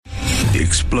The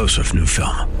explosive new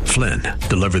film, Flynn,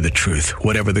 deliver the truth,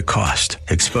 whatever the cost,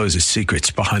 exposes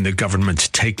secrets behind the government's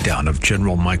takedown of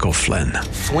General Michael Flynn.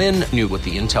 Flynn knew what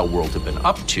the intel world had been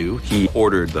up to. He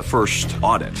ordered the first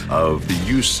audit of the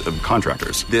use of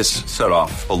contractors. This set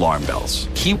off alarm bells.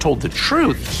 He told the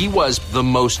truth. He was the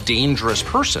most dangerous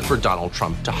person for Donald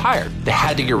Trump to hire. They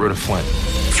had to get rid of Flynn.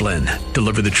 Flynn,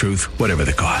 deliver the truth, whatever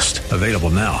the cost. Available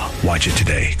now. Watch it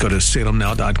today. Go to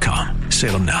salemnow.com.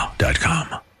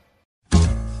 salemnow.com.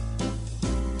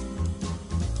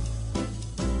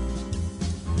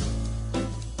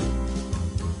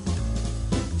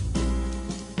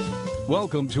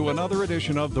 Welcome to another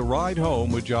edition of The Ride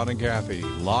Home with John and Kathy,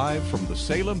 live from the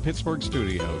Salem-Pittsburgh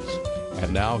studios.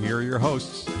 And now here are your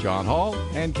hosts, John Hall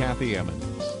and Kathy Emmons.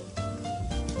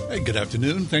 Hey, good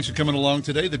afternoon. Thanks for coming along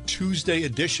today, the Tuesday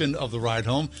edition of The Ride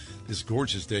Home. This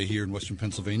gorgeous day here in Western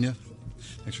Pennsylvania.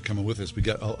 Thanks for coming with us. We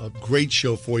got a great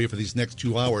show for you for these next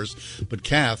 2 hours. But,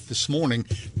 Kath, this morning,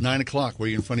 9 o'clock, were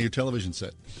you in front of your television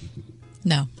set?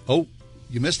 No. Oh,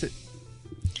 you missed it.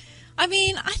 I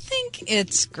mean, I think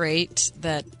it's great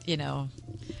that,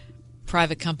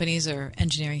 private companies are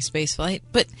engineering spaceflight,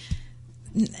 but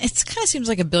it kind of seems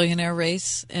like a billionaire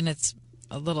race, and it's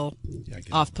a little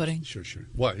off-putting. Sure.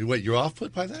 What? Wait, you're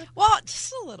off-put by that? Well,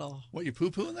 just a little. What, you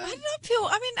poo-pooing that? I'm not poo.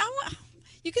 I mean,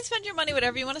 you can spend your money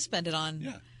whatever you want to spend it on.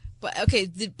 Yeah. But okay,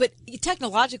 but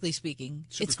technologically speaking,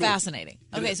 Super it's cool. fascinating.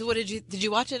 Okay, so what did you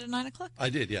watch it at 9 o'clock?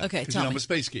 I did, yeah. Okay, because tell me. I'm a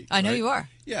space geek. I know right? you are.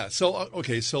 Yeah.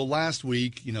 So last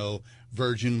week,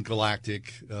 Virgin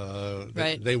Galactic,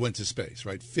 right. They went to space,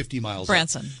 right? 50 miles.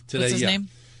 Branson. Today, what's his name?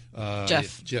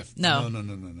 Jeff. No. No.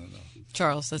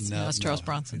 Charles. That's Charles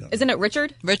Bronson. Isn't it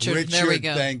Richard? Richard. There we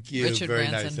go. Thank you. Richard Very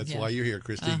Branson, nice. That's yeah. why you're here,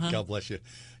 Christy. God bless you.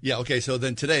 Yeah. Okay. So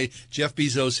then today, Jeff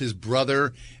Bezos, his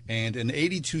brother, and an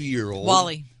 82-year-old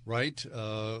Wally. Right,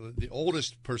 the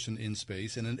oldest person in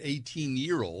space, and an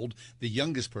 18-year-old, the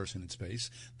youngest person in space.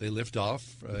 They lift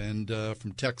off and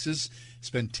from Texas,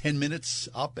 spend 10 minutes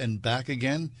up and back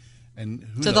again, and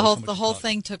who so knows the whole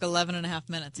thing took 11 and a half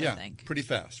minutes. Yeah, I think pretty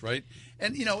fast, right?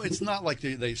 And it's not like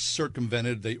they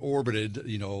circumvented, they orbited,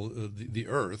 the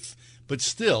Earth, but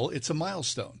still, it's a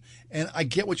milestone. And I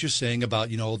get what you're saying about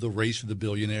the race for the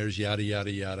billionaires, yada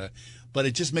yada yada. But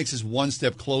it just makes us one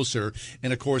step closer.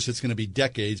 And, of course, it's going to be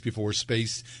decades before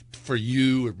space for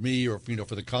you or me or,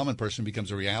 for the common person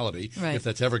becomes a reality, right. If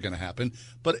that's ever going to happen.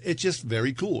 But it's just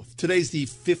very cool. Today's the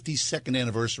 52nd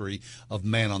anniversary of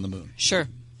Man on the Moon. Sure.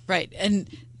 Right. And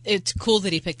it's cool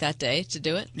that he picked that day to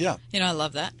do it. Yeah. I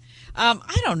love that. I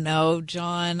don't know,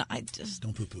 John. I just...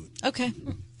 Don't poo-poo. Okay.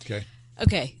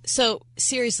 Okay. So,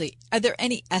 seriously, are there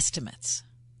any estimates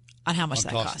on how much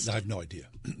that cost? I have no idea.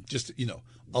 Just,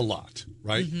 a lot,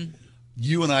 right? Mm-hmm.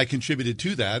 You and I contributed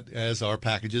to that as our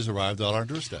packages arrived on our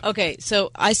doorstep. Okay, so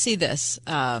I see this.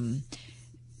 The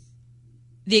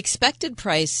expected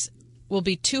price will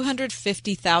be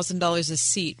 $250,000 a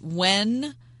seat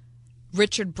when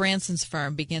Richard Branson's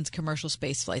firm begins commercial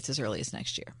space flights as early as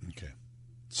next year. Okay.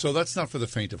 So that's not for the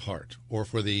faint of heart or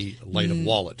for the light of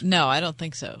wallet. No, I don't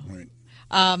think so. Right.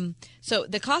 So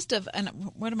the cost of, and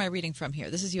what am I reading from here?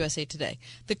 This is USA Today.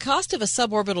 The cost of a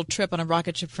suborbital trip on a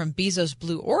rocket ship from Bezos'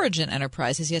 Blue Origin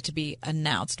enterprise has yet to be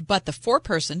announced, but the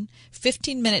 4-person,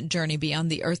 15-minute journey beyond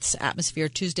the Earth's atmosphere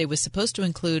Tuesday was supposed to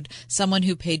include someone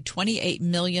who paid $28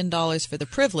 million for the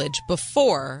privilege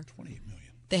before $28 million.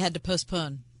 They had to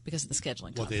postpone because of the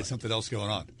scheduling conflict. Well, they had something else going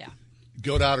on. Yeah.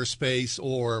 Go to outer space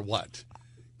or what?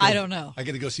 I don't know. I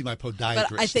got to go see my podiatrist.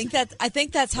 But I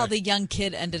think that's how the young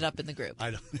kid ended up in the group.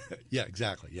 Yeah,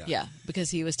 exactly. Yeah. Yeah,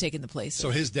 because he was taking the place. So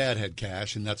his dad had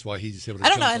cash, and that's why he's able to. I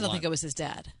don't know. jump I the don't line. think it was his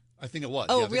dad. I think it was.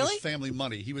 Oh, yeah, I think really? It was family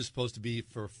money. He was supposed to be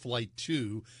for flight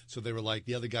 2, so they were like,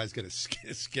 the other guy's got a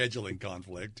scheduling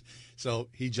conflict, so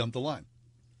he jumped the line.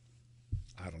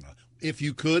 I don't know. If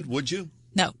you could, would you?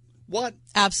 No. What?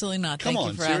 Absolutely not. Come Thank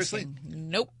on, you for seriously? asking.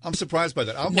 Nope. I'm surprised by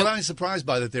that. Nope. What I'm surprised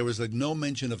by that there was no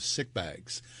mention of sick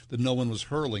bags that no one was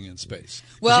hurling in space.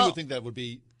 Well, you would think that would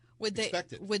be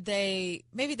expected.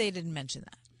 Maybe they didn't mention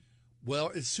that.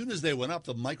 Well, as soon as they went up,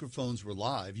 the microphones were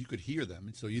live. You could hear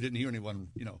them, so you didn't hear anyone,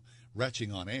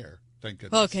 retching on air. Thank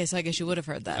goodness. Well, okay, so I guess you would have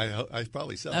heard that. I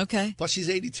probably so. Okay. Plus, she's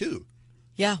 82.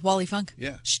 Yeah, Wally Funk.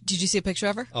 Yeah. Did you see a picture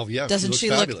of her? Oh, yeah. Doesn't she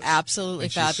looks look fabulous. absolutely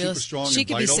And she's fabulous? super strong She and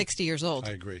could be vital. 60 years old.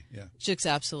 I agree, yeah. She looks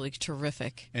absolutely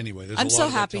terrific. Anyway, there's I'm a lot so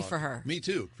of that happy talk. for her. Me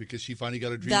too, because she finally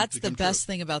got a dream. That's to the come best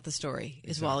true. thing about the story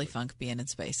is Exactly. Wally Funk being in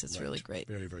space. It's really great.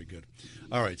 Very, very good.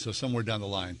 All right, so somewhere down the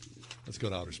line, let's go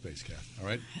to outer space, Kath. All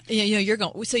right? Yeah, you're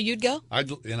going. So you'd go? I'd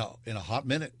in a hot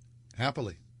minute,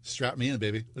 happily. Strap me in,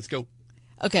 baby. Let's go.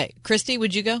 Okay, Christy,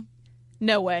 would you go?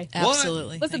 No way.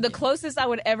 Absolutely. Listen, the closest I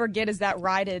would ever get is that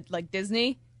ride at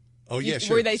Disney. Oh, yeah,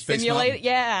 sure. Where they Space simulate Mountain. it?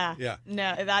 Yeah. Yeah.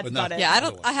 No, that's But not it.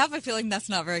 Yeah, I have a feeling that's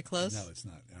not very close. No, it's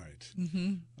not. All right.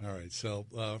 Mm-hmm. All right. So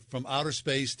from outer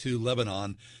space to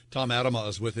Lebanon, Tom Adama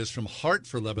is with us from Heart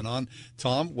for Lebanon.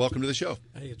 Tom, welcome to the show.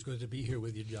 Hey, it's good to be here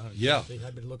with you, John. Yeah.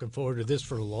 I've been looking forward to this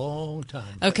for a long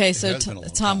time. Okay, so has been a long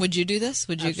Tom, time. would you do this?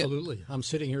 Would you Absolutely. I'm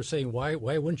sitting here saying, why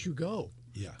wouldn't you go?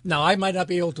 Yeah. Now, I might not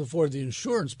be able to afford the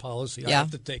insurance policy I Yeah.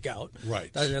 have to take out.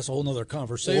 Right. That's a whole other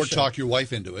conversation. Or talk your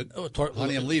wife into it. Oh,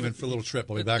 Honey, I'm leaving for a little trip.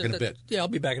 I'll be back in a bit. Yeah, I'll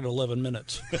be back in 11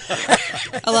 minutes.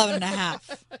 11 and a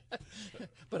half.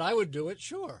 But I would do it,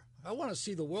 sure. I want to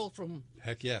see the world from...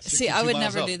 Heck yes. See, I would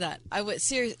never do that. I would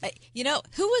seriously. You know,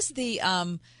 who's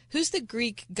the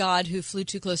Greek god who flew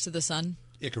too close to the sun?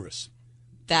 Icarus.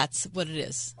 That's what it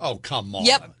is. Oh, come on.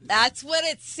 Yep, that's what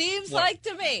it seems What? like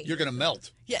to me. You're going to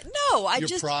melt. Yeah, no,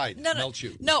 Your pride no, melts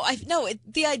you. No,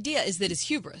 the idea is that it's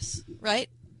hubris, right?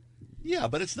 Yeah,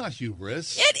 but it's not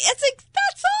hubris.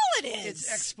 That's all it is.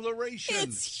 It's exploration.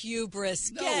 It's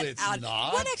hubris. No, Get it's out.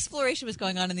 not. What exploration was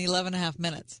going on in the 11 and a half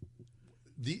minutes?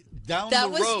 Down That the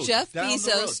was road. Jeff down the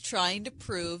road. Bezos trying to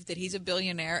prove that he's a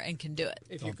billionaire and can do it.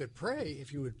 If you could pray,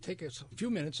 if you would take a few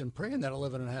minutes and pray in that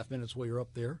 11 and a half minutes while you're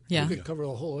up there, Yeah. you could cover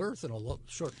the whole earth in a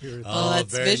short period of time. Oh,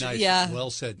 that's very visual. nice. Yeah. Well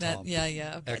said, Tom. Yeah.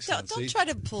 Okay. Excellent. Don't See? try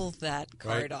to pull that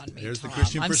card Right. on me, There's the Tom.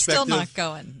 Christian I'm still not perspective.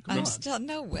 going. I'm still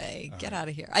no way. Get out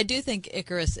of here. I do think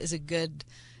Icarus is a good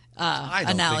I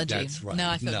don't analogy. think that's right. No,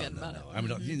 I feel no, good no, about no. it. I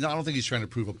mean, I don't think he's trying to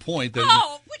prove a point. That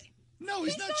Oh, no,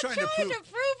 he's not trying trying to prove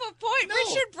a point. No.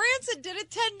 Richard Branson did it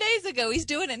 10 days ago. He's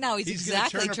doing it now. He's He's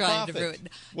exactly gonna turn a trying to profit. prove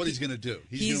it. What he's going to do?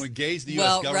 He's going to engage the U.S.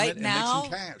 well, government right and now,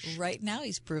 make some cash. Right now,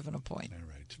 he's proven a point.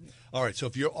 All right. So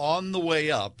if you're on the way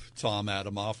up, Tom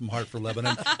Adama from Heart for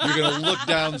Lebanon, you're going to look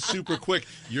down super quick.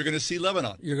 You're going to see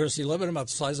Lebanon. You're going to see Lebanon about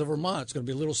the size of Vermont. It's going to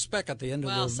be a little speck at the end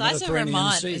Well, of the size of Mediterranean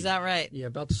Vermont, Sea. is that right? Yeah,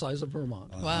 about the size of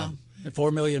Vermont. Wow. And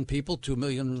 4 million people, 2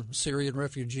 million Syrian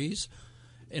refugees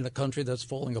in a country that's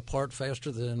falling apart faster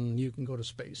than you can go to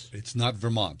space. It's not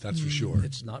Vermont, that's for sure.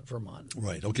 It's not Vermont.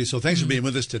 Right. Okay. So thanks for being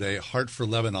with us today, Heart for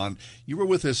Lebanon. You were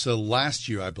with us last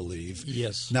year, I believe.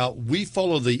 Yes. Now, we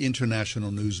follow the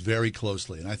international news very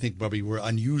closely, and I think, Bubby, we're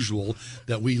unusual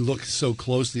that we look so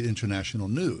closely at international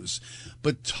news.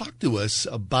 But talk to us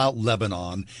about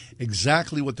Lebanon,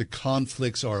 exactly what the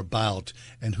conflicts are about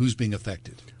and who's being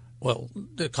affected. Well,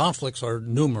 the conflicts are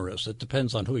numerous. It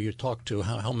depends on who you talk to,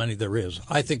 how many there is.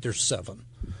 I think there's 7.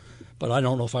 But I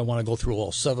don't know if I want to go through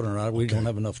all 7 or not. We don't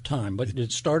have enough time. But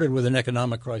it started with an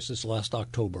economic crisis last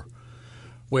October,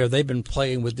 where they've been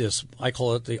playing with this, I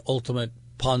call it the ultimate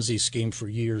Ponzi scheme for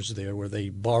years there, where they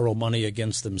borrow money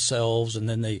against themselves and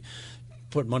then they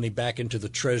put money back into the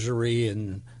treasury.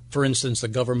 And, for instance, the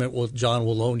government will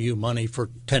loan you money for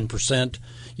 10%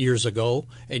 years ago,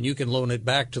 and you can loan it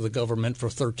back to the government for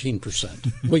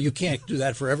 13%. Well, you can't do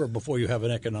that forever before you have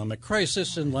an economic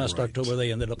crisis. And last October,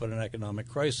 they ended up in an economic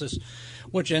crisis,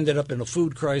 which ended up in a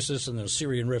food crisis and a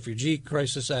Syrian refugee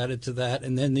crisis added to that.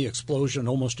 And then the explosion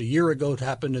almost a year ago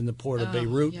happened in the port of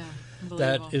Beirut. Yeah.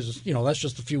 That is, that's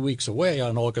just a few weeks away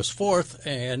on August 4th,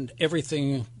 and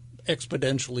everything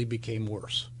exponentially became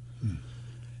worse.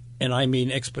 And I mean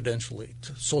exponentially.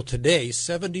 So today,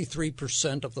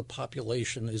 73% of the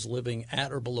population is living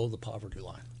at or below the poverty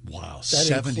line. Wow,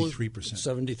 That 73%.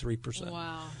 73%.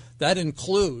 Wow. That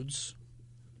includes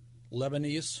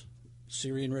Lebanese,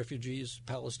 Syrian refugees,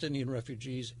 Palestinian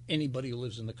refugees, anybody who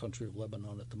lives in the country of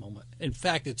Lebanon at the moment. In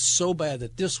fact, it's so bad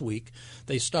that this week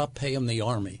they stopped paying the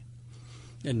army.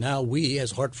 And now we,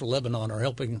 as Heart for Lebanon, are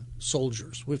helping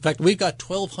soldiers. In fact, we've got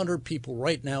 1,200 people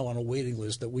right now on a waiting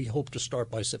list that we hope to start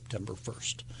by September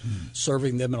 1st,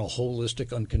 serving them in a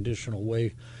holistic, unconditional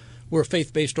way. We're a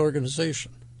faith-based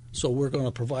organization, so we're going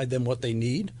to provide them what they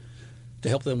need to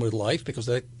help them with life, because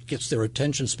that gets their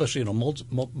attention, especially in a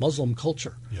Muslim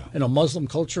culture. Yeah. In a Muslim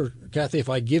culture, Kathy, if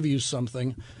I give you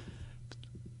something,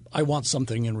 I want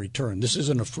something in return. This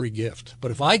isn't a free gift.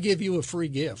 But if I give you a free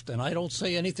gift and I don't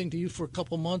say anything to you for a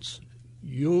couple months,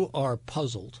 you are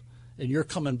puzzled. And you're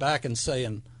coming back and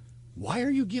saying, why are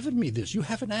you giving me this? You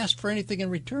haven't asked for anything in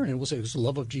return. And we'll say, it's the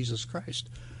love of Jesus Christ.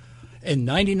 And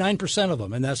 99% of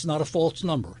them, and that's not a false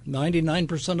number,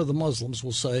 99% of the Muslims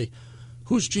will say,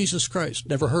 who's Jesus Christ?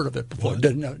 Never heard of it before.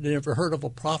 Never heard of a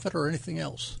prophet or anything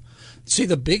else. See,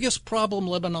 the biggest problem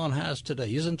Lebanon has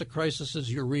today isn't the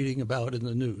crises you're reading about in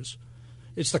the news.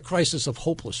 It's the crisis of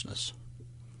hopelessness.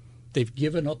 They've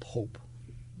given up hope.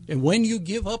 And when you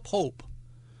give up hope,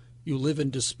 you live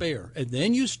in despair. And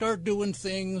then you start doing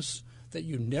things that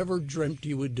you never dreamt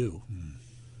you would do.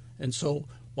 And so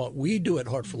what we do at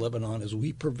Heart for Lebanon is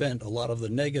we prevent a lot of the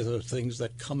negative things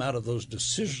that come out of those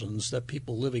decisions that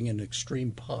people living in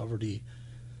extreme poverty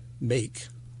make.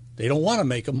 They don't want to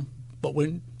make them, but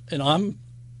I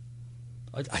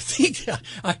think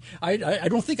I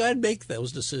don't think I'd make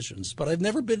those decisions, but I've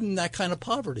never been in that kind of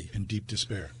poverty. In deep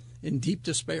despair. And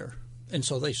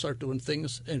so they start doing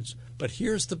things. But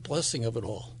here's the blessing of it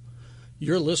all.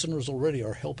 Your listeners already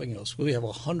are helping us. We have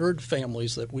 100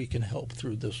 families that we can help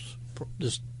through this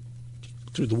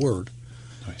through the Word.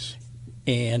 Nice.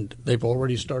 And they've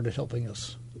already started helping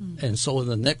us. Mm. And so in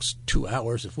the next 2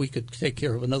 hours, if we could take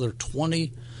care of another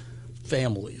 20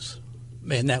 families,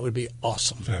 man, that would be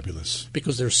awesome. Fabulous.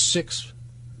 Because there's 6.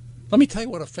 Let me tell you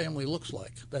what a family looks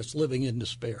like that's living in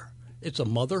despair. It's a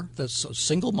mother that's a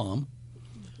single mom,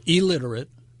 illiterate,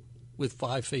 with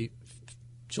 5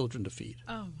 children to feed.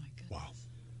 Oh, my goodness. Wow.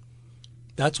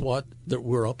 That's what that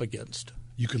we're up against.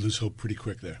 You could lose hope pretty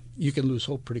quick there. You can lose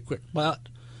hope pretty quick. But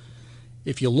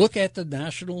if you look at the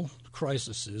national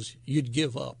crises, you'd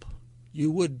give up.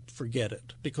 You would forget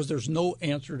it because there's no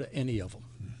answer to any of them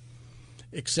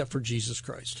except for Jesus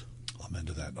Christ. Amen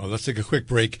to that. Oh, let's take a quick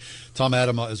break. Tom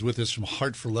Adama is with us from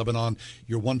Heart for Lebanon.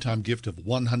 Your one-time gift of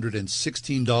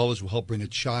 $116 will help bring a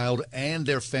child and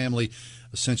their family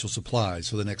essential supplies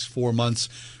for the next 4 months.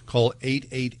 Call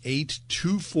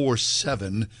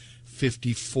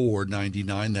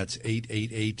 888-247-5499. That's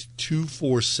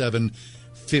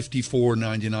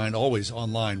 888-247-5499. Always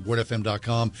online,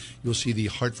 wordfm.com. You'll see the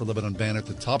Heart for Lebanon banner at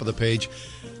the top of the page.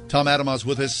 Tom Adama is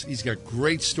with us. He's got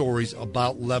great stories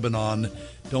about Lebanon.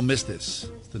 Don't miss this.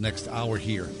 It's the next hour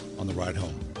here on The Ride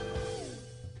Home.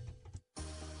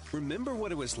 Remember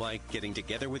what it was like getting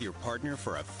together with your partner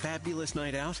for a fabulous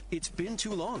night out? It's been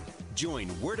too long. Join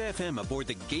Word FM aboard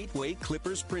the Gateway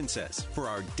Clippers Princess for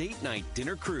our date night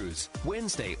dinner cruise,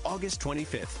 Wednesday, August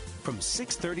 25th. From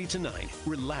 6:30 to 9,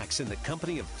 relax in the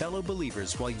company of fellow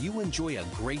believers while you enjoy a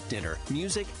great dinner,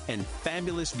 music, and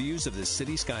fabulous views of the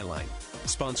city skyline.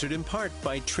 Sponsored in part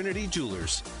by Trinity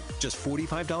Jewelers. Just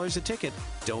 $45 a ticket.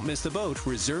 Don't miss the boat.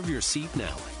 Reserve your seat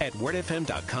now at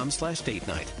wordfm.com/date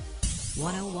night.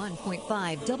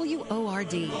 101.5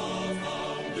 WORD.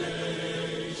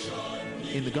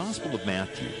 In the Gospel of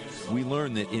Matthew, we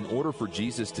learn that in order for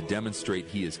Jesus to demonstrate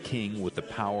he is king with the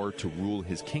power to rule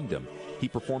his kingdom, he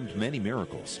performed many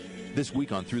miracles. This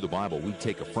week on Through the Bible, we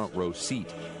take a front row seat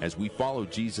as we follow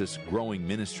Jesus' growing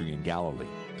ministry in Galilee.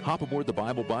 Hop aboard the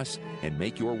Bible bus and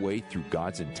make your way through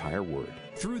God's entire Word.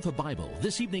 Through the Bible,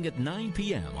 this evening at 9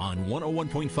 p.m. on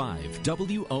 101.5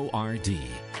 WORD.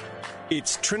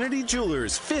 It's Trinity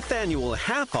Jewelers' 5th annual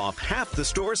half-off,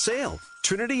 half-the-store sale.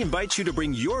 Trinity invites you to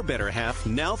bring your better half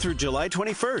now through July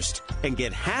 21st and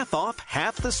get half off,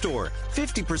 half the store.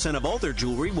 50% of all their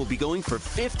jewelry will be going for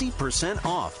 50%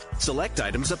 off. Select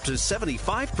items up to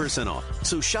 75% off.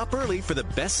 So shop early for the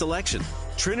best selection.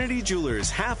 Trinity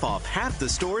Jewelers half off, half the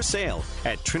store sale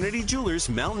at Trinity Jewelers,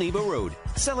 Mount Nebo Road.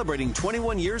 Celebrating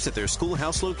 21 years at their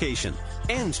schoolhouse location.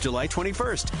 Ends July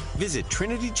 21st. Visit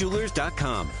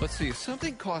trinityjewelers.com. Let's see, if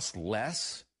something costs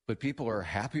less, but people are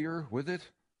happier with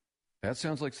it, that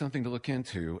sounds like something to look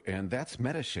into, and that's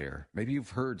Medi-Share. Maybe you've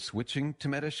heard switching to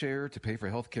Medi-Share to pay for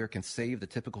health care can save the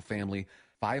typical family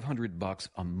 $500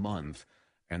 a month,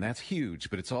 and that's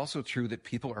huge. But it's also true that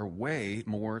people are way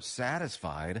more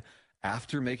satisfied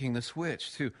after making the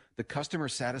switch, too. The customer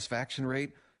satisfaction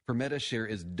rate for Medi-Share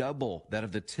is double that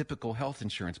of the typical health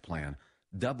insurance plan.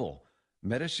 Double.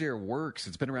 Medi-Share works.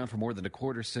 It's been around for more than a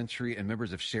quarter century, and members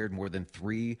have shared more than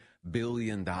 $3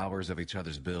 billion of each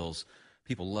other's bills.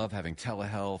 People love having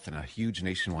telehealth and a huge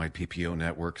nationwide PPO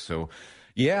network. So,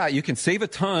 yeah, you can save a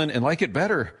ton and like it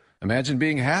better. Imagine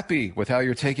being happy with how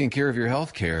you're taking care of your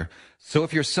health care. So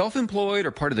if you're self-employed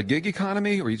or part of the gig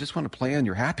economy, or you just want a plan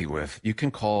you're happy with, you can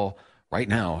call right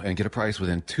now and get a price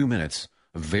within 2 minutes.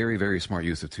 A very, very smart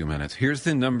use of 2 minutes. Here's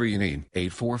the number you need.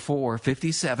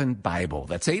 844-57-BIBLE.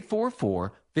 That's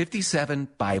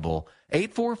 844-57-BIBLE.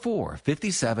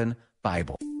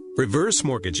 844-57-BIBLE. Reverse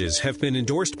mortgages have been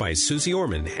endorsed by Susie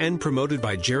Orman and promoted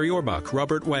by Jerry Orbach,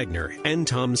 Robert Wagner, and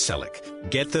Tom Selleck.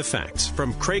 Get the facts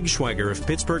from Craig Schweiger of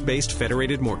Pittsburgh-based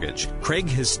Federated Mortgage. Craig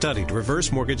has studied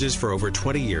reverse mortgages for over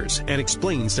 20 years and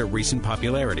explains their recent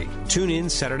popularity. Tune in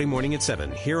Saturday morning at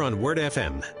 7 here on Word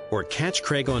FM, or catch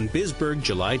Craig on Bisburg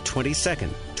July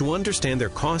 22nd to understand their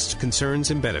costs, concerns,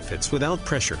 and benefits without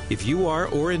pressure. If you are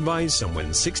or advise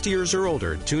someone 60 years or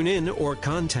older, tune in or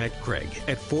contact Craig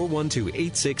at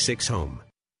 412-866-HOME.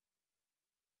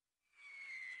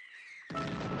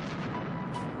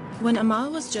 When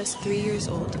Amal was just 3 years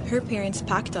old, her parents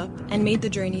packed up and made the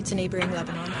journey to neighboring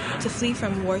Lebanon to flee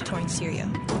from war-torn Syria.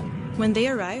 When they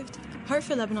arrived, Heart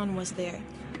for Lebanon was there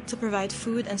to provide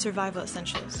food and survival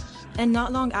essentials. And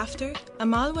not long after,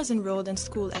 Amal was enrolled in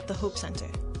school at the Hope Center,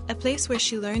 a place where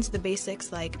she learns the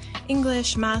basics like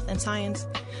English, math, and science,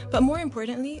 but more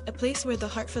importantly, a place where the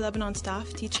Heart for Lebanon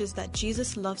staff teaches that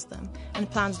Jesus loves them and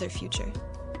plans their future.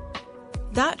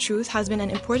 That truth has been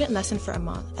an important lesson for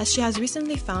Amal, as she has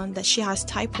recently found that she has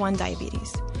type 1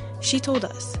 diabetes. She told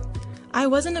us, "I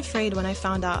wasn't afraid when I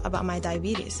found out about my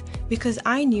diabetes because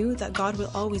I knew that God will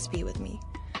always be with me.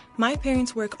 My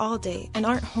parents work all day and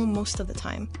aren't home most of the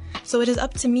time, so it is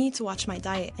up to me to watch my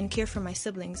diet and care for my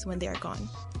siblings when they are gone.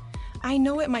 I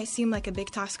know it might seem like a big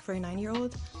task for a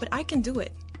 9-year-old, but I can do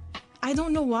it. I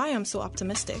don't know why I'm so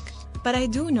optimistic, but I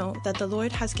do know that the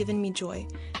Lord has given me joy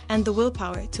and the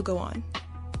willpower to go on."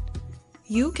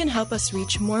 You can help us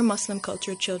reach more Muslim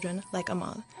cultured children like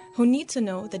Amal, who need to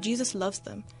know that Jesus loves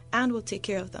them and will take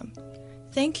care of them.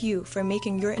 Thank you for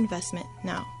making your investment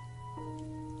now.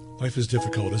 Life is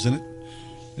difficult, isn't it?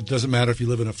 It doesn't matter if you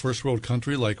live in a first world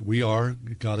country like we are.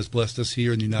 God has blessed us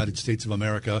here in the United States of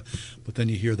America. But then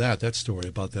you hear that story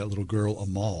about that little girl,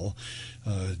 Amal,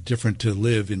 different to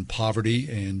live in poverty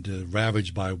and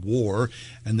ravaged by war,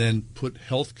 and then put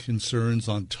health concerns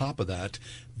on top of that.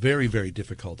 Very, very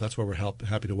difficult. That's why we're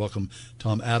happy to welcome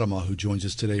Tom Adamah, who joins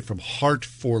us today from Heart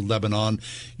for Lebanon.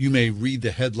 You may read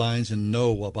the headlines and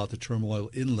know about the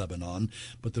turmoil in Lebanon,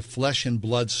 but the flesh and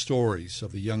blood stories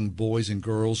of the young boys and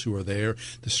girls who are there,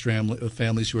 the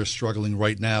families who are struggling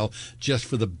right now just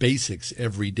for the basics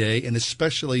every day, and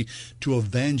especially to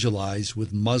evangelize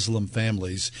with Muslim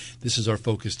families. This is our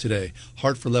focus today.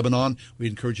 Heart for Lebanon. We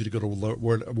encourage you to go to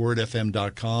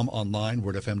wordfm.com online,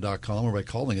 wordfm.com, or by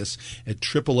calling us at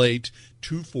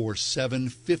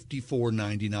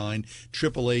 888-247-5499,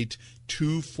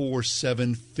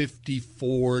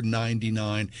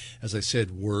 888-247-5499. As I said,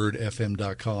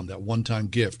 wordfm.com. That one-time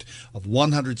gift of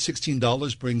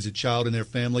 $116 brings a child and their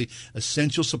family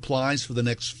essential supplies for the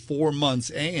next 4 months,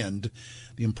 and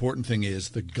the important thing is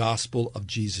the gospel of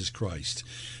Jesus Christ.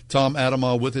 Tom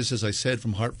Adamah with us, as I said,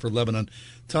 from Heart for Lebanon.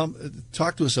 Tom,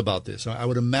 talk to us about this. I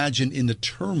would imagine in the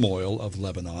turmoil of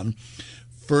Lebanon,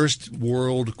 first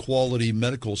world quality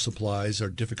medical supplies are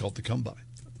difficult to come by.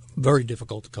 Very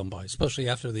difficult to come by, especially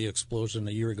after the explosion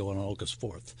a year ago on August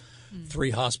 4th.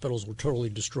 3 hospitals were totally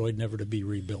destroyed, never to be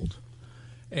rebuilt.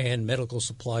 And medical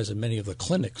supplies in many of the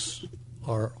clinics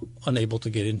are unable to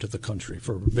get into the country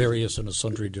for various and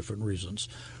sundry different reasons.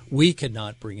 We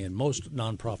cannot bring in, most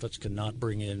nonprofits cannot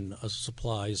bring in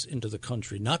supplies into the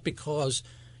country, not because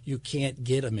you can't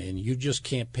get them in, you just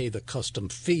can't pay the custom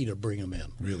fee to bring them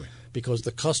in. Really? Because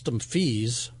the custom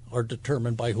fees are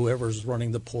determined by whoever's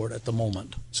running the port at the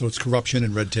moment. So it's corruption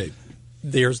and red tape.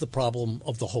 There's the problem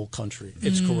of the whole country.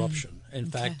 It's corruption. In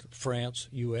fact, France,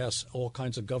 U.S., all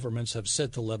kinds of governments have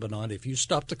said to Lebanon, if you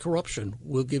stop the corruption,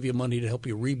 we'll give you money to help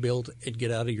you rebuild and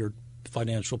get out of your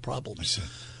financial problems. I see.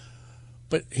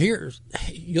 But here,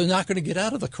 you're not going to get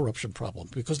out of the corruption problem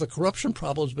because the corruption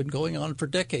problem has been going on for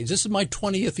decades. This is my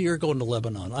 20th year going to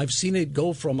Lebanon. I've seen it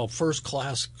go from a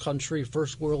first-class country,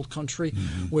 first-world country,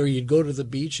 where you'd go to the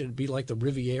beach and it'd be like the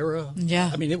Riviera.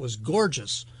 Yeah. I mean, it was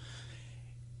gorgeous.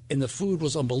 And the food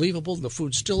was unbelievable. The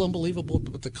food's still unbelievable,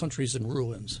 but the country's in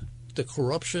ruins. The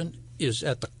corruption is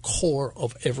at the core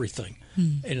of everything.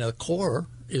 And the core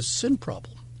is sin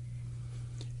problem.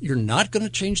 You're not going to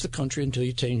change the country until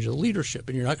you change the leadership,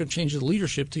 and you're not going to change the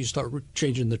leadership until you start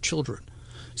changing the children.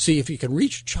 See, if you can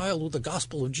reach a child with the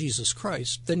gospel of Jesus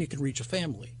Christ, then you can reach a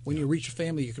family. When you reach a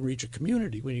family, you can reach a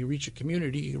community. When you reach a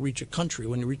community, you can reach a country.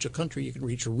 When you reach a country, you can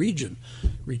reach a region.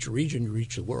 Reach a region, you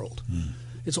reach the world.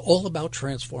 It's all about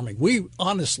transforming. We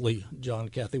honestly, John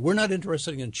and Kathy, we're not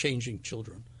interested in changing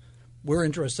children. We're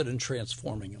interested in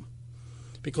transforming them.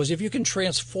 Because if you can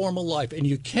transform a life, and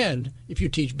you can if you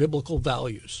teach biblical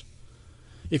values.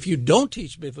 If you don't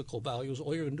teach biblical values,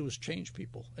 all you're going to do is change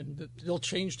people. And they'll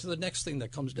change to the next thing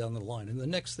that comes down the line and the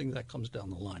next thing that comes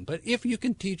down the line. But if you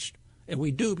can teach, and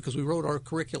we do because we wrote our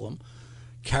curriculum,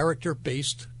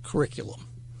 character-based curriculum.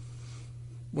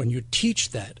 When you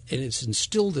teach that and it's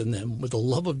instilled in them with the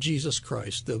love of Jesus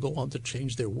Christ, they'll go on to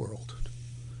change their world.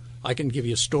 I can give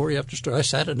you story after story. I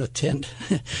sat in a tent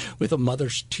with a mother,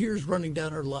 tears running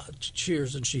down her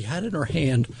tears, and she had in her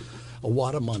hand a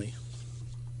wad of money.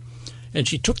 And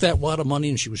she took that wad of money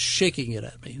and she was shaking it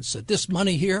at me and said, "This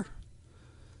money here,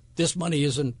 this money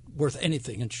isn't worth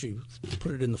anything." And she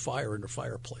put it in the fire in her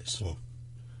fireplace. Whoa.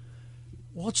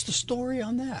 What's the story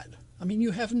on that? I mean,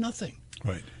 you have nothing.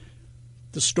 Right.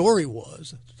 The story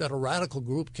was that a radical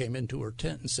group came into her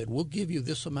tent and said, "We'll give you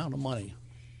this amount of money.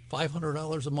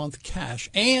 $500 a month cash,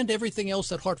 and everything else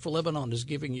that Heart for Lebanon is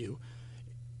giving you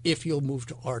if you'll move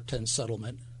to our tent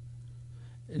settlement."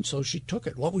 And so she took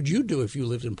it. What would you do if you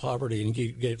lived in poverty and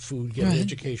get food, get an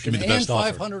education, and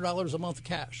 $500 a month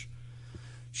cash?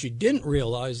 She didn't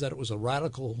realize that it was a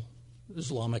radical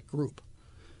Islamic group.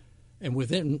 And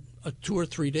within 2 or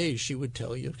 3 days, she would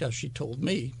tell you, because she told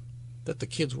me, that the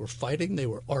kids were fighting, they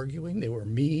were arguing, they were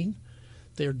mean.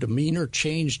 Their demeanor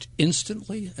changed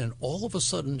instantly, and all of a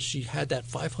sudden she had that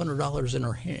 $500 in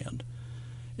her hand.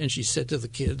 And she said to the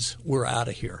kids, we're out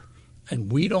of here.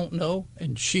 And we don't know,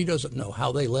 and she doesn't know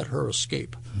how they let her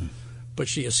escape. But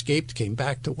she escaped, came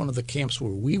back to one of the camps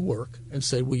where we work, and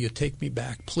said, will you take me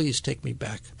back? Please take me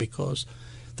back, because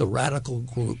the radical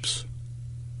groups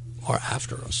are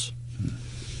after us.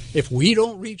 If we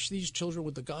don't reach these children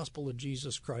with the gospel of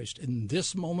Jesus Christ in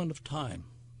this moment of time,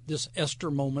 this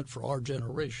Esther moment for our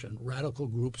generation, radical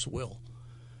groups will.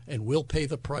 And we'll pay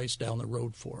the price down the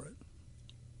road for it.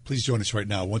 Please join us right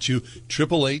now. Once you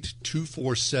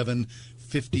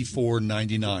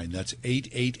 888-247-5499. That's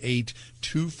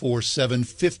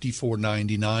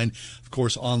 888-247-5499. Of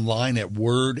course, online at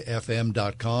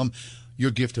wordfm.com.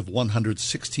 Your gift of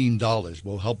 $116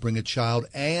 will help bring a child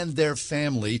and their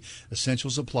family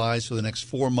essential supplies for the next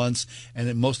 4 months. And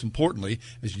then most importantly,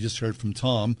 as you just heard from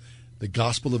Tom, the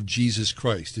gospel of Jesus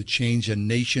Christ to change a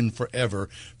nation forever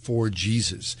for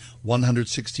Jesus.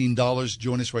 $116.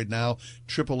 Join us right now.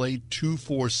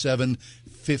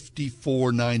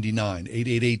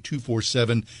 888-247-5499.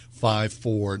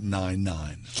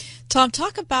 888-247-5499. Tom,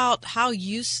 talk about how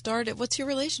you started. What's your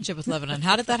relationship with Lebanon?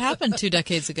 How did that happen 2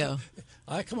 decades ago?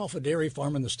 I come off a dairy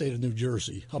farm in the state of New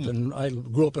Jersey. I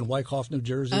grew up in Wyckoff, New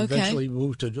Jersey. Okay. Eventually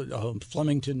moved to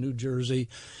Flemington, New Jersey.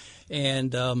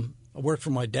 And I worked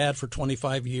for my dad for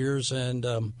 25 years. And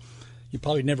you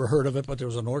probably never heard of it, but there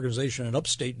was an organization in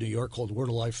upstate New York called Word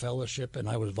of Life Fellowship, and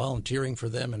I was volunteering for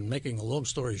them. And making a long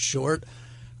story short,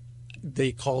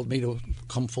 they called me to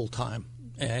come full-time.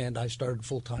 And I started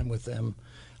full-time with them.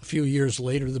 A few years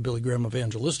later, the Billy Graham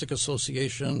Evangelistic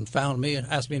Association found me and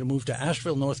asked me to move to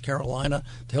Asheville, North Carolina,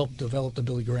 to help develop the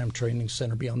Billy Graham Training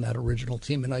Center, be on that original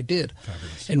team, and I did.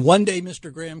 Fabulous. And one day,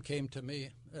 Mr. Graham came to me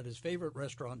at his favorite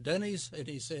restaurant, Denny's, and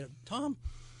he said, Tom,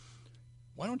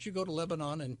 why don't you go to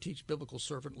Lebanon and teach biblical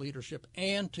servant leadership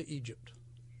and to Egypt?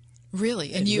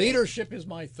 Really? And leadership is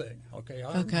my thing, okay?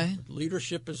 Okay.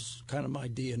 Leadership is kind of my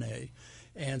DNA.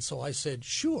 And so I said,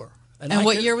 sure. And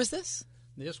what year was this?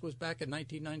 This was back in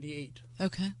 1998.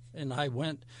 Okay. And I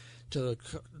went to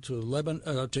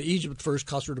Lebanon, to Egypt first,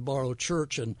 Qasr de Barrow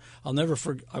Church, and I'll never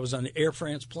forget. I was on the Air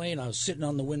France plane. I was sitting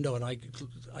on the window, and I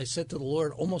said to the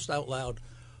Lord, almost out loud,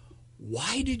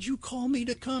 "Why did you call me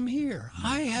to come here?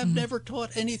 I have never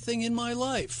taught anything in my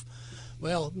life."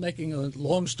 Well, making a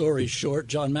long story short,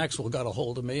 John Maxwell got a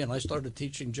hold of me, and I started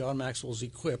teaching John Maxwell's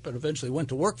Equip, and eventually went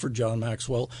to work for John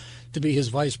Maxwell to be his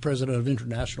vice president of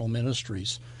international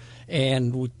ministries.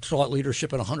 And we taught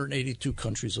leadership in 182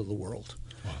 countries of the world,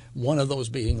 one of those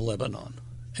being Lebanon.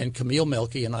 And Camille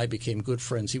Melky and I became good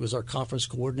friends. He was our conference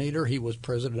coordinator. He was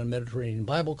president of Mediterranean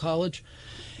Bible College.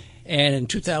 And in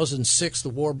 2006, the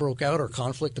war broke out, or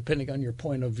conflict, depending on your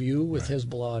point of view, with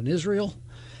Hezbollah and Israel.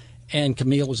 And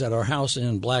Camille was at our house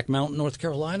in Black Mountain, North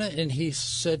Carolina, and he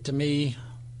said to me,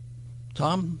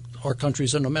 "Tom, our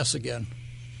country's in a mess again.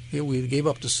 Here we gave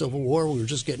up the Civil War. We were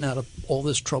just getting out of all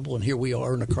this trouble, and here we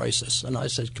are in a crisis." And I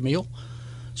said, "Camille,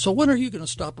 so when are you going to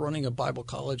stop running a Bible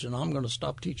college, and I'm going to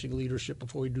stop teaching leadership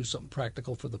before we do something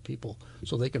practical for the people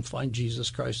so they can find Jesus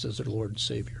Christ as their Lord and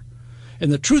Savior?" And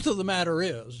the truth of the matter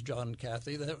is, John and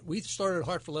Kathy, that we started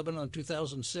Heart for Lebanon in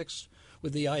 2006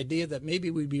 with the idea that maybe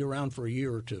we'd be around for a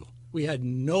year or two. We had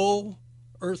no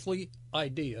earthly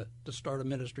idea to start a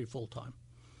ministry full-time.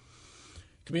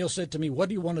 Camille said to me, "What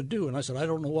do you want to do?" And I said, "I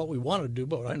don't know what we want to do,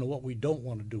 but I know what we don't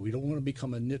want to do. We don't want to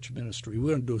become a niche ministry.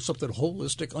 We want to do something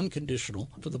holistic,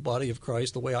 unconditional for the body of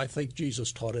Christ, the way I think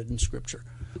Jesus taught it in Scripture.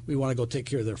 We want to go take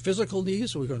care of their physical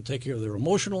needs, we're going to take care of their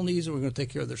emotional needs, and we're going to take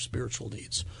care of their spiritual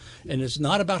needs. And it's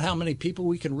not about how many people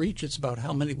we can reach, it's about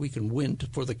how many we can win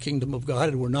for the kingdom of God.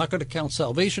 And we're not going to count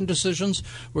salvation decisions.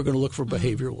 We're going to look for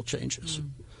behavioral changes.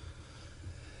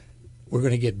 We're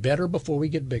going to get better before we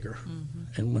get bigger.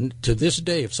 And when, to this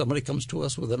day, if somebody comes to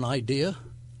us with an idea,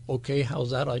 okay,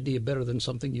 how's that idea better than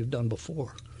something you've done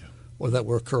before or that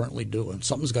we're currently doing?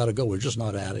 Something's got to go. We're just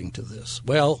not adding to this.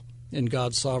 Well, in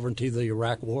God's sovereignty, the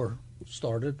Iraq war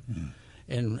started,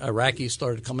 and Iraqis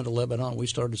started coming to Lebanon. We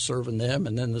started serving them,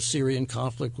 and then the Syrian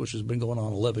conflict, which has been going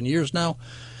on 11 years now,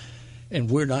 and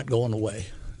we're not going away.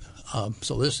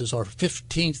 So this is our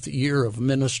 15th year of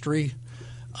ministry.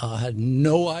 I had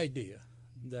no idea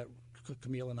that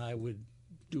Camille and I would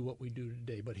do what we do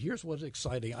today. But here's what's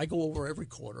exciting. I go over every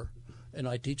quarter, and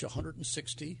I teach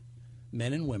 160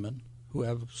 men and women who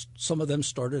have, some of them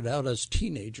started out as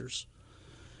teenagers.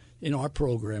 in our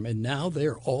program, and now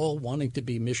they're all wanting to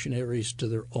be missionaries to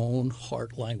their own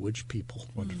heart language people.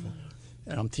 Wonderful.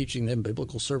 And I'm teaching them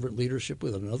biblical servant leadership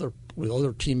with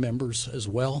other team members as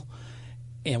well.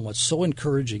 And what's so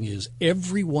encouraging is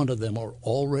every one of them are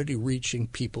already reaching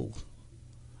people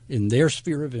in their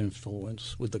sphere of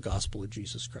influence with the gospel of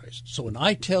Jesus Christ. So when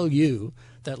I tell you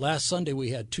that last Sunday we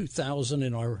had 2,000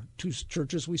 in our 2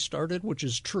 churches we started, which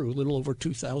is true, a little over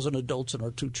 2,000 adults in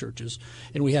our 2 churches,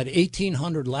 and we had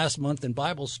 1,800 last month in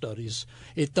Bible studies,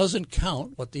 it doesn't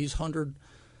count what these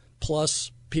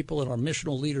 100-plus people in our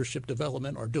missional leadership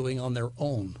development are doing on their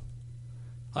own.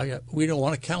 We don't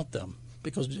want to count them,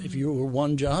 because if you were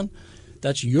one, John,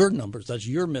 that's your numbers. That's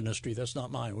your ministry. That's not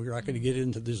mine. We're not going to get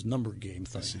into this number game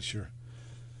thing. I see, sure.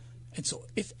 And so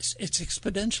it's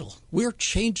exponential. We're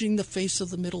changing the face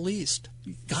of the Middle East.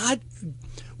 God,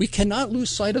 we cannot lose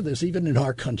sight of this even in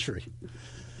our country.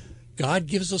 God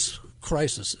gives us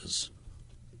crises.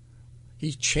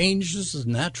 He changes the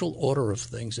natural order of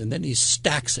things, and then he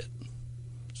stacks it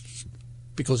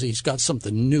because he's got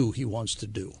something new he wants to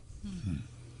do. Mm-hmm.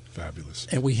 Fabulous.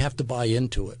 And we have to buy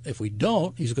into it. If we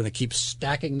don't, he's going to keep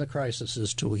stacking the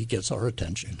crises till he gets our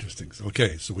attention. Interesting.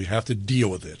 Okay, so we have to deal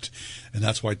with it. And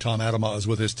that's why Tom Adama is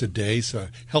with us today, so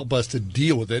help us to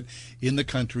deal with it in the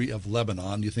country of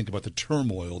Lebanon. You think about the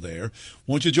turmoil there.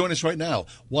 Won't you join us right now?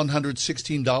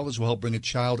 $116 will help bring a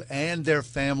child and their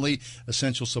family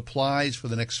essential supplies for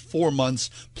the next 4 months,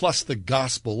 plus the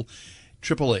gospel.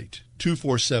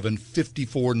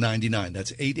 888-247-5499.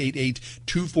 That's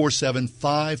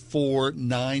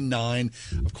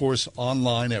 888-247-5499. Of course,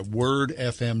 online at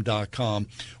wordfm.com.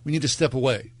 We need to step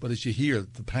away, but as you hear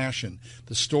the passion,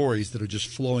 the stories that are just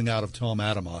flowing out of Tom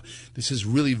Adama, this is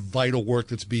really vital work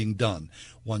that's being done.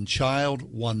 One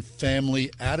child, one family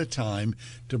at a time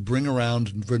to bring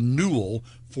around renewal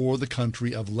for the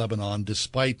country of Lebanon,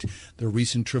 despite the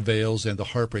recent travails and the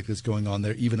heartbreak that's going on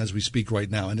there, even as we speak right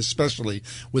now, and especially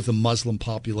with the Muslim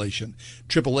population.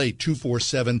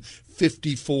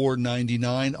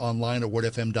 888-247-5499, online at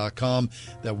wordfm.com.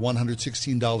 That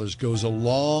 $116 goes a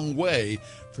long way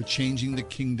for changing the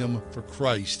kingdom for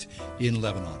Christ in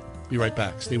Lebanon. Be right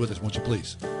back. Stay with us, won't you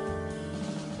please?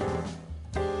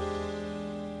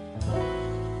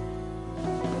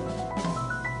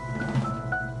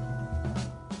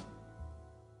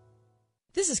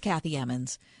 This is Kathy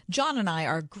Emmons. John and I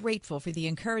are grateful for the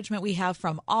encouragement we have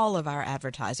from all of our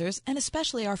advertisers, and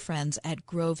especially our friends at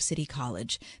Grove City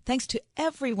College. Thanks to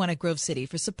everyone at Grove City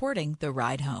for supporting the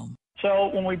ride home.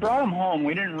 So when we brought him home,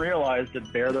 we didn't realize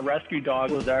that Bear, the rescue dog,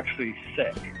 was actually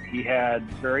sick. He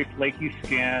had very flaky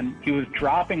skin. He was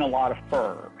dropping a lot of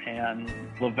fur, and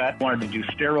Levette wanted to do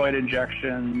steroid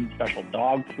injections, special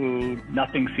dog food.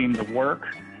 Nothing seemed to work.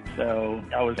 So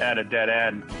I was at a dead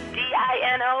end.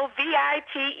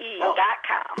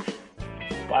 DINOVITE.com.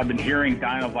 I've been hearing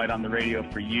Dinovite on the radio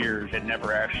for years. It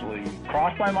never actually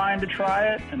crossed my mind to try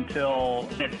it until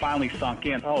it finally sunk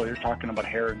in. Oh, you're talking about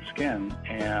hair and skin.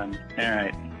 And, all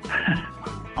right,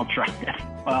 I'll try it.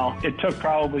 Well, it took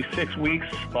probably 6 weeks,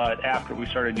 but after we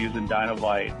started using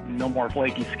Dinovite, no more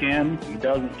flaky skin. He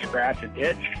doesn't scratch and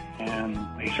itch, and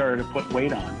he started to put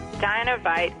weight on.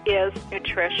 Dinovite is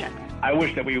nutrition. I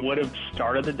wish that we would have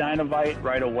started the Dinovite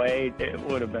right away. It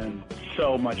would have been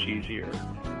so much easier.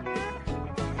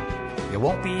 You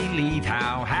won't believe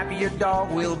how happy your dog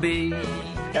will be.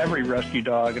 Every rescue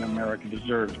dog in America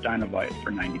deserves Dinovite for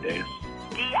 90 days.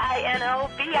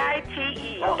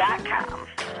 DINOVITE.com.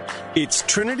 It's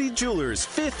Trinity Jewelers'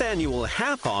 5th annual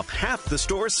half-off,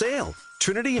 half-the-store sale.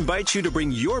 Trinity invites you to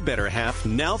bring your better half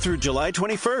now through July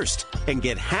 21st and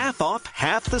get half off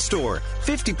half the store.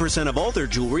 50% of all their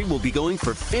jewelry will be going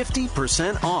for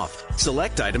 50% off.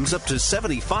 Select items up to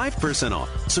 75%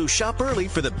 off. So shop early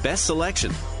for the best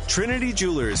selection. Trinity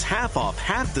Jewelers half off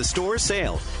half the store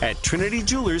sale at Trinity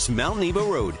Jewelers Mount Nebo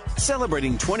Road,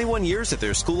 celebrating 21 years at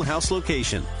their schoolhouse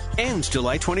location. Ends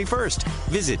July 21st.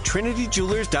 Visit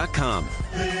trinityjewelers.com.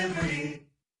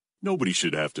 Nobody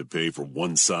should have to pay for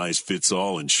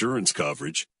one-size-fits-all insurance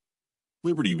coverage.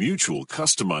 Liberty Mutual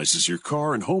customizes your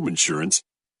car and home insurance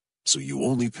so you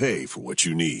only pay for what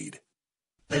you need.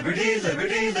 Liberty,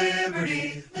 liberty,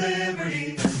 liberty,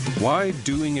 liberty. Why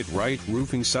Doing It Right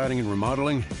Roofing, Siding, and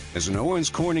Remodeling? As an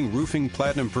Owens Corning Roofing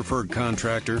Platinum Preferred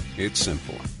Contractor, it's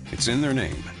simple. It's in their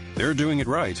name. They're doing it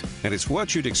right, and it's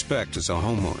what you'd expect as a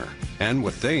homeowner, and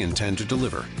what they intend to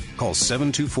deliver. Call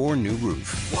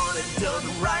 724-NEW-ROOF. Want it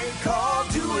done right, call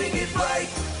Doing It Right.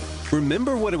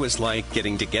 Remember what it was like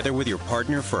getting together with your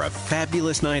partner for a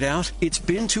fabulous night out? It's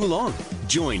been too long.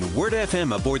 Join Word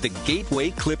FM aboard the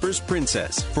Gateway Clippers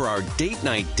Princess for our date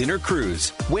night dinner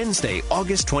cruise, Wednesday,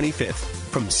 August 25th.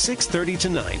 From 6:30 to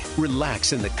 9,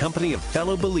 relax in the company of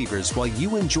fellow believers while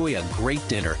you enjoy a great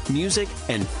dinner, music,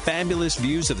 and fabulous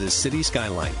views of the city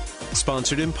skyline.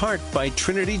 Sponsored in part by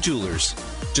Trinity Jewelers.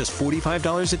 Just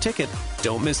 $45 a ticket.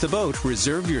 Don't miss the boat.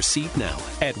 Reserve your seat now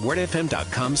at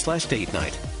wordfm.com/date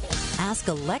night. Ask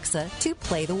Alexa to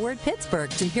play the word Pittsburgh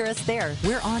to hear us there.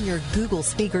 We're on your Google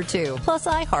speaker too, plus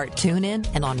iHeart, TuneIn,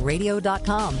 and on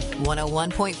radio.com.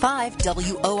 101.5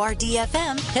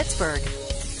 WORD-FM, Pittsburgh.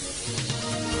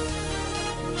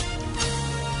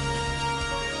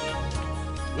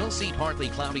 We'll see partly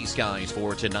cloudy skies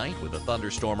for tonight with a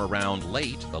thunderstorm around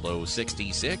late, the low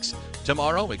 66.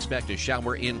 Tomorrow, expect a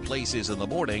shower in places in the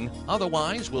morning.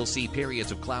 Otherwise, we'll see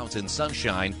periods of clouds and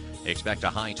sunshine. Expect a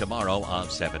high tomorrow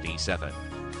of 77.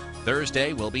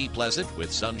 Thursday will be pleasant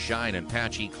with sunshine and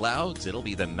patchy clouds. It'll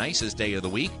be the nicest day of the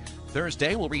week.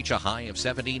 Thursday will reach a high of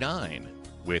 79.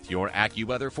 With your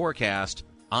AccuWeather forecast,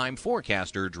 I'm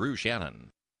forecaster Drew Shannon.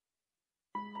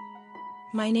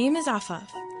 My name is Afaf.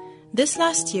 This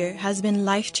last year has been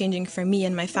life-changing for me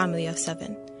and my family of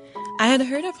 7. I had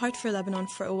heard of Heart for Lebanon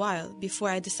for a while before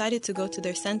I decided to go to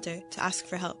their center to ask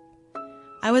for help.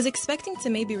 I was expecting to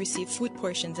maybe receive food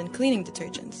portions and cleaning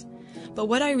detergents, but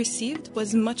what I received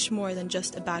was much more than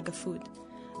just a bag of food.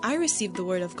 I received the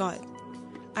Word of God.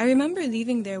 I remember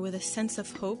leaving there with a sense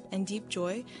of hope and deep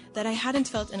joy that I hadn't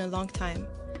felt in a long time.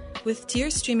 With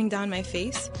tears streaming down my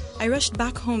face, I rushed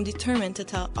back home determined to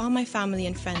tell all my family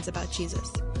and friends about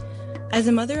Jesus. As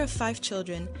a mother of 5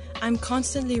 children, I'm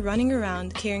constantly running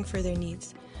around caring for their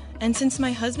needs. And since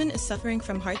my husband is suffering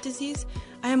from heart disease,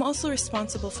 I am also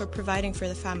responsible for providing for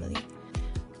the family.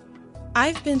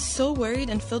 I've been so worried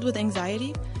and filled with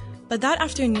anxiety, but that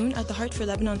afternoon at the Heart for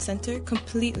Lebanon Center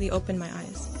completely opened my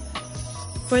eyes.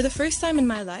 For the first time in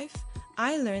my life,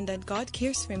 I learned that God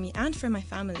cares for me and for my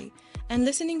family, and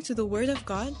listening to the Word of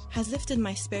God has lifted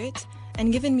my spirits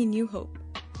and given me new hope.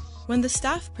 When the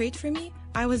staff prayed for me,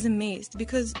 I was amazed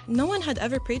because no one had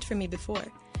ever prayed for me before,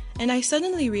 and I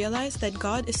suddenly realized that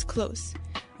God is close,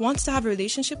 wants to have a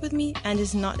relationship with me, and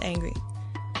is not angry.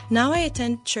 Now I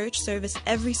attend church service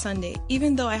every Sunday,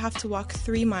 even though I have to walk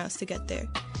 3 miles to get there.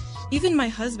 Even my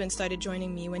husband started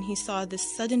joining me when he saw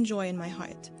this sudden joy in my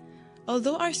heart.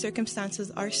 Although our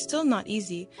circumstances are still not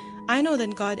easy, I know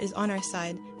that God is on our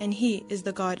side, and He is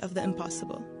the God of the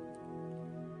impossible.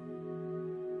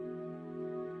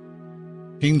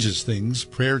 Changes things,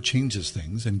 prayer changes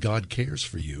things, and God cares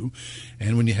for you.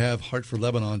 And when you have Heart for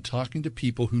Lebanon talking to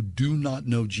people who do not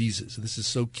know Jesus, this is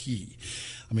so key.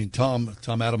 I mean, Tom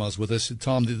Adamaz with us.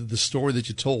 Tom, the story that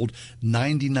you told,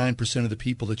 99% of the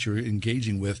people that you're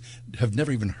engaging with have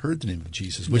never even heard the name of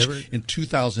Jesus, which in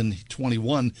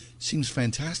 2021 seems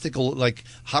fantastical. Like,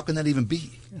 how can that even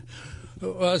be?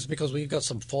 Well, it's because we've got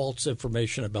some false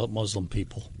information about Muslim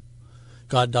people.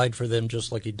 God died for them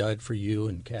just like He died for you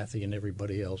and Kathy and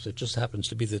everybody else. It just happens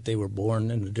to be that they were born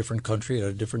in a different country at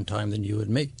a different time than you and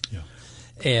me. Yeah.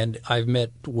 And I've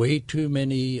met way too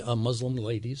many Muslim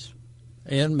ladies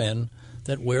and men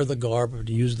that wear the garb and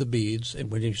use the beads. And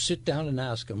when you sit down and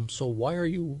ask them, so why are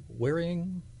you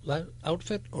wearing that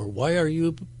outfit? Or why are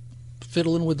you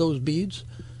fiddling with those beads?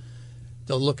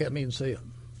 They'll look at me and say,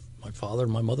 my father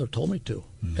and my mother told me to.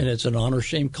 Mm-hmm. And it's an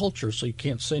honor-shame culture, so you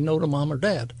can't say no to mom or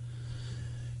dad.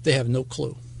 They have no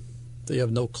clue. They have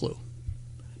no clue.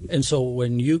 And so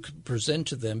when you present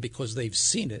to them, because they've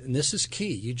seen it, and this is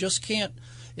key, you just can't,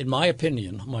 in my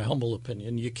opinion, my humble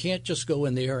opinion, you can't just go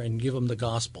in there and give them the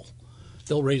gospel.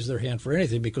 They'll raise their hand for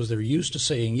anything because they're used to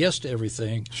saying yes to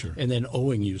everything and then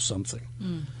owing you something.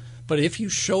 Mm. But if you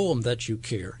show them that you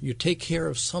care, you take care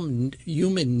of some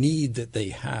human need that they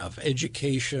have,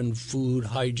 education, food,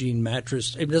 hygiene,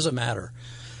 mattress, it doesn't matter.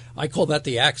 I call that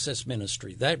the access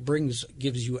ministry. That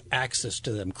gives you access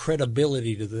to them,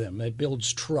 credibility to them. It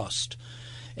builds trust.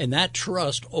 And that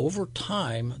trust, over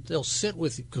time, they'll sit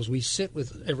with you, because we sit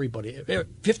with everybody.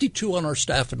 52 on our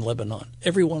staff in Lebanon.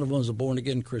 Every one of them is a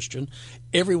born-again Christian.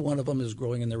 Every one of them is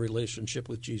growing in their relationship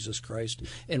with Jesus Christ.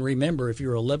 And remember, if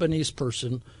you're a Lebanese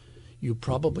person, you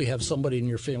probably have somebody in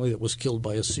your family that was killed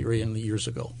by a Syrian years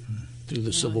ago through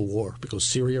the Civil War, because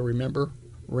Syria, remember,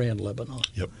 ran Lebanon.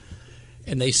 Yep.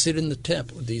 And they sit in the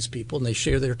tent with these people, and they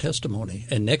share their testimony.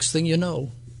 And next thing you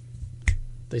know,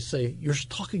 they say, you're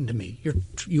talking to me.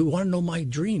 You want to know my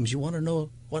dreams. You want to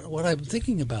know what I'm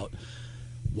thinking about.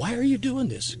 Why are you doing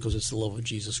this? Because it's the love of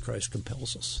Jesus Christ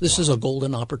compels us. This is a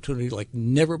golden opportunity like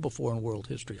never before in world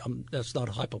history. That's not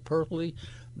hyperbole.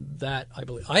 That I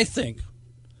believe.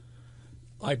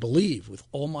 I believe with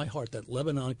all my heart that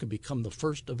Lebanon could become the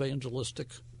first evangelistic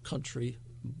country,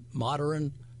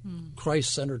 modern,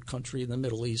 Christ-centered country in the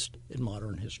Middle East in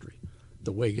modern history,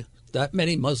 the way that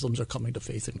many Muslims are coming to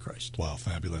faith in Christ. Wow,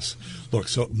 fabulous. Look,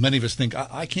 so many of us think,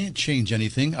 I can't change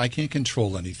anything. I can't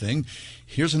control anything.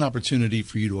 Here's an opportunity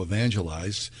for you to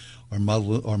evangelize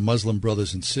our Muslim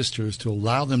brothers and sisters, to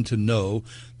allow them to know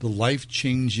the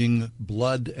life-changing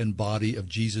blood and body of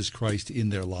Jesus Christ in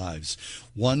their lives.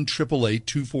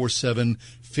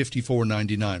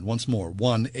 1-888-247-5499. Once more,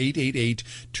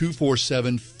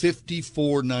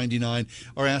 1-888-247-5499.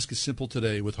 Our ask is simple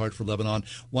today with Heart for Lebanon.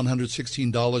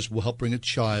 $116 will help bring a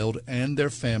child and their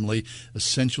family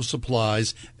essential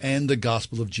supplies and the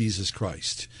gospel of Jesus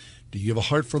Christ. Do you have a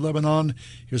heart for Lebanon?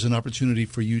 Here's an opportunity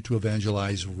for you to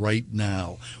evangelize right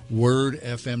now.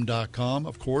 WordFM.com.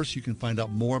 Of course, you can find out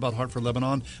more about Heart for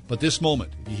Lebanon. But this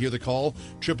moment, you hear the call,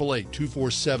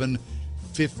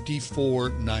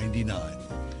 888-247-5499.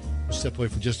 We'll step away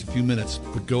for just a few minutes,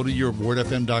 but go to your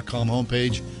WordFM.com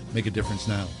homepage. Make a difference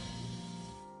now.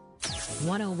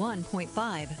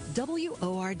 101.5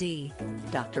 WORD.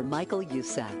 Dr. Michael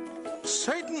Youssef.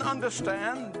 Satan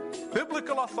understands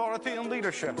biblical authority and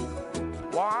leadership.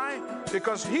 Why?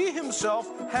 Because he himself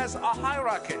has a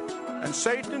hierarchy. And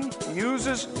Satan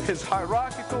uses his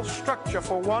hierarchical structure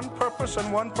for one purpose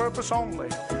and one purpose only: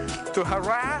 to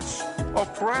harass,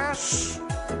 oppress,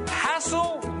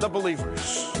 hassle the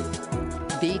believers.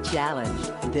 Be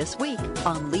challenged this week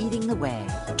on Leading the Way.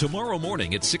 Tomorrow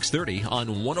morning at 6:30 on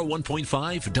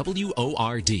 101.5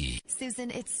 WORD.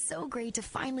 Susan, it's so great to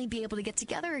finally be able to get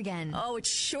together again. Oh, it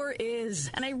sure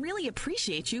is. And I really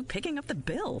appreciate you picking up the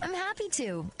bill. I'm happy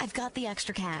to. I've got the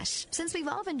extra cash. Since we've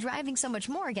all been driving so much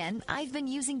more again, I've been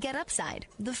using Get Upside,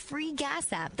 the free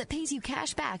gas app that pays you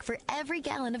cash back for every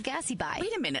gallon of gas you buy.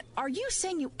 Wait a minute. Are you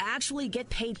saying you actually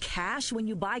get paid cash when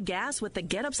you buy gas with the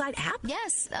Get Upside app?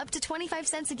 Yes, up to 25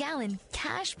 cents a gallon.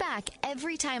 Cash back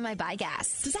every time I buy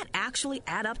gas. Does that actually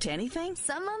add up to anything?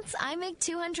 Some months I make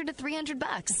 $200 to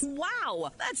 $300.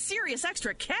 Wow, that's serious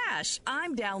extra cash.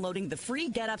 I'm downloading the free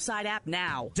Get Upside app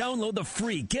now. Download the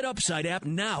free Get Upside app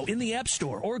now in the App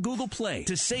Store or Google Play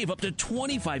to save up to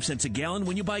 25 cents a gallon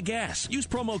when you buy gas. Use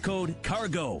promo code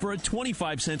CARGO for a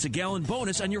 25 cents a gallon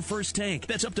bonus on your first tank.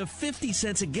 That's up to 50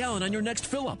 cents a gallon on your next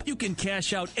fill-up. You can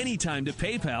cash out anytime to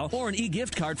PayPal or an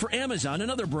e-gift card for Amazon and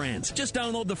other brands. Just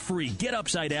download the free Get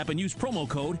Upside app and use promo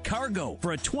code CARGO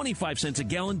for a 25 cents a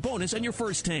gallon bonus on your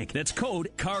first tank. That's code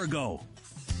CARGO.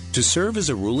 To serve as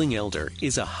a ruling elder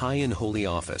is a high and holy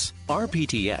office.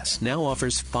 RPTS now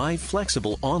offers 5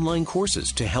 flexible online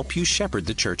courses to help you shepherd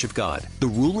the Church of God. The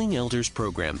Ruling Elders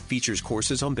program features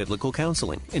courses on biblical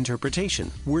counseling, interpretation,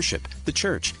 worship, the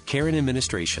church, care and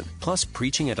administration, plus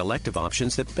preaching at elective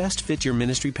options that best fit your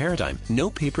ministry paradigm. No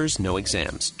papers, no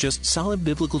exams, just solid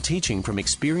biblical teaching from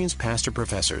experienced pastor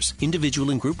professors.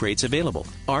 Individual and group rates available.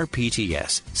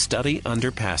 RPTS. Study under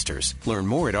pastors. Learn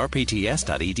more at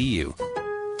rpts.edu.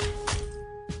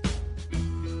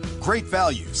 Great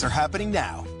values are happening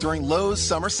now during Lowe's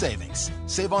Summer Savings.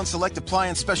 Save on select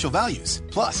appliance special values.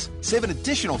 Plus, save an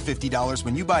additional $50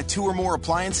 when you buy 2 or more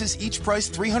appliances, each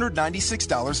priced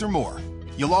 $396 or more.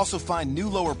 You'll also find new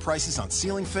lower prices on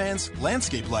ceiling fans,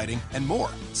 landscape lighting, and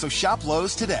more. So shop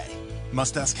Lowe's today.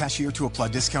 Must ask cashier to apply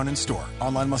discount in store.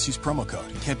 Online must use promo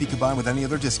code. Can't be combined with any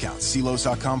other discounts. See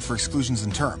Lowe's.com for exclusions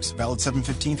and terms. Valid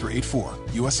 7/15 through 8/4.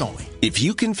 U.S. only. If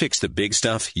you can fix the big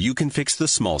stuff, you can fix the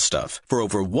small stuff. For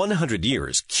over 100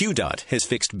 years, QDOT has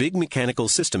fixed big mechanical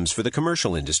systems for the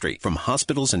commercial industry, from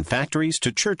hospitals and factories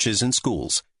to churches and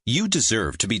schools. You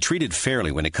deserve to be treated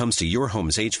fairly when it comes to your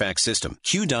home's HVAC system.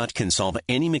 QDOT can solve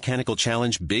any mechanical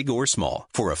challenge, big or small.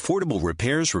 For affordable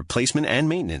repairs, replacement, and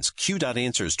maintenance, QDOT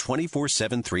answers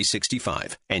 24/7,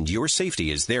 365. And your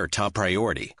safety is their top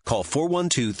priority. Call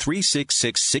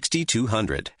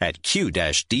 412-366-6200 at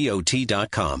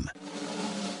q-dot.com.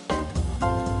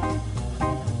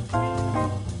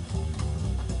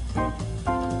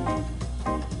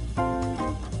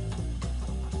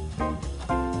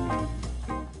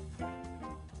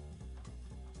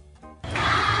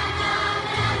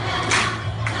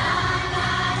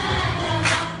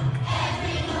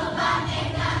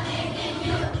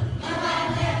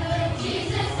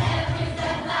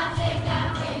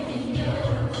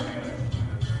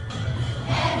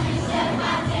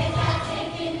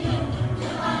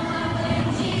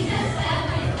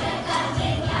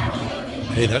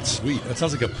 Hey, that's sweet. That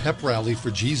sounds like a pep rally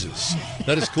for Jesus.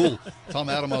 That is cool. Tom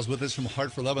Adamov with us from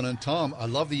Heart for Lebanon. Tom, I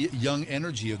love the young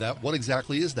energy of that. What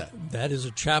exactly is that? That is a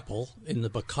chapel in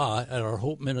the Bekaa at our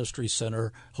Hope Ministry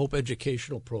Center, Hope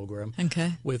Educational Program,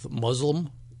 okay, with Muslim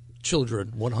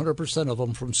children, 100% of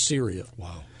them from Syria.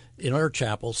 Wow. in our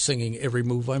chapel singing Every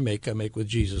Move I Make with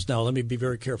Jesus. Now, let me be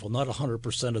very careful. Not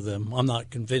 100% of them. I'm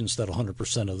not convinced that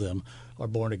 100% of them are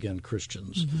born-again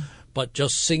Christians. Mm-hmm. But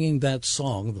just singing that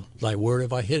song, Thy Word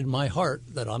have I hid in my heart,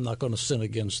 that I'm not going to sin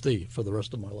against Thee for the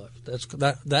rest of my life.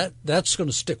 That's going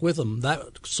to stick with them,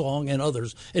 that song and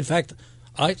others. In fact,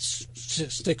 it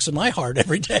sticks in my heart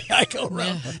every day I go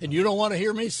around, and you don't want to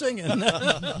hear me singing.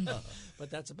 But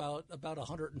that's about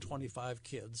 125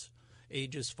 kids,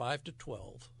 ages 5 to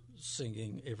 12,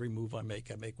 singing Every Move I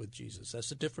Make with Jesus. That's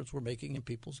the difference we're making in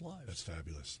people's lives. That's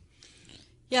fabulous.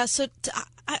 Yeah, so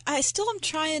I still am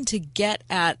trying to get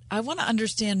at, I want to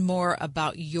understand more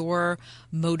about your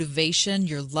motivation,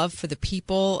 your love for the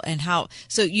people, and how,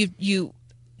 so you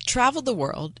traveled the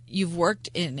world, you've worked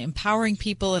in empowering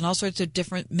people in all sorts of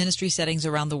different ministry settings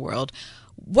around the world.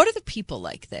 What are the people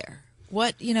like there?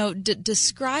 What,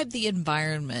 describe the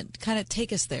environment, kind of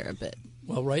take us there a bit.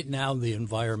 Well, right now the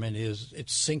environment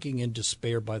it's sinking in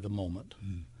despair by the moment,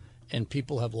 and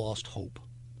people have lost hope.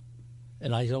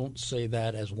 And I don't say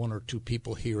that as one or two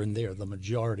people here and there. The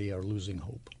majority are losing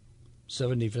hope.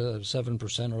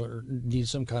 77% need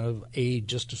some kind of aid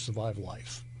just to survive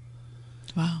life.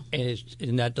 Wow.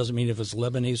 And that doesn't mean if it's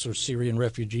Lebanese or Syrian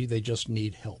refugee, they just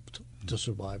need help to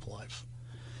survive life.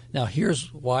 Now,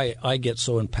 here's why I get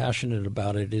so impassionate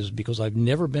about it is because I've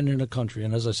never been in a country,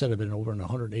 and as I said, I've been over in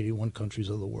 181 countries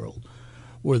of the world,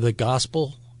 where the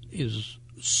gospel is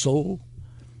so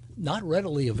not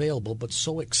readily available, but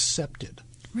so accepted.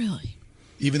 Really?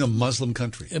 Even a Muslim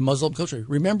country. A Muslim country.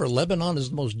 Remember, Lebanon is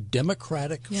the most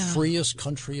democratic, freest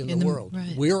country in the world.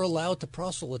 Right. We're allowed to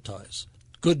proselytize.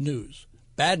 Good news.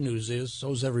 Bad news is,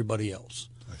 so's everybody else.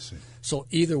 I see. So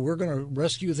either we're going to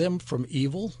rescue them from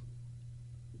evil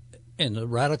and the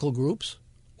radical groups,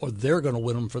 or they're going to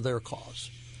win them for their cause.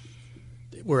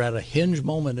 We're at a hinge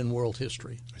moment in world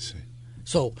history. I see.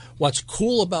 So what's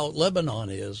cool about Lebanon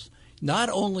is not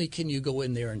only can you go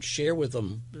in there and share with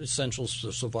them essentials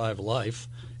to survive life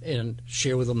and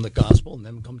share with them the gospel and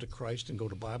then come to Christ and go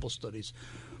to Bible studies,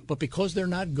 but because they're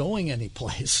not going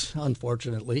anyplace,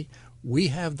 unfortunately, we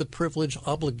have the privilege,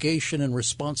 obligation, and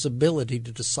responsibility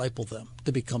to disciple them,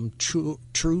 to become true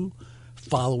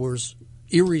followers,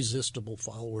 irresistible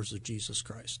followers of Jesus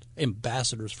Christ,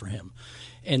 ambassadors for him.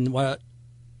 And what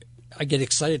I get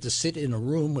excited to sit in a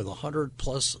room with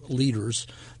 100-plus leaders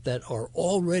that are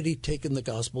already taking the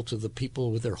gospel to the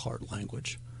people with their heart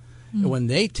language. And when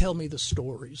they tell me the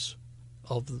stories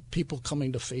of the people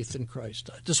coming to faith in Christ,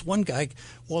 this one guy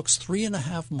walks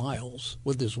 3.5 miles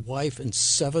with his wife and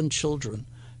 7 children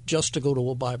just to go to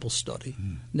a Bible study,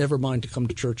 never mind to come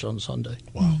to church on Sunday.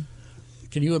 Wow.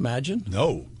 Can you imagine?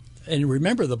 No. And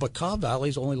remember, the Bekaa Valley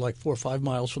is only like 4 or 5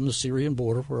 miles from the Syrian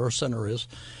border where our center is,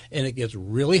 and it gets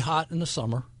really hot in the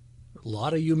summer, a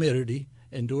lot of humidity,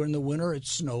 and during the winter it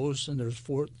snows, and there's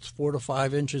 4 to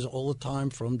 5 inches all the time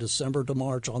from December to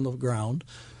March on the ground,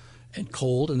 and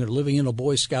cold, and they're living in a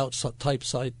Boy Scout type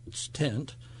site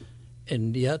tent,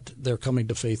 and yet they're coming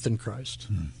to faith in Christ,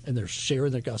 and they're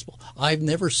sharing the gospel. I've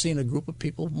never seen a group of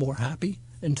people more happy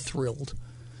and thrilled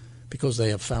because they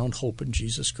have found hope in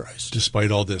Jesus Christ.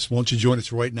 Despite all this, won't you join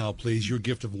us right now, please? Your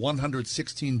gift of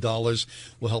 $116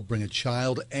 will help bring a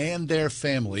child and their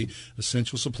family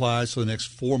essential supplies for the next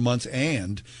 4 months.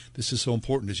 And this is so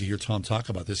important as you hear Tom talk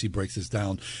about this. He breaks this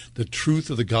down. The truth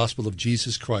of the gospel of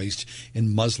Jesus Christ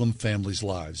in Muslim families'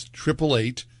 lives.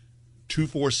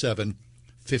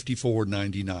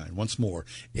 888-247-5499. Once more,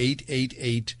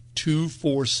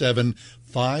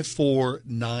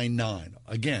 888-247-5499.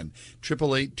 Again,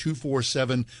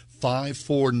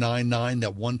 888-247-5499,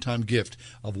 that one-time gift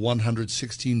of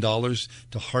 $116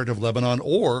 to Heart of Lebanon,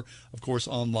 or, of course,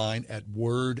 online at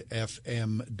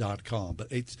wordfm.com.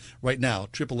 But right now,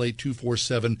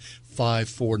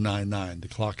 888-247-5499. The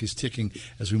clock is ticking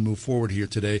as we move forward here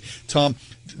today. Tom,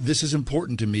 this is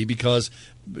important to me because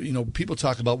people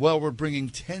talk about, well, we're bringing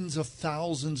tens of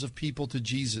thousands of people to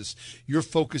Jesus. You're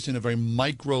focused in a very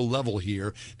micro level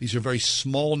here. These are very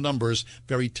small numbers,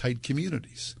 very tight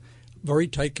communities. Very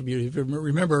tight community.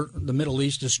 Remember, the Middle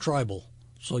East is tribal.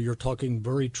 So you're talking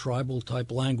very tribal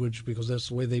type language because that's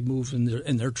the way they move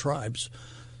in their tribes.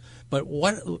 But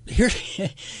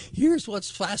here's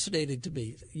what's fascinating to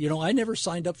me. I never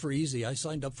signed up for easy. I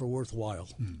signed up for worthwhile.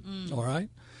 All right?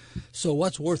 So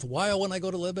what's worthwhile when I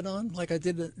go to Lebanon, like I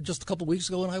did just a couple weeks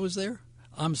ago when I was there?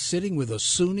 I'm sitting with a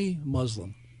Sunni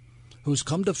Muslim who's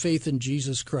come to faith in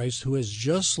Jesus Christ, who has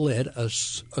just led a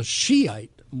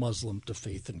Shiite Muslim to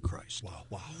faith in Christ.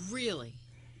 Wow. Really?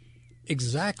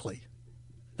 Exactly.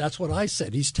 That's what I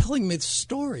said. He's telling me the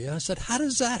story. And I said, how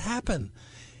does that happen?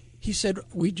 He said,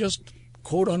 we just,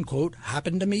 quote unquote,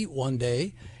 happened to meet one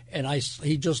day, And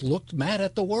he just looked mad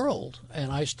at the world. And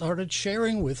I started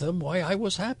sharing with him why I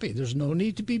was happy. There's no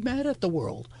need to be mad at the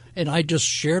world. And I just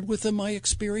shared with him my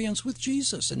experience with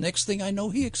Jesus. And next thing I know,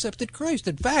 he accepted Christ.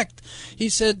 In fact, he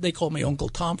said, they call me Uncle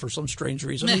Tom for some strange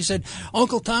reason. He said,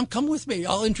 Uncle Tom, come with me.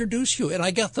 I'll introduce you. And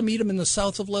I got to meet him in the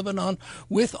south of Lebanon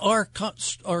with our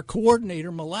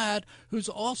coordinator, Malad, who's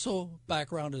also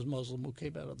background as Muslim, who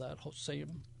came out of that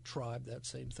same tribe, that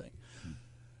same thing.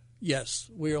 Yes,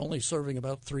 we're only serving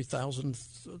about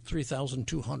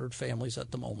 3,200 families at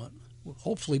the moment.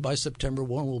 Hopefully by September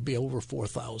 1, we'll be over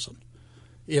 4,000.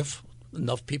 If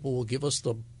enough people will give us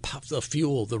the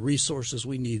fuel, the resources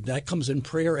we need. That comes in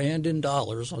prayer and in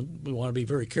dollars. We want to be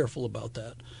very careful about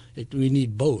that. We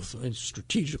need both, and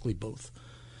strategically both.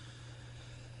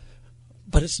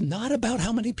 But it's not about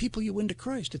how many people you win to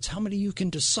Christ. It's how many you can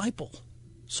disciple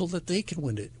so that they can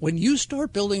win it. When you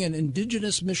start building an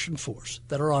indigenous mission force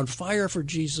that are on fire for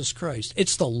Jesus Christ,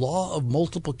 it's the law of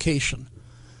multiplication.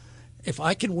 If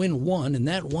I can win one, and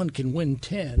that one can win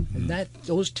 10, and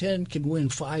those 10 can win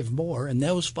 5 more, and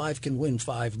those 5 can win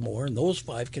 5 more, and those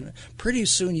 5 can, pretty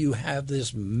soon you have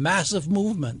this massive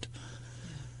movement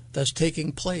that's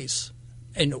taking place.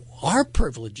 And our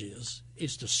privilege is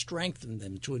to strengthen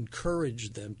them, to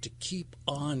encourage them to keep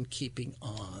on keeping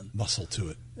on. Muscle to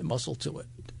it. Muscle to it.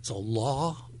 It's a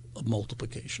law of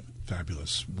multiplication.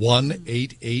 Fabulous.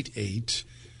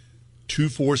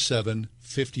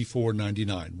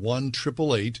 1-888-247-5499.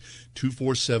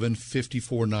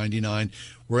 1-888-247-5499.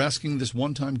 We're asking this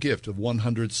one-time gift of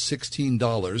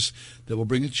 $116 that will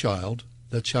bring a child,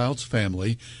 that child's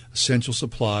family, essential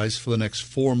supplies for the next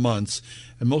 4 months,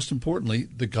 and most importantly,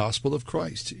 the gospel of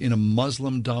Christ in a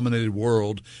Muslim-dominated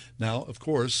world. Now, of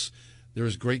course, there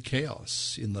is great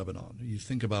chaos in Lebanon. You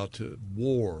think about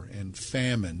war and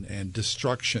famine and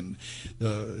destruction.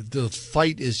 The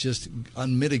fight is just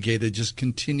unmitigated, just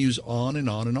continues on and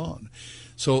on and on.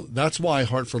 So that's why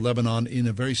Heart for Lebanon, in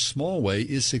a very small way,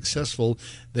 is successful.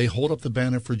 They hold up the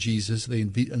banner for Jesus. They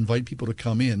invite people to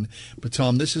come in. But,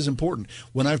 Tom, this is important.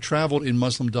 When I've traveled in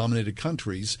Muslim-dominated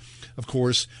countries, of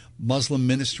course, Muslim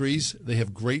ministries, they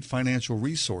have great financial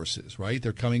resources, right?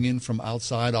 They're coming in from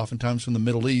outside, oftentimes from the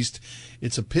Middle East.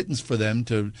 It's a pittance for them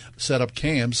to set up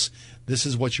camps. This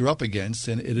is what you're up against,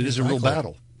 and it is a real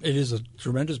battle. It is a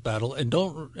tremendous battle. And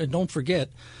don't forget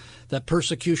that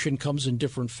persecution comes in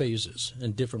different phases,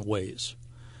 in different ways.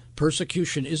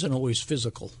 Persecution isn't always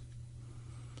physical.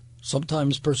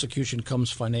 Sometimes persecution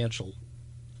comes financial.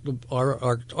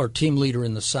 Our team leader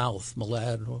in the South,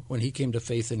 Malad, when he came to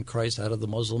faith in Christ out of the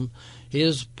Muslim,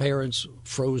 his parents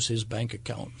froze his bank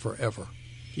account forever.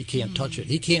 He can't touch it.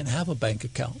 He can't have a bank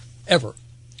account, ever.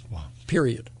 Wow.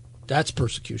 Period. That's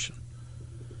persecution.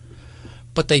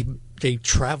 But they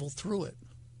travel through it.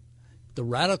 The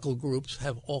radical groups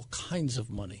have all kinds of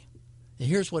money. And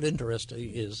here's what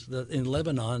interesting is that in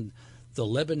Lebanon, the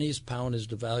Lebanese pound is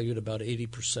devalued about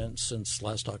 80% since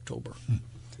last October.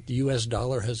 The U.S.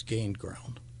 dollar has gained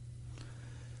ground.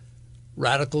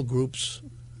 Radical groups,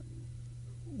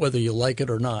 whether you like it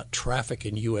or not, traffic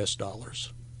in U.S.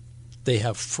 dollars. They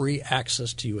have free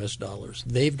access to U.S. dollars.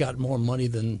 They've got more money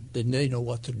than they know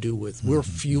what to do with. We're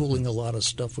fueling a lot of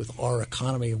stuff with our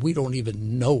economy, and we don't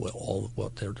even know all of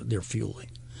what they're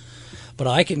fueling. But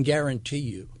I can guarantee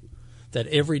you that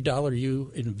every dollar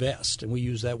you invest, and we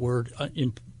use that word,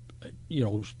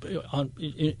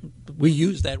 we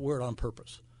use that word on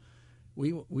purpose.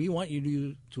 We want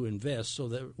you to invest so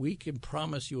that we can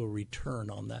promise you a return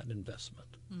on that investment.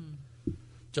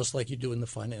 Just like you do in the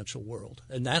financial world.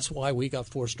 And that's why we got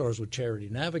 4 stars with Charity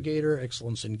Navigator,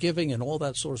 Excellence in Giving, and all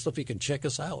that sort of stuff. You can check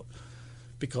us out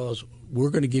because we're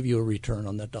going to give you a return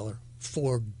on that dollar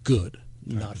for good,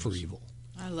 not for evil.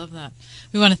 I love that.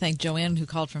 We want to thank Joanne, who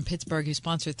called from Pittsburgh, who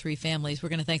sponsored 3 families. We're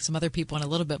going to thank some other people in a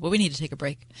little bit, but we need to take a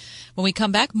break. When we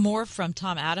come back, more from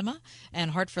Tom Adama and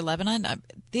Heart for Lebanon.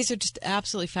 These are just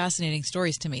absolutely fascinating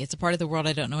stories to me. It's a part of the world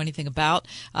I don't know anything about.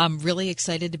 I'm really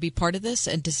excited to be part of this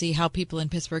and to see how people in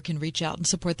Pittsburgh can reach out and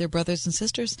support their brothers and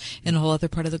sisters in a whole other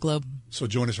part of the globe. So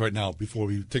join us right now before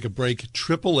we take a break.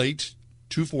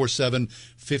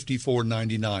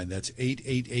 888-247-5499. That's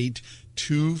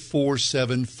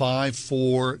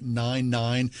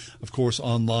 888-247-5499. Of course,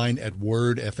 online at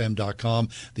wordfm.com.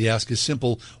 The ask is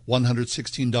simple.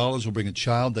 $116 will bring a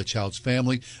child, that child's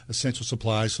family, essential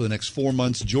supplies for the next 4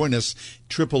 months. Join us,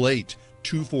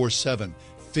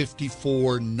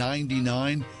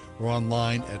 888-247-5499 or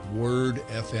online at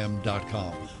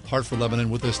wordfm.com. Heart for Lebanon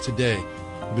with us today.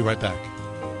 We'll be right back.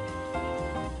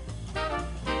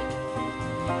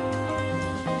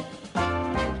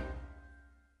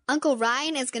 Uncle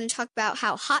Ryan is going to talk about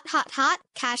how hot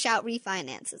cash-out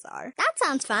refinances are. That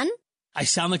sounds fun. I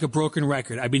sound like a broken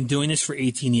record. I've been doing this for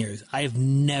 18 years. I have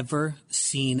never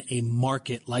seen a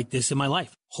market like this in my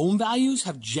life. Home values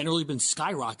have generally been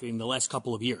skyrocketing the last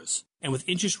couple of years. And with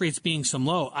interest rates being so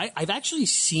low, I've actually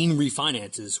seen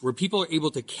refinances where people are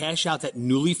able to cash out that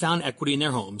newly found equity in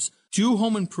their homes, do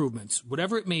home improvements,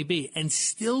 whatever it may be, and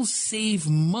still save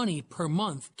money per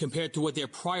month compared to what their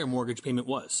prior mortgage payment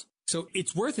was. So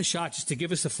it's worth a shot just to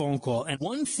give us a phone call. And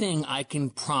one thing I can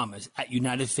promise at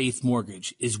United Faith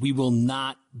Mortgage is we will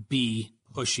not be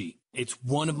pushy. It's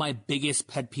one of my biggest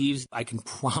pet peeves. I can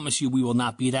promise you we will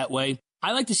not be that way.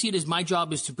 I like to see it as my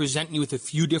job is to present you with a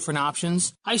few different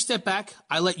options. I step back,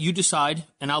 I let you decide,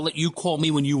 and I'll let you call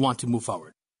me when you want to move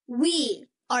forward. We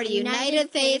are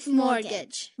United Faith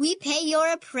Mortgage. We pay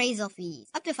your appraisal fees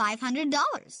up to $500.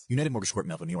 United Mortgage Corp,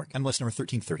 Melville, New York. MLS number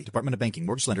 1330. Department of Banking.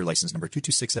 Mortgage Lender License number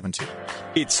 22672.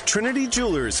 It's Trinity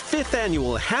Jewelers' 5th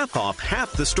annual half-off,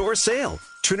 half-the-store sale.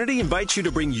 Trinity invites you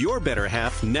to bring your better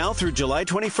half now through July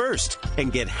 21st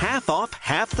and get half off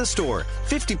half the store.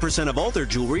 50% of all their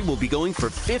jewelry will be going for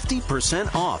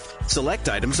 50% off. Select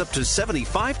items up to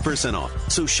 75%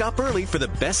 off. So shop early for the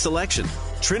best selection.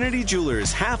 Trinity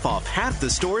Jewelers half off half the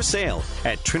store sale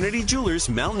at Trinity Jewelers,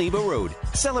 Mount Nebo Road.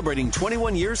 Celebrating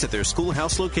 21 years at their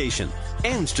schoolhouse location.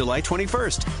 Ends July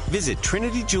 21st. Visit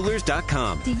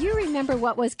TrinityJewelers.com. Do you remember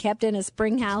what was kept in a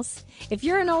spring house? If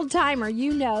you're an old timer,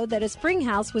 you know that a spring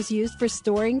house was used for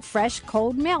storing fresh,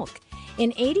 cold milk.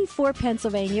 In 84,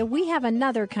 Pennsylvania, we have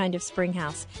another kind of spring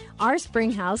house. Our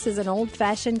spring house is an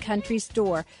old-fashioned country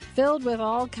store filled with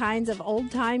all kinds of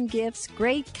old-time gifts,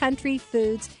 great country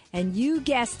foods, and you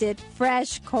guessed it,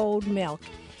 fresh, cold milk.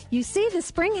 You see, the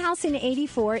spring house in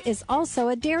 84 is also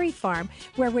a dairy farm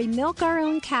where we milk our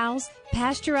own cows,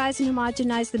 pasteurize and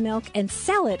homogenize the milk, and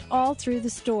sell it all through the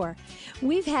store.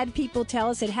 We've had people tell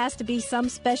us it has to be some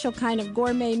special kind of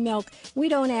gourmet milk. We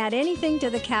don't add anything to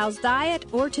the cow's diet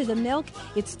or to the milk.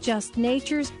 It's just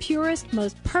nature's purest,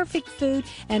 most perfect food,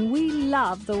 and we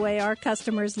love the way our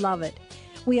customers love it.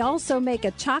 We also make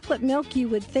a chocolate milk you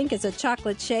would think is a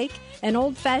chocolate shake, an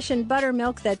old-fashioned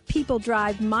buttermilk that people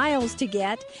drive miles to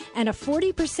get, and a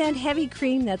 40% heavy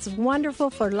cream that's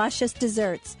wonderful for luscious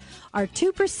desserts. Our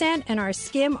 2% and our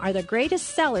skim are the greatest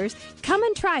sellers. Come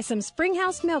and try some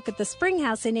Springhouse milk at the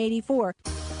Springhouse in 84.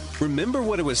 Remember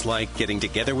what it was like getting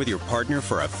together with your partner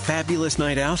for a fabulous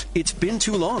night out? It's been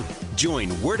too long.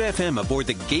 Join Word FM aboard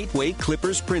the Gateway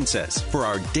Clippers Princess for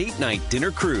our date night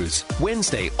dinner cruise,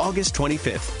 Wednesday, August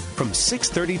 25th. From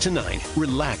 6:30 to 9,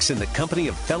 relax in the company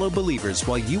of fellow believers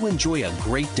while you enjoy a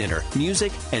great dinner,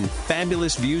 music, and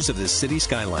fabulous views of the city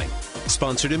skyline.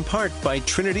 Sponsored in part by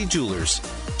Trinity Jewelers.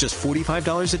 Just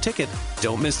 $45 a ticket.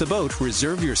 Don't miss the boat.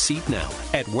 Reserve your seat now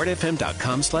at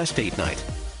wordfm.com/date night.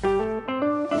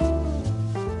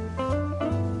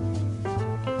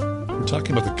 We're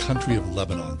talking about the country of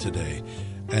Lebanon today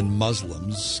and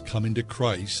Muslims coming to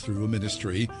Christ through a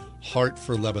ministry, Heart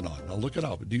for Lebanon. Now look it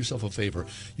up. Do yourself a favor.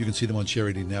 You can see them on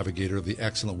Charity Navigator, the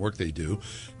excellent work they do.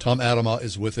 Tom Adama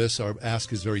is with us. Our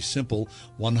ask is very simple.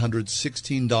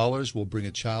 $116 will bring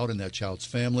a child and that child's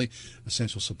family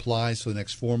essential supplies for the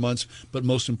next 4 months. But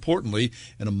most importantly,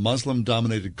 in a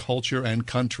Muslim-dominated culture and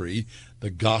country, the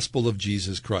gospel of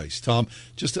Jesus Christ. Tom,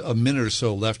 just a minute or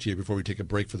so left here before we take a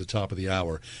break for the top of the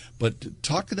hour. But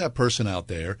talk to that person out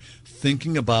there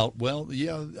thinking about, well,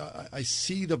 yeah, I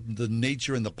see the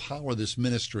nature and the power of this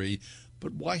ministry,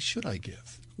 but why should I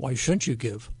give? Why shouldn't you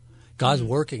give? God's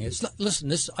working. It's not,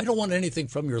 listen, I don't want anything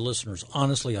from your listeners.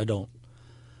 Honestly, I don't.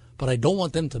 But I don't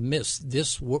want them to miss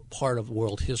this part of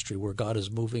world history where God is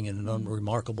moving in an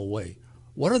unremarkable way.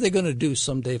 What are they going to do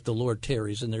someday if the Lord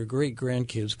tarries and their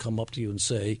great-grandkids come up to you and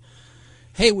say,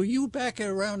 hey, were you back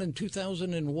around in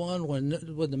 2001 when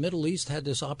the Middle East had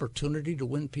this opportunity to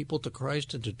win people to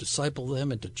Christ and to disciple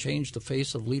them and to change the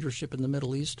face of leadership in the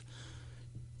Middle East?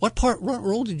 What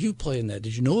role did you play in that?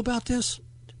 Did you know about this?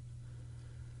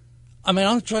 I mean,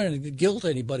 I'm not trying to guilt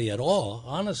anybody at all.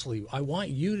 Honestly, I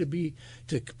want you to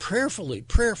prayerfully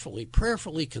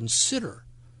consider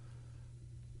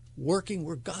working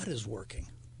where God is working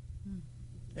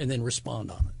and then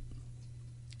respond on it.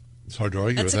 It's hard to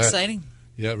argue with that. That's exciting.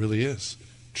 Yeah, it really is.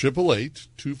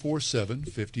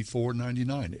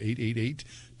 888-247-5499.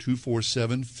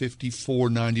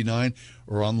 888-247-5499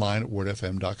 or online at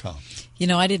wordfm.com. You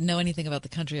know, I didn't know anything about the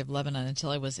country of Lebanon until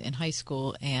I was in high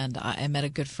school, and I met a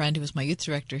good friend who was my youth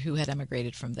director who had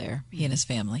emigrated from there, he and his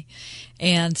family.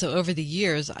 And so over the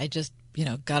years, I just,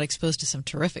 got exposed to some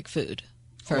terrific food.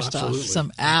 First off,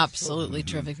 some absolutely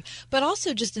terrific, but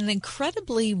also just an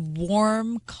incredibly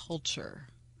warm culture.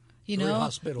 You Very know,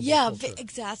 hospitable culture.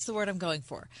 That's the word I'm going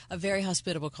for. A very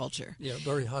hospitable culture. Yeah,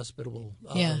 very hospitable.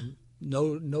 Yeah.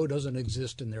 No doesn't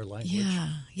exist in their language.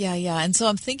 Yeah. And so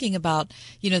I'm thinking about,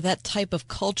 that type of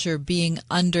culture being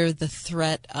under the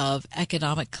threat of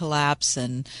economic collapse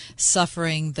and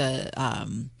suffering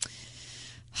the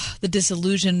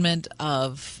disillusionment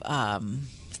of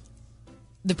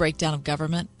the breakdown of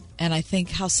government. And I think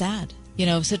how sad.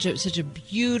 Such a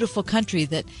beautiful country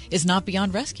that is not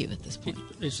beyond rescue at this point.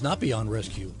 It's not beyond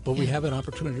rescue, but we have an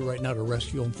opportunity right now to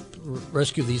rescue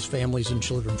these families and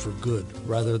children for good,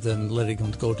 rather than letting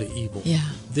them go to evil. Yeah.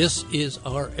 This is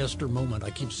our Esther moment. I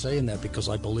keep saying that because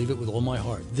I believe it with all my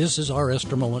heart. This is our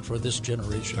Esther moment for this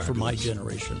generation, for my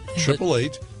generation.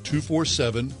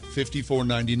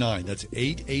 888-247-5499. That's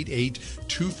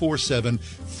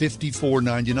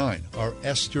 888-247-5499. Our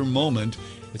Esther moment.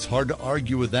 It's hard to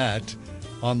argue with that.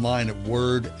 Online at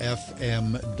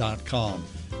wordfm.com.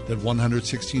 That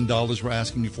 $116 we're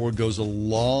asking you for goes a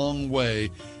long way.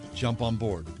 Jump on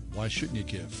board. Why shouldn't you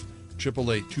give?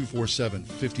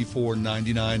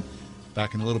 888-247-5499.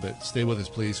 Back in a little bit. Stay with us,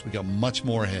 please. We got much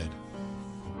more ahead.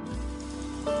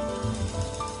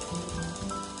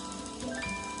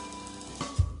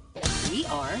 We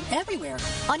are everywhere.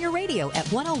 On your radio at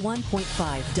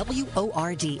 101.5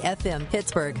 WORD FM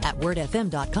Pittsburgh, at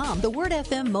wordfm.com, the Word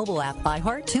FM mobile app,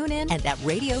 iHeart, TuneIn, and at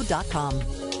radio.com.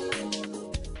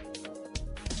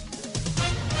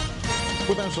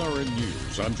 With SRN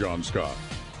News, I'm John Scott.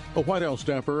 A White House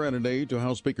staffer and an aide to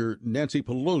House Speaker Nancy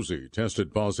Pelosi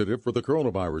tested positive for the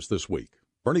coronavirus this week.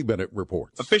 Bernie Bennett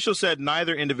reports. Officials said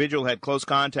neither individual had close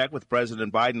contact with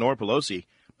President Biden or Pelosi,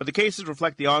 but the cases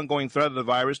reflect the ongoing threat of the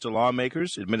virus to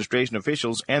lawmakers, administration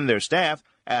officials, and their staff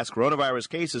as coronavirus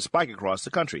cases spike across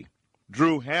the country.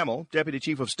 Drew Hamill, Deputy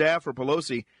Chief of Staff for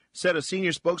Pelosi, said a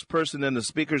senior spokesperson in the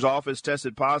Speaker's office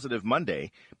tested positive Monday,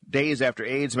 days after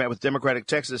aides met with Democratic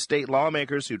Texas state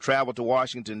lawmakers who traveled to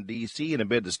Washington, D.C. in a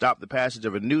bid to stop the passage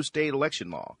of a new state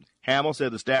election law. Hamill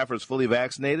said the staffer is fully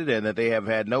vaccinated and that they have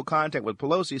had no contact with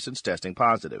Pelosi since testing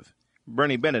positive.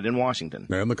 Bernie Bennett in Washington.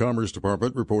 And the Commerce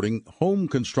Department reporting home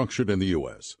construction in the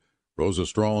U.S. rose a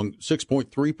strong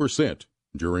 6.3%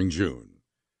 during June.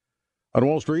 On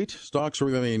Wall Street, stocks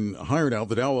remain higher now.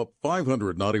 The Dow up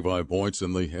 595 points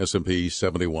and the S&P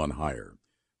 71 higher.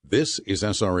 This is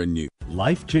SRN News.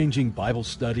 Life-changing Bible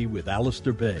study with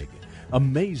Alistair Begg.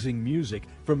 Amazing music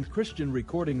from Christian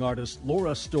recording artist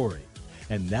Laura Story.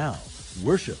 And now,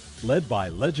 worship led by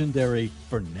legendary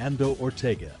Fernando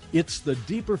Ortega. It's the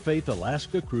Deeper Faith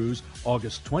Alaska Cruise,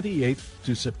 August 28th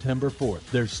to September 4th.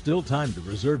 There's still time to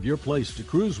reserve your place to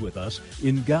cruise with us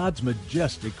in God's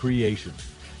majestic creation.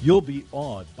 You'll be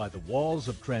awed by the walls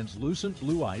of translucent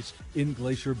blue ice in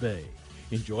Glacier Bay.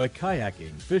 Enjoy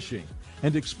kayaking, fishing,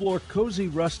 and explore cozy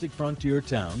rustic frontier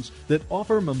towns that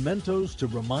offer mementos to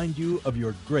remind you of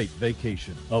your great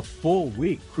vacation. A full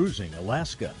week cruising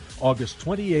Alaska, August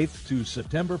 28th to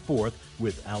September 4th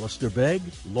with Alistair Begg,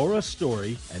 Laura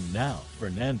Story, and now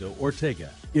Fernando Ortega.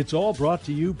 It's all brought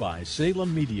to you by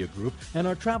Salem Media Group and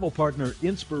our travel partner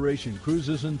Inspiration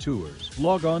Cruises and Tours.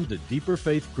 Log on to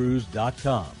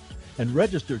deeperfaithcruise.com and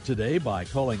register today by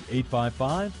calling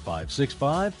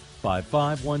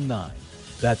 855-565-5519.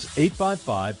 That's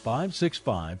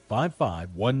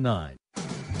 855-565-5519.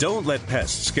 Don't let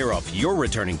pests scare off your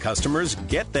returning customers.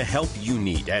 Get the help you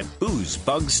need at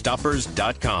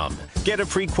boozebugstoppers.com. Get a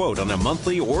free quote on a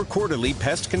monthly or quarterly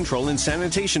pest control and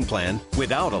sanitation plan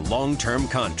without a long-term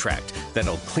contract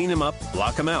that'll clean them up,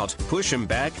 block them out, push them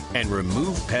back, and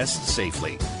remove pests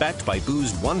safely. Backed by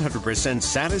Boo's 100%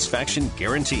 satisfaction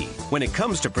guarantee. When it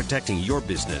comes to protecting your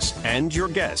business and your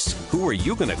guests, who are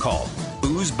you going to call?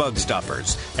 Boo's Bug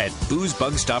Stoppers at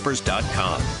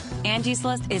boozebugstoppers.com. Angie's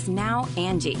List is now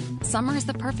Angie. Summer is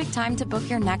the perfect time to book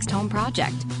your next home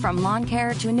project. From lawn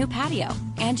care to a new patio,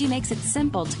 Angie makes it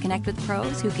simple to connect with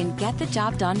pros who can get the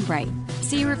job done right.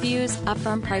 See reviews,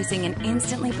 upfront pricing, and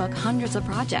instantly book hundreds of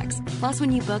projects. Plus,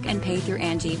 when you book and pay through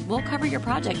Angie, we'll cover your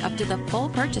project up to the full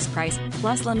purchase price,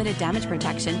 plus limited damage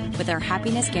protection with our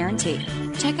Happiness Guarantee.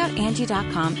 Check out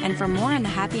Angie.com, and for more on the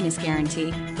Happiness Guarantee,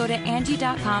 go to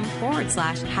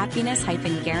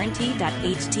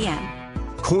Angie.com/happiness-guarantee.htm.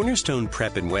 Cornerstone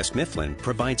Prep in West Mifflin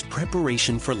provides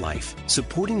preparation for life,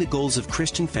 supporting the goals of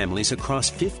Christian families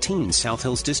across 15 South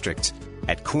Hills districts.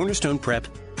 At Cornerstone Prep,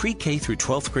 pre-K through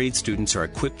 12th grade students are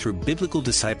equipped through biblical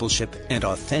discipleship and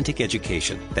authentic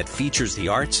education that features the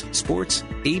arts, sports,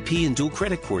 AP and dual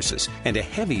credit courses, and a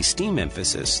heavy STEAM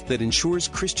emphasis that ensures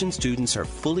Christian students are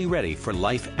fully ready for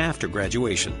life after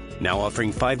graduation. Now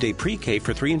offering 5-day pre-K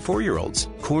for 3 and 4-year-olds.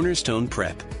 Cornerstone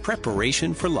Prep,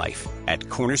 preparation for life at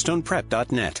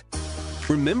cornerstoneprep.net.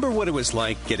 Remember what it was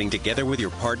like getting together with your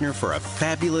partner for a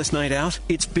fabulous night out?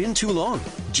 It's been too long.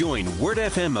 Join Word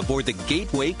FM aboard the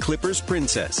Gateway Clippers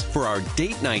Princess for our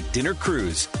date night dinner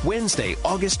cruise, Wednesday,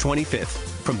 August 25th.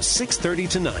 From 6:30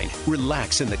 to 9,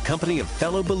 relax in the company of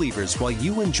fellow believers while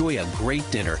you enjoy a great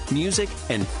dinner, music,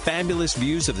 and fabulous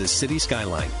views of the city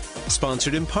skyline.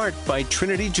 Sponsored in part by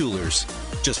Trinity Jewelers.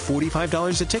 Just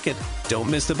 $45 a ticket. Don't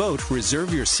miss the boat.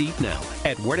 Reserve your seat now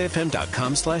at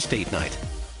wordfm.com/date night.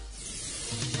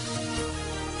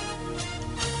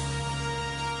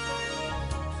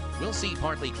 We'll see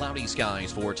partly cloudy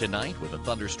skies for tonight with a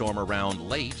thunderstorm around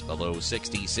late, the low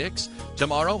 66.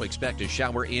 Tomorrow, expect a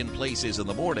shower in places in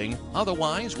the morning.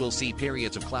 Otherwise, we'll see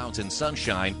periods of clouds and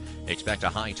sunshine. Expect a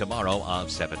high tomorrow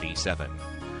of 77.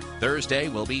 Thursday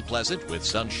will be pleasant with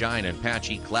sunshine and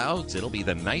patchy clouds. It'll be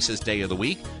the nicest day of the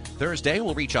week. Thursday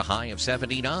will reach a high of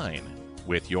 79.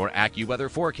 With your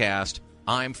AccuWeather forecast,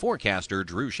 I'm forecaster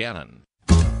Drew Shannon.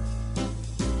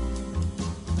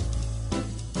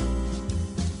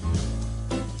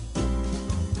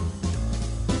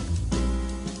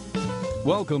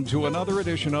 Welcome to another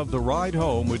edition of The Ride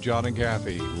Home with John and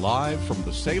Kathy, live from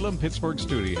the Salem-Pittsburgh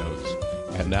studios.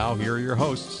 And now here are your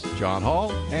hosts, John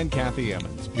Hall and Kathy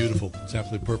Emmons. Beautiful. It's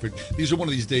absolutely perfect. These are one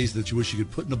of these days that you wish you could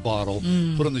put in a bottle,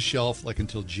 put on the shelf like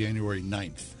until January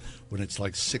 9th, when it's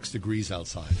like 6 degrees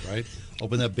outside, right?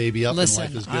 Open that baby up Listen,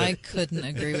 and life is good. I couldn't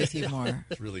agree with you more.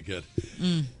 It's really good.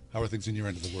 How are things in your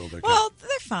end of the world there, Well, they're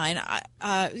fine.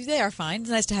 They are fine. It's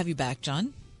nice to have you back,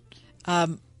 John.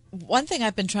 One thing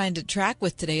I've been trying to track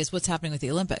with today is what's happening with the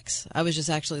Olympics. I was just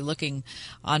actually looking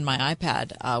on my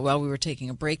iPad while we were taking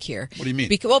a break here. What do you mean?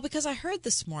 Because I heard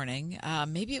this morning,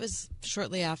 maybe it was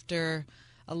shortly after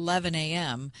 11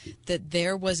 a.m., that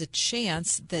there was a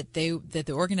chance that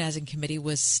the organizing committee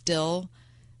was still,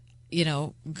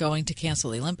 going to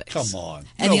cancel the Olympics. Come on.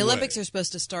 And No the Olympics way. are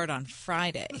supposed to start on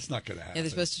Friday. That's not going to happen. Yeah, they're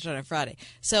supposed to start on Friday.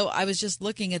 So I was just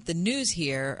looking at the news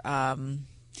here.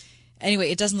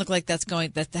 Anyway, it doesn't look like that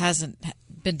hasn't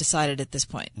been decided at this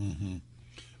point. Mm-hmm.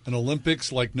 An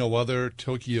Olympics like no other,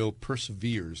 Tokyo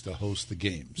perseveres to host the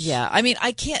games. Yeah, I mean,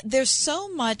 there's so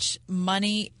much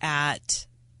money at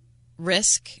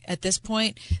risk at this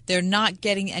point. They're not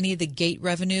getting any of the gate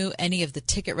revenue, any of the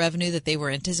ticket revenue that they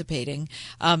were anticipating.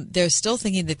 They're still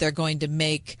thinking that they're going to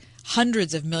make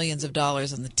hundreds of millions of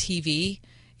dollars on the TV,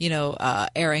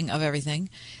 airing of everything.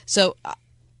 So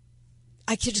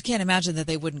I just can't imagine that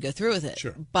they wouldn't go through with it.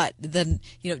 Sure. But then,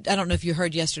 I don't know if you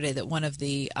heard yesterday that one of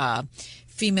the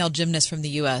female gymnasts from the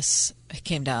U.S.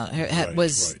 came down,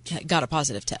 got a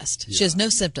positive test. Yeah. She has no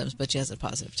symptoms, but she has a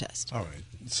positive test. All right.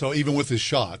 So even with this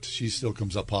shot, she still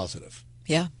comes up positive.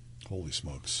 Yeah. Holy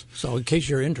smokes. So in case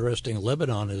you're interested,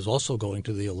 Lebanon is also going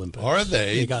to the Olympics. Are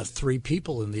they? They got 3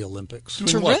 people in the Olympics.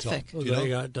 Doing what, Tom? Terrific. Do you They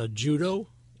know? got judo,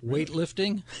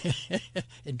 weightlifting,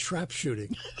 and trap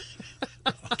shooting.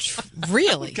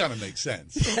 Really? It kind of makes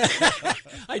sense.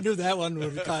 I knew that one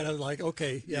was kind of like,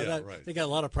 okay, right. They got a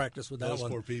lot of practice with that Those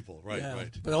one. 4 people, right, Yeah, right.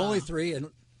 But only 3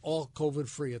 and all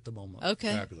COVID-free at the moment.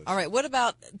 Okay. Fabulous. All right. What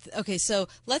about, so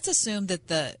let's assume that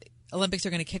the Olympics are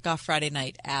going to kick off Friday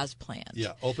night as planned.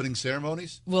 Yeah, opening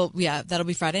ceremonies? Well, yeah, that'll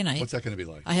be Friday night. What's that going to be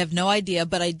like? I have no idea,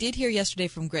 but I did hear yesterday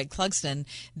from Greg Clugston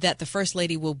that the First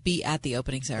Lady will be at the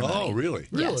opening ceremony. Oh, really?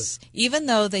 Yes. Even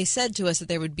though they said to us that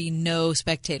there would be no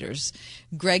spectators,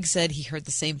 Greg said he heard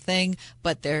the same thing,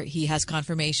 but he has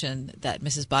confirmation that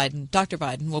Mrs. Biden, Dr.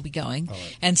 Biden, will be going. All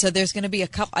right. And so there's going to be a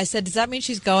couple. I said, does that mean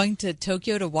she's going to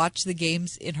Tokyo to watch the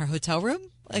games in her hotel room?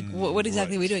 Like, what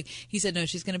exactly are we doing? He said, no,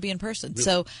 she's going to be in person. Really?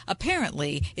 So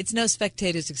apparently it's no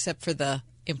spectators except for the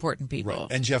important people. Right.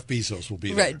 And Jeff Bezos will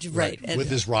be there. Right. And with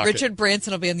his rocket. Richard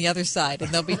Branson will be on the other side,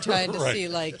 and they'll be trying to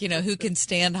Right. see, who can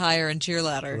stand higher and cheer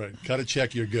louder. Right. Cut a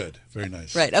check, you're good. Very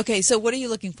nice. Right. Okay, so what are you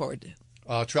looking forward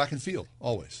to? Track and field,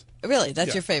 always. Really? That's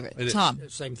Yeah, your favorite? it is. Tom?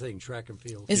 Same thing, track and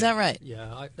field. Is that right?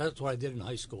 Yeah, that's what I did in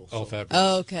high school. Oh, so. fabulous.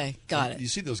 Oh, okay. Got it. You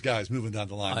see those guys moving down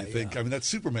the line, you think, that's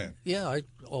Superman. Yeah,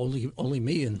 only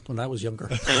me and when I was younger.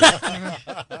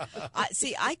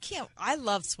 I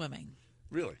love swimming.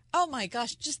 Really? Oh my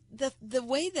gosh! Just the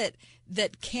way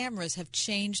that cameras have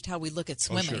changed how we look at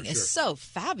swimming is so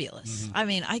fabulous. Mm-hmm. I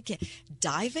mean,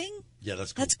 diving. Yeah,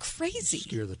 that's cool. That's crazy.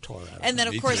 Steer the tar out. And then,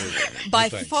 of Me course, too. by No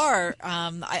thanks. far,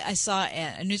 I saw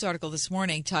a news article this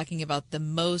morning talking about the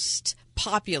most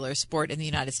popular sport in the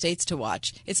United States to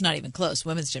watch. It's not even close.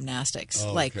 Women's gymnastics,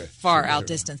 Oh, like okay. far Sure.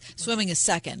 outdistance. Swimming is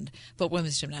second, but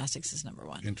women's gymnastics is number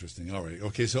 1. Interesting. All right.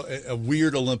 Okay, so a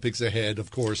weird Olympics ahead,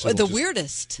 of course. The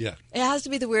weirdest. Yeah. It has to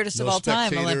be the weirdest No of all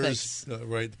time, spectators, Olympics.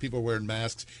 right. The people are wearing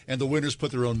masks, and the winners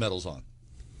put their own medals on,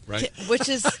 right? Which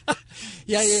is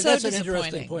Yeah, so that's an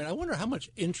interesting disappointing. point. I wonder how much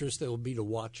interest there will be to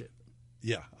watch it.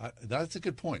 Yeah, that's a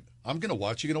good point. I'm going to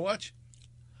watch. You going to watch?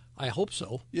 I hope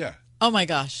so. Yeah. Oh my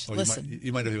gosh! Listen,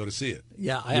 you might not be able to see it.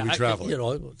 Yeah, you'll be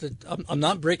traveling. I'm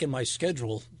not breaking my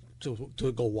schedule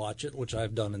to go watch it, which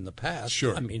I've done in the past.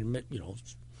 Sure. I mean,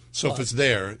 So if it's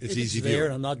there, it's easy. If it's there,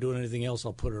 and I'm not doing anything else,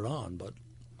 I'll put it on. But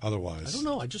otherwise, I don't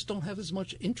know. I just don't have as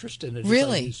much interest in it.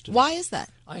 Really? As I used to. Why is that?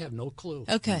 I have no clue.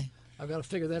 Okay. I've got to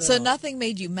figure that out. So nothing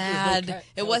made you mad. No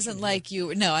it wasn't like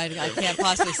you. No, I can't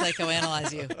possibly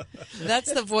psychoanalyze you.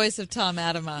 That's the voice of Tom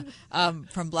Adama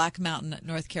from Black Mountain,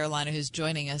 North Carolina, who's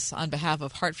joining us on behalf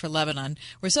of Heart for Lebanon.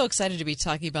 We're so excited to be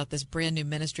talking about this brand new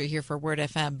ministry here for Word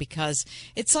FM because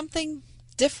it's something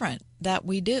different that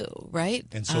we do, right?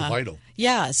 And so vital.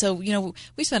 Yeah. So,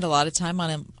 we spend a lot of time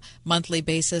on a monthly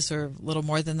basis or a little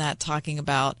more than that talking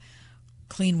about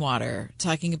clean water,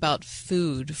 talking about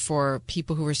food for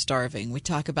people who are starving. We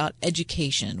talk about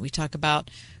education. We talk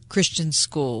about Christian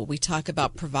school. We talk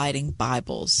about providing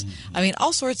Bibles. Mm-hmm. I mean,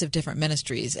 all sorts of different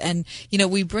ministries. And,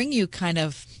 we bring you kind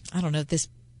of, this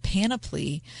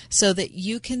panoply so that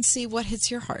you can see what hits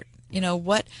your heart.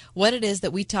 What it is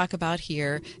that we talk about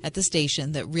here at the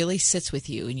station that really sits with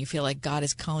you and you feel like God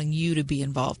is calling you to be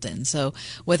involved in. So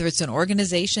whether it's an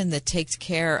organization that takes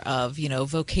care of,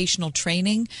 vocational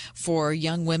training for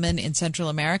young women in Central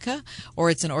America, or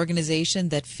it's an organization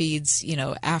that feeds,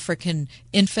 African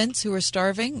infants who are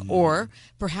starving, or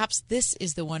perhaps this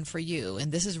is the one for you.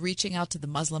 And this is reaching out to the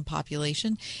Muslim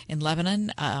population in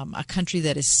Lebanon, a country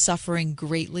that is suffering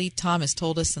greatly. Tom has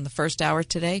told us in the first hour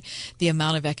today the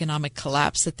amount of economic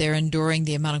collapse that they're enduring,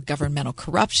 the amount of governmental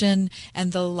corruption,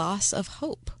 and the loss of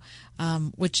hope,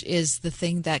 which is the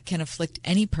thing that can afflict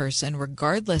any person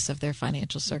regardless of their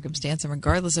financial circumstance and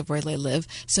regardless of where they live.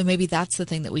 So maybe that's the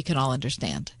thing that we can all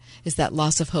understand, is that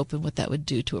loss of hope and what that would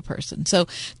do to a person. So,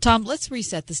 Tom, let's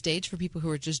reset the stage for people who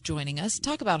are just joining us.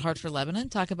 Talk about Heart for Lebanon.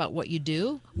 Talk about what you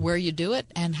do, where you do it,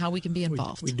 and how we can be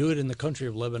involved. We do it in the country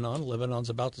of Lebanon.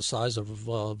 Lebanon's about the size of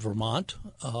Vermont,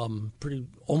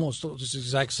 almost the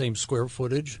exact same square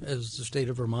footage as the state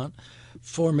of Vermont.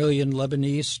 4 million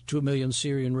Lebanese, 2 million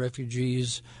Syrian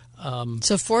refugees.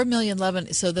 So 4 million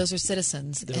Lebanese, so those are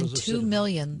citizens, and 2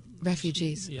 million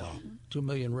refugees. Yeah, 2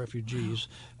 million refugees.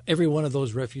 Every one of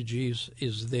those refugees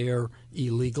is there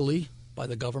illegally by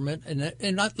the government. And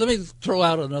let me throw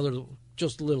out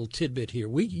just a little tidbit here.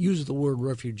 We use the word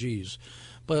refugees,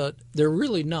 but they're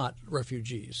really not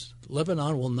refugees.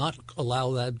 Lebanon will not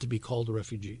allow that to be called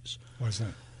refugees. Why is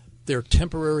that? They're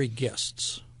temporary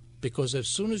guests. Because as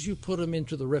soon as you put them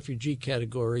into the refugee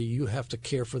category, you have to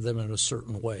care for them in a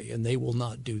certain way, and they will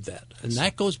not do that. And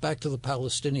that goes back to the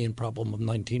Palestinian problem of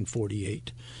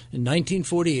 1948. In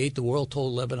 1948, the world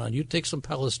told Lebanon, you take some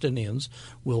Palestinians,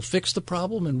 we'll fix the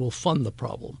problem and we'll fund the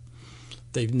problem.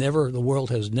 The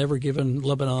world has never given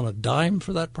Lebanon a dime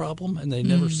for that problem, and they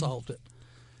never solved it.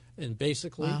 And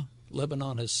basically,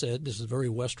 Lebanon has said, this is a very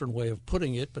Western way of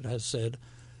putting it, but has said,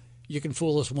 you can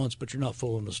fool us once, but you're not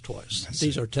fooling us twice.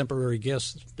 These are temporary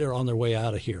guests. They're on their way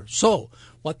out of here. So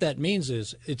what that means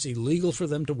is it's illegal for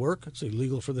them to work. It's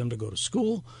illegal for them to go to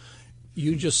school.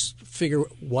 You just figure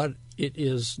what it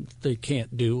is they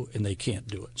can't do, and they can't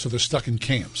do it. So they're stuck in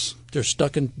camps.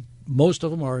 Most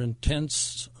of them are in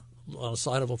tents on the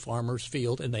side of a farmer's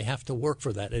field, and they have to work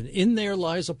for that. And in there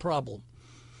lies a problem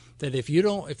that if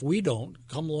we don't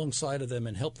come alongside of them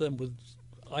and help them with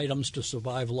items to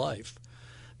survive life,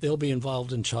 they'll be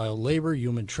involved in child labor,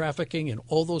 human trafficking, and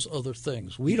all those other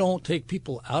things. We don't take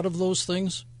people out of those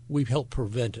things. We help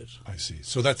prevent it. I see.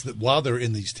 So while they're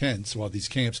in these tents, while these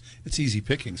camps, it's easy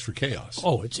pickings for chaos.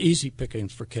 Oh, it's easy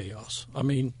pickings for chaos. I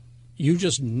mean, you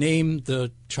just name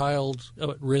the child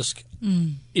at risk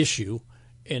issue,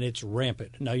 and it's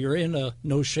rampant. Now, you're in a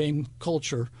no-shame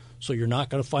culture, so you're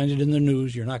not going to find it in the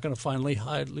news. You're not going to find it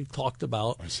highly talked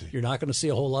about. I see. You're not going to see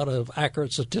a whole lot of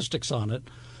accurate statistics on it.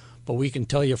 But we can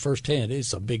tell you firsthand,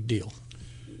 it's a big deal.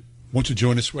 Want to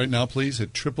join us right now, please,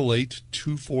 at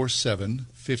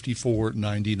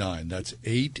 888-247-5499. That's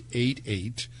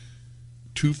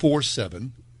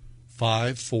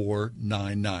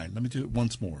 888-247-5499. Let me do it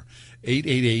once more.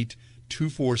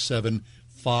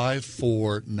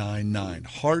 888-247-5499.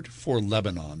 Heart for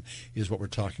Lebanon is what we're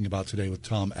talking about today with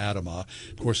Tom Adama.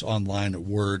 Of course, online at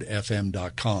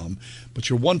wordfm.com. But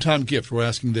your one-time gift, we're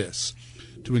asking this: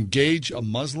 to engage a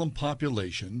Muslim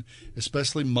population,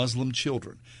 especially Muslim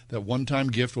children. That one-time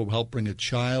gift will help bring a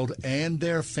child and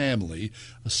their family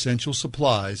essential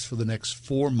supplies for the next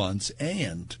 4 months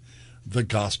and the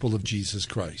gospel of Jesus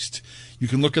Christ. You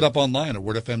can look it up online at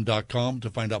wordfm.com to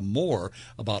find out more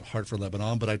about Heart for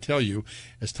Lebanon. But I tell you,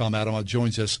 as Tom Adama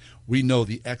joins us, we know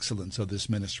the excellence of this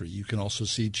ministry. You can also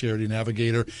see Charity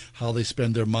Navigator, how they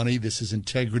spend their money. This is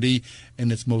integrity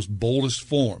in its most boldest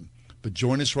form. But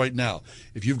join us right now.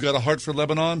 If you've got a heart for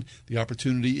Lebanon, the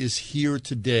opportunity is here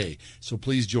today. So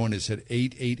please join us at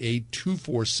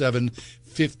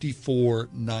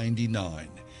 888-247-5499.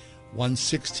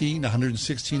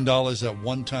 $116 that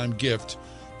one-time gift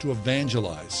to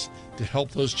evangelize, to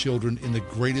help those children in the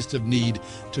greatest of need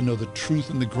to know the truth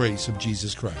and the grace of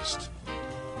Jesus Christ.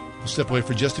 We'll step away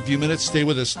for just a few minutes. Stay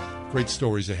with us. Great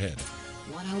stories ahead.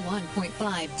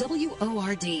 101.5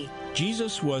 WORD.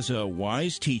 Jesus was a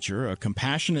wise teacher, a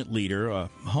compassionate leader, a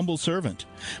humble servant.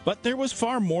 But there was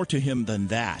far more to him than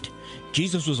that.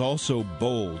 Jesus was also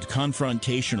bold,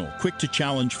 confrontational, quick to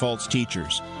challenge false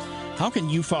teachers. How can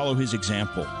you follow his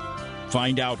example?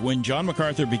 Find out when John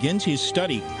MacArthur begins his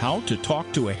study, How to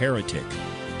Talk to a Heretic,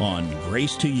 on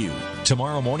Grace to You.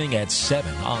 Tomorrow morning at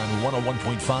 7 on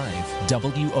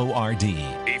 101.5 WORD.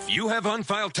 If you have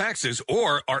unfiled taxes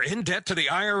or are in debt to the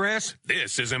IRS,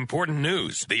 this is important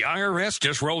news. The IRS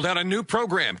just rolled out a new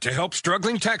program to help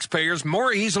struggling taxpayers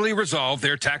more easily resolve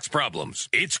their tax problems.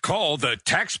 It's called the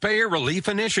Taxpayer Relief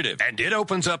Initiative, and it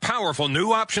opens up powerful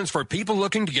new options for people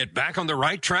looking to get back on the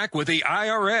right track with the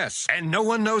IRS. And no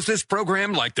one knows this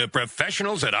program like the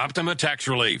professionals at Optima Tax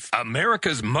Relief,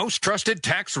 America's most trusted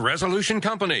tax resolution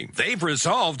company. They've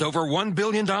resolved over $1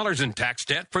 billion in tax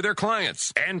debt for their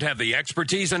clients and have the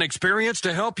expertise and experience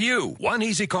to help you. One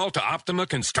easy call to Optima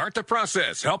can start the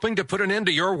process, helping to put an end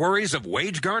to your worries of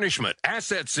wage garnishment,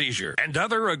 asset seizure, and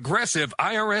other aggressive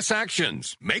IRS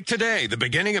actions. Make today the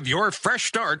beginning of your fresh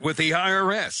start with the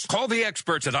IRS. Call the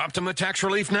experts at Optima Tax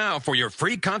Relief now for your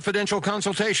free confidential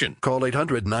consultation. Call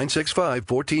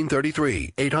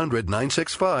 800-965-1433.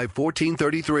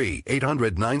 800-965-1433.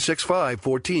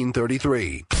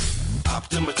 800-965-1433.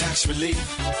 Optima Tax Relief.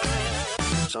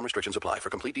 Some restrictions apply. For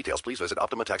complete details, please visit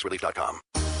OptimaTaxRelief.com.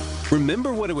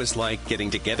 Remember what it was like getting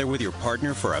together with your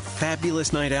partner for a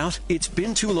fabulous night out? It's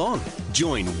been too long.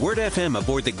 Join Word FM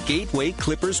aboard the Gateway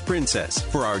Clippers Princess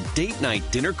for our date night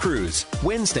dinner cruise,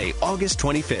 Wednesday, August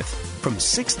 25th. From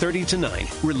 6:30 to 9,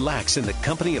 relax in the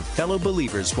company of fellow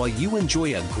believers while you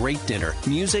enjoy a great dinner,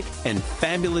 music, and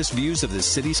fabulous views of the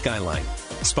city skyline.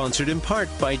 Sponsored in part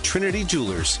by Trinity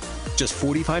Jewelers. Just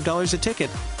 $45 a ticket.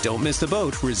 Don't miss the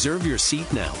boat. Reserve your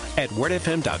seat now at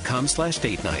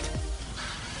wordfm.com/date night.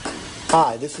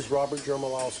 Hi, this is Robert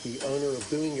Jermolowski, owner of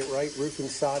Doing It Right Roofing,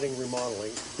 Siding,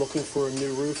 Remodeling. Looking for a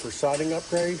new roof or siding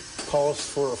upgrade? Call us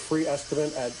for a free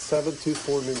estimate at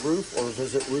 724-NEW-ROOF or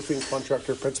visit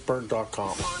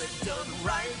roofingcontractorpittsburgh.com.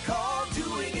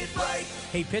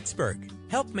 Hey, Pittsburgh,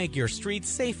 help make your streets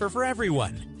safer for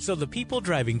everyone so the people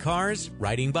driving cars,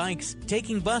 riding bikes,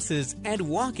 taking buses, and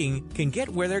walking can get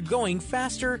where they're going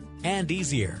faster and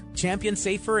easier. Champion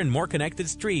safer and more connected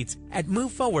streets at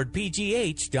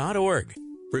moveforwardpgh.org.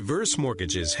 Reverse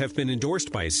mortgages have been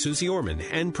endorsed by Susie Orman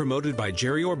and promoted by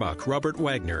Jerry Orbach, Robert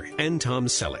Wagner, and Tom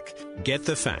Selleck. Get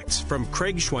the facts from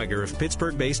Craig Schweiger of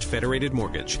Pittsburgh-based Federated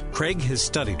Mortgage. Craig has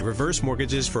studied reverse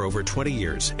mortgages for over 20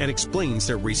 years and explains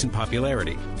their recent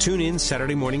popularity. Tune in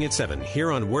Saturday morning at 7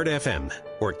 here on Word FM,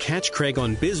 or catch Craig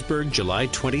on Bisburg July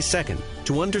 22nd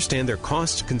to understand their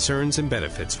costs, concerns, and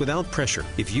benefits without pressure.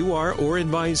 If you are or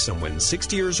advise someone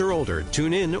 60 years or older,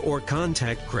 tune in or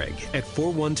contact Craig at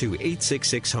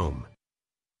 412-866-HOME.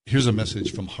 Here's a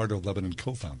message from Heart of Lebanon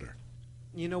co-founder.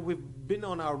 You know, we've been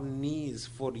on our knees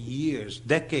for years,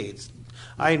 decades.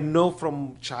 I know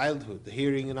from childhood,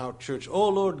 hearing in our church, "Oh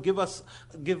Lord, give us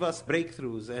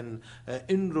breakthroughs and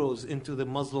inroads into the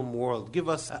Muslim world. Give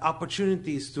us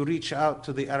opportunities to reach out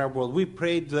to the Arab world." We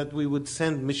prayed that we would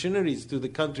send missionaries to the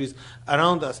countries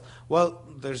around us. Well,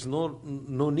 there's no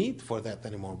need for that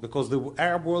anymore because the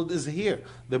Arab world is here.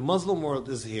 The Muslim world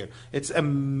is here. It's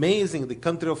amazing. The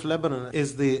country of Lebanon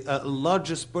is the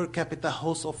largest per capita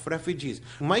host of refugees.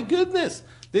 My goodness,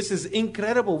 this is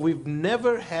incredible. We've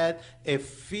never had a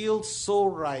field so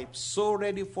ripe, so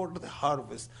ready for the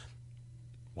harvest.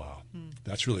 Wow,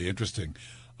 that's really interesting.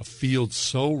 A field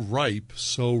so ripe,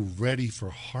 so ready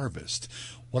for harvest.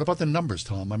 What about the numbers,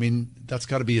 Tom? I mean, that's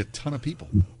got to be a ton of people.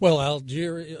 Well, Al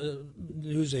Jazeera's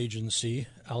news agency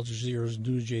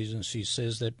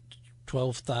says that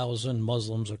 12,000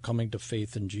 Muslims are coming to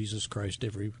faith in Jesus Christ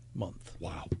every month.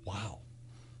 Wow.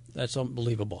 That's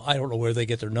unbelievable. I don't know where they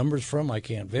get their numbers from. I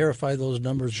can't verify those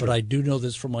numbers, but I do know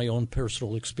this from my own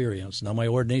personal experience. Now, my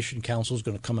ordination council is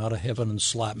going to come out of heaven and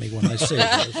slap me when I say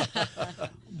this,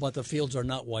 but the fields are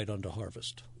not white unto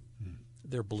harvest.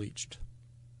 They're bleached.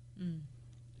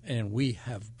 and we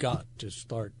have got to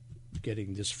start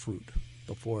getting this fruit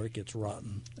before it gets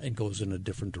rotten and goes in a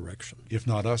different direction. If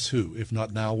not us, who? If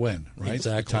not now, when? Right?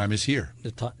 Exactly. The time is here.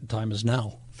 The time is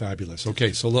now. Fabulous.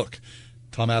 Okay, so look,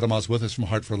 Tom Adamaz with us from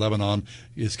Heart for Lebanon.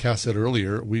 As Cass said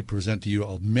earlier, we present to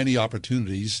you many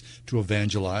opportunities to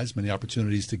evangelize, many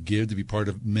opportunities to give, to be part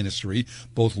of ministry,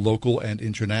 both local and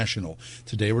international.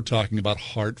 Today we're talking about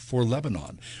Heart for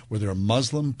Lebanon, where there are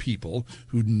Muslim people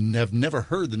who have never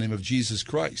heard the name of Jesus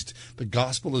Christ. The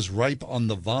gospel is ripe on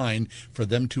the vine for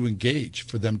them to engage,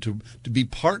 for them to be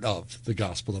part of the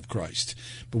gospel of Christ.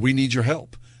 But we need your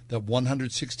help. That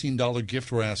 $116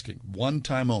 gift we're asking, one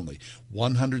time only,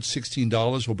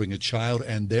 $116 will bring a child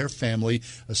and their family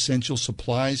essential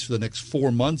supplies for the next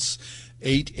 4 months.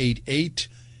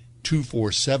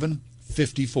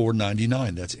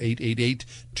 888-247-5499. That's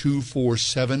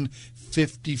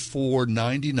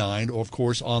 888-247-5499, or of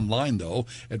course online though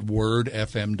at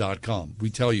wordfm.com. We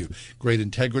tell you, great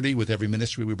integrity with every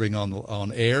ministry we bring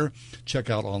on air. Check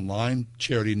out online,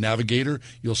 Charity Navigator.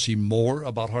 You'll see more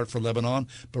about Heart for Lebanon.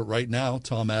 But right now,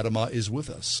 Tom Adama is with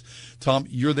us. Tom,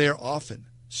 you're there often.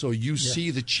 So you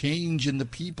see the change in the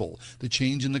people, the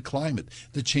change in the climate,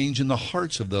 the change in the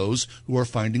hearts of those who are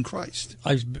finding Christ.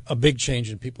 A big change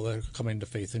in people that are coming to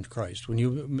faith in Christ. When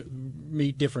you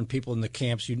meet different people in the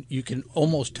camps, you can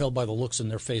almost tell by the looks in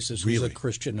their faces who's a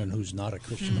Christian and who's not a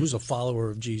Christian, who's a follower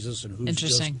of Jesus and who's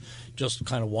just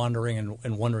kind of wandering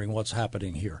and wondering what's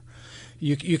happening here.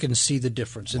 You can see the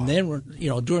difference. Wow. And then,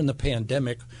 during the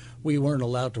pandemic, we weren't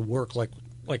allowed to work like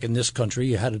in this country.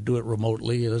 You had to do it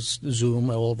remotely, as Zoom,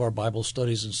 all of our Bible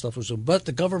studies and stuff was Zoom. But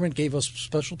the government gave us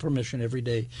special permission every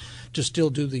day to still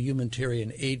do the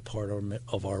humanitarian aid part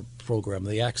of our program,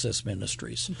 the Access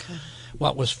Ministries. Okay.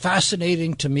 What was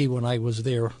fascinating to me when I was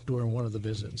there during one of the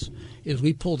visits is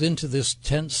we pulled into this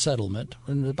tent settlement,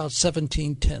 and about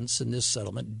 17 tents in this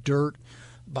settlement, dirt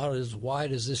about as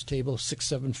wide as this table,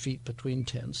 6-7 feet between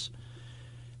tents.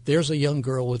 There's a young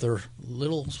girl with her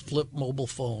little flip mobile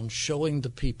phone showing the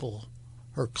people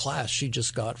her class she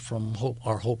just got from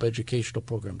our Hope Educational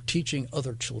Program, teaching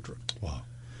other children. Wow.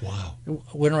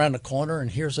 Went around the corner, and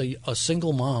here's a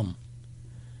single mom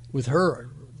with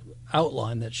her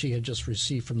outline that she had just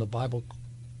received from the Bible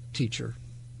teacher,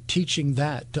 teaching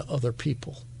that to other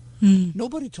people.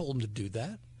 Nobody told them to do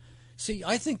that. See,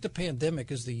 I think the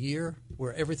pandemic is the year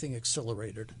where everything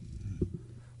accelerated.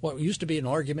 What used to be an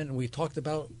argument, and we talked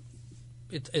about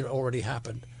it already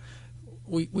happened.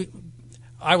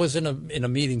 I was in a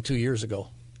meeting 2 years ago,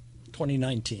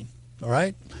 2019. All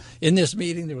right. In this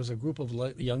meeting, there was a group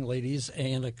of young ladies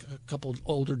and a couple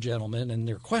older gentlemen, and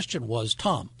their question was,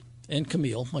 Tom and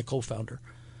Camille, my co-founder,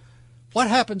 what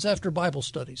happens after Bible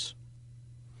studies?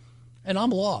 And I'm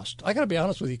lost. I got to be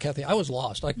honest with you, Kathy. I was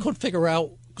lost. I couldn't figure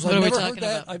out.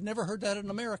 I've never heard that in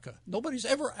America. Nobody's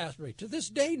ever asked me. To this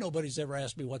day, nobody's ever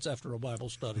asked me what's after a Bible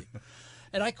study.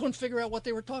 And I couldn't figure out what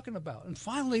they were talking about. And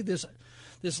finally, this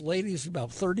lady's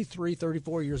about 33,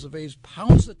 34 years of age,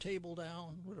 pounds the table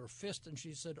down with her fist, and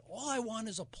she said, all I want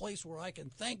is a place where I can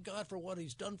thank God for what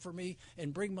he's done for me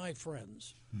and bring my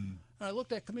friends. And I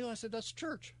looked at Camille, I said, that's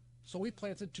church. So we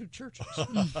planted 2 churches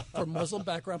for Muslim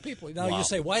background people. Now you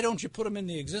say, why don't you put them in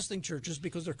the existing churches?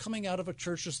 Because they're coming out of a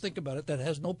church, just think about it, that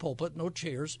has no pulpit, no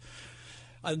chairs.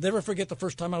 I'll never forget the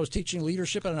first time I was teaching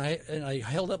leadership, and I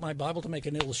held up my Bible to make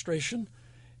an illustration,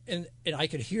 and I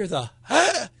could hear the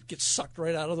get sucked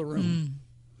right out of the room.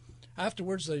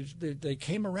 Afterwards, they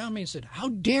came around me and said, how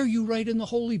dare you write in the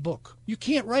Holy Book? You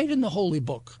can't write in the Holy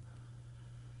Book.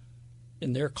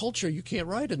 In their culture, you can't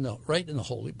write in the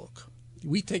Holy Book.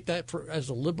 We take that as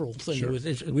a liberal thing. Sure.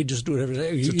 We just do it every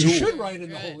day. You should write in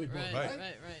the Holy Book. Right.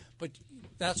 But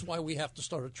that's why we have to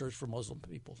start a church for Muslim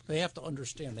people. They have to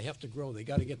understand. They have to grow. They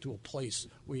got to get to a place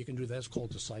where you can do that. It's called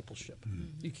discipleship.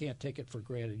 You can't take it for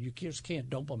granted. You just can't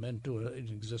dump them into an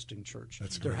existing church.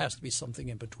 There has to be something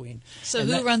in between. So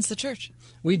who runs the church?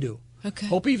 We do. Okay.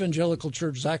 Hope Evangelical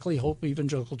Church, Zackley Hope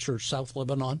Evangelical Church, South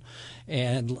Lebanon.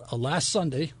 And last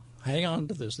Sunday, hang on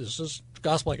to this. This is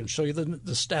gospel. I can show you the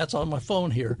stats on my phone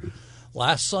here.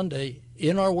 Last Sunday,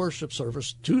 in our worship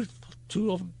service, the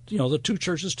 2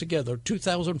 churches together,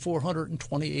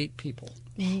 2,428 people.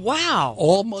 Wow.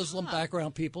 All Muslim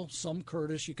background people, some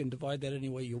Kurdish. You can divide that any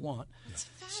way you want. It's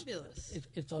fabulous.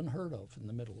 It's unheard of in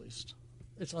the Middle East.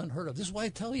 It's unheard of. This is why I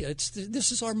tell you,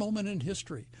 this is our moment in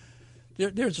history.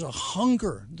 There's a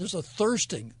hunger, there's a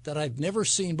thirsting that I've never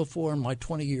seen before in my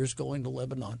 20 years going to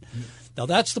Lebanon. Now,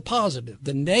 that's the positive.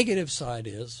 The negative side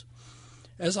is,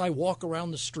 as I walk around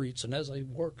the streets and as I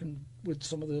work with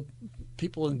some of the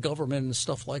people in government and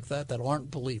stuff like that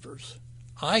aren't believers,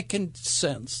 I can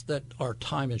sense that our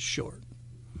time is short.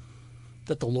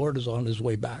 that the Lord is on his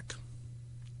way back.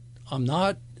 I'm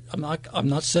not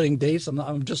setting dates.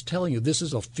 I'm just telling you, this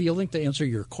is a feeling, to answer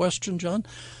your question, John,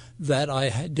 that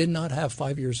I did not have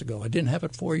 5 years ago. I didn't have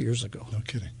it 4 years ago. No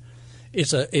kidding.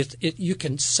 You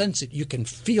can sense it. You can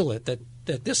feel it, that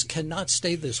this cannot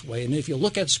stay this way. And if you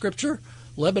look at Scripture,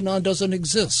 Lebanon doesn't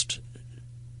exist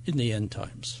in the end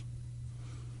times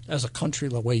as a country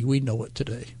the way we know it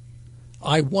today.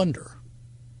 I wonder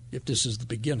if this is the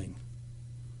beginning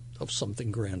of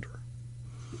something grander.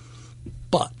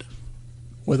 But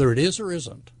whether it is or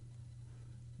isn't,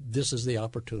 this is the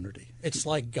opportunity. It's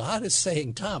like God is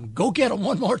saying, Tom, go get them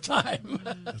one more time.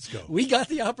 Let's go. We got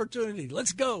the opportunity.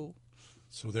 Let's go.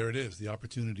 So there it is. The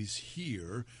opportunity's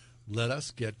here. Let us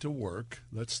get to work.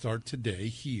 Let's start today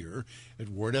here at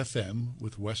Word FM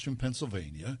with Western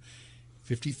Pennsylvania.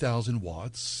 50,000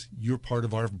 watts. You're part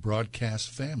of our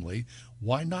broadcast family.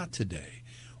 Why not today?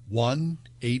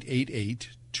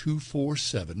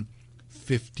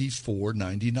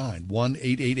 1-888-247-5499.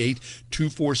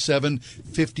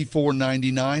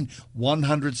 1-888-247-5499.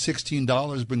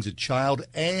 $116 brings a child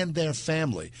and their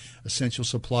family essential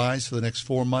supplies for the next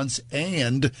 4 months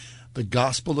and the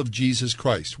gospel of Jesus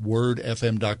Christ.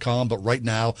 WordFM.com. But right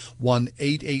now,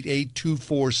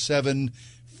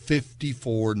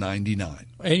 1-888-247-5499.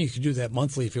 And you can do that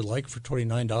monthly if you like for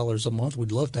 $29 a month.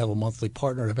 We'd love to have a monthly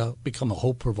partner to become a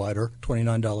hope provider,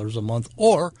 $29 a month.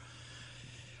 Or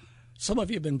some of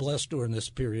you have been blessed during this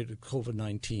period of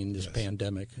COVID-19, this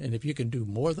pandemic. And if you can do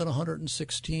more than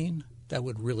 116, that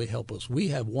would really help us. We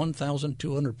have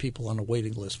 1,200 people on a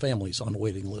waiting list, families on a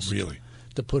waiting list. Really?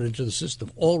 To put into the system,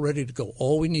 all ready to go.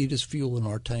 All we need is fuel in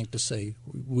our tank to say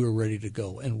we're ready to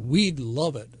go. And we'd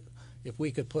love it if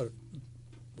we could put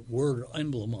a word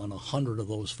emblem on 100 of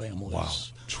those families. Wow.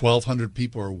 1,200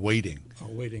 people are waiting. Are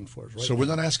waiting for us right So now. we're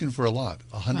not asking for a lot.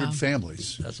 100 Wow.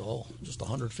 families. That's all. Just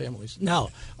 100 families. Now,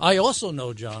 I also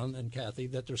know, John and Kathy,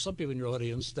 that there's some people in your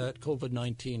audience that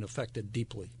COVID-19 affected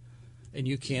deeply. And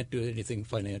you can't do anything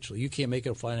financially. You can't make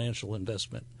a financial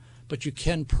investment. But you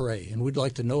can pray, and we'd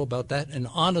like to know about that. And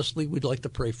honestly, we'd like to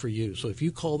pray for you. So if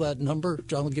you call that number,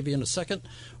 John will give you in a second,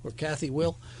 or Kathy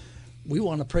will, we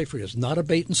want to pray for you. It's not a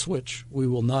bait and switch. We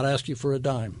will not ask you for a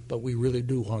dime, but we really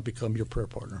do want to become your prayer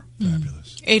partner.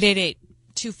 Fabulous.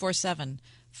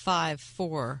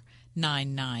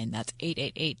 888-247-5499. That's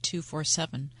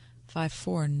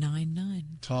 888-247-5499.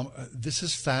 Tom, this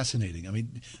is fascinating. I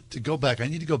mean, I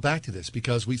need to go back to this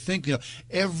because we think,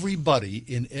 everybody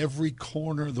in every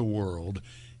corner of the world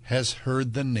has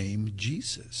heard the name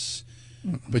Jesus.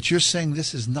 But you're saying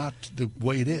this is not the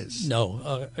way it is.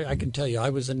 No, I can tell you, I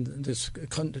was in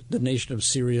the nation of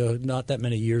Syria not that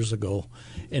many years ago,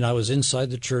 and I was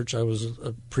inside the church. I was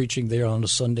preaching there on a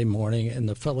Sunday morning, and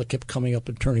the fellow kept coming up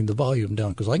and turning the volume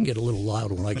down because I can get a little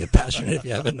loud when I get passionate, if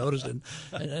you haven't noticed it.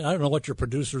 And I don't know what your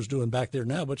producer's doing back there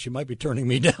now, but she might be turning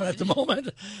me down at the moment.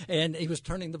 And he was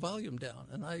turning the volume down.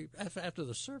 And after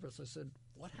the service, I said,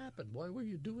 "What happened? Why were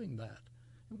you doing that?"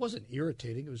 It wasn't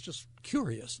irritating. It was just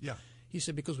curious. Yeah. He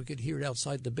said, because we could hear it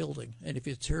outside the building. And if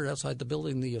it's heard outside the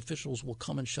building, the officials will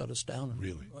come and shut us down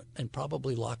and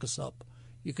probably lock us up.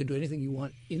 You can do anything you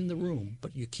want in the room,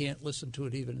 but you can't listen to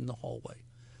it even in the hallway.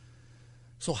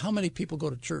 So how many people go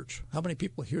to church? How many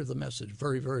people hear the message?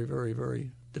 Very, very, very,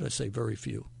 very, did I say very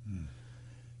few?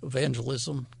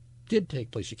 Evangelism did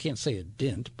take place. You can't say it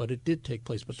didn't, but it did take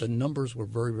place. But the numbers were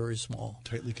very, very small.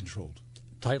 Tightly controlled.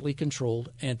 Tightly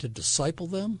controlled. And to disciple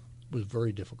them was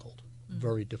very difficult.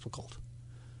 Very difficult.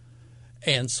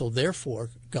 And so therefore,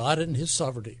 God in his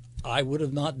sovereignty, I would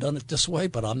have not done it this way,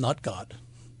 but I'm not God.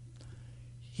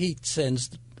 He sends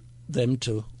them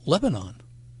to Lebanon,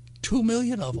 2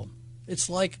 million of them. It's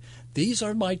like, these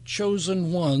are my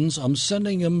chosen ones. I'm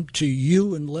sending them to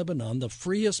you in Lebanon, the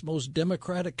freest, most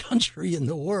democratic country in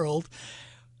the world,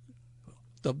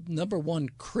 the number one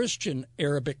Christian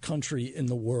Arabic country in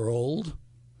the world.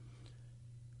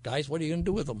 Guys, what are you going to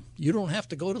do with them? You don't have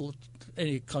to go to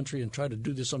any country and try to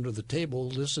do this under the table.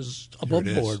 This is above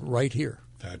board right here.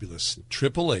 Fabulous.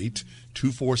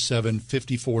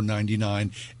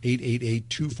 888-247-5499.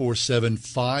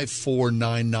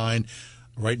 888-247-5499.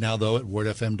 Right now, though, at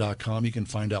wordfm.com, you can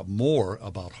find out more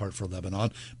about Heart for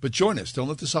Lebanon. But join us. Don't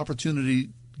let this opportunity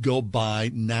go by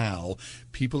now.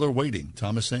 People are waiting.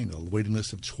 Tom is saying a waiting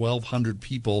list of 1,200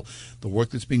 people. The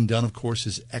work that's being done, of course,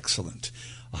 is excellent.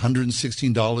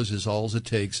 $116 is all it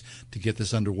takes to get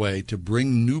this underway, to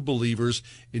bring new believers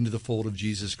into the fold of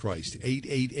Jesus Christ.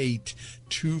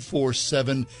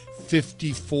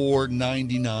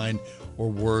 888-247-5499 or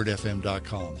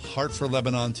wordfm.com. Heart for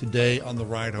Lebanon today on the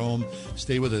ride home.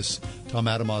 Stay with us. Tom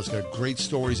Adamow's got great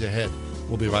stories ahead.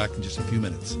 We'll be back in just a few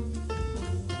minutes.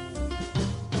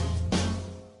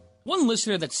 One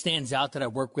listener that stands out that I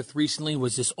worked with recently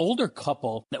was this older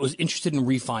couple that was interested in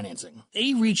refinancing.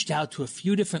 They reached out to a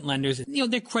few different lenders.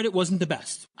 Their credit wasn't the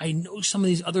best. I know some of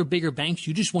these other bigger banks,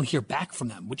 you just won't hear back from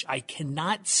them, which I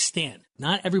cannot stand.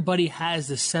 Not everybody has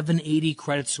the 780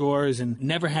 credit scores and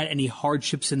never had any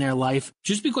hardships in their life.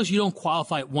 Just because you don't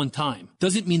qualify at one time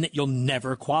doesn't mean that you'll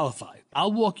never qualify.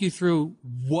 I'll walk you through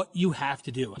what you have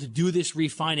to do this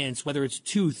refinance, whether it's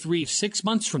 2, 3, 6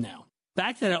 months from now.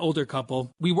 Back to that older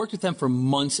couple, we worked with them for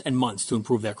months and months to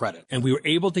improve their credit. And we were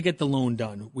able to get the loan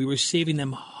done. We were saving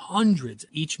them hundreds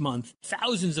each month,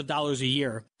 thousands of dollars a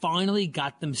year. Finally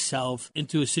got themselves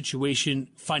into a situation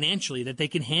financially that they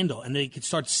can handle. And they could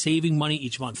start saving money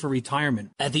each month for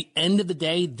retirement. At the end of the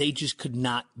day, they just could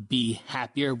not be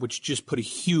happier, which just put a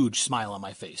huge smile on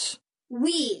my face.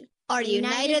 We are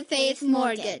United Faith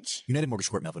Mortgage. United Mortgage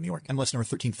Corp, Melville, New York. MLS number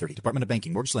 1330. Department of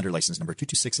Banking. Mortgage Lender License number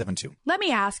 22672. Let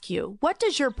me ask you, what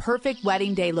does your perfect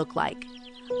wedding day look like?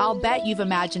 I'll bet you've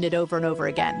imagined it over and over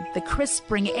again. The crisp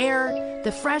spring air,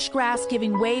 the fresh grass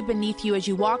giving way beneath you as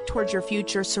you walk towards your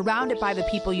future, surrounded by the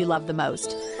people you love the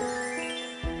most.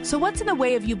 So what's in the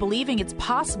way of you believing it's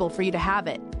possible for you to have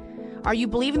it? Are you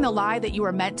believing the lie that you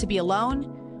are meant to be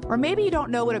alone? Or maybe you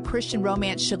don't know what a Christian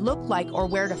romance should look like or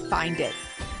where to find it.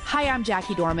 Hi, I'm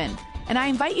Jackie Dorman, and I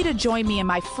invite you to join me in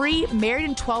my free Married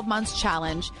in 12 Months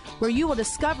challenge, where you will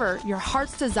discover your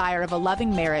heart's desire of a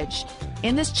loving marriage.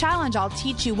 In this challenge, I'll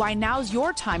teach you why now's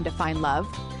your time to find love,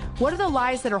 what are the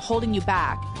lies that are holding you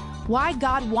back, why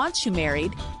God wants you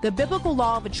married, the biblical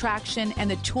law of attraction,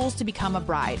 and the tools to become a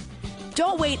bride.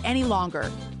 Don't wait any longer.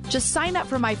 Just sign up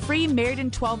for my free Married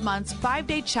in 12 Months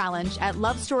 5-day challenge at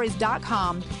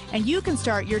lovestories.com, and you can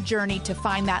start your journey to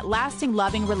find that lasting,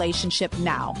 loving relationship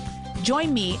now.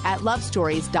 Join me at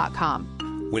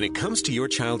lovestories.com. When it comes to your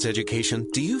child's education,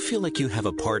 do you feel like you have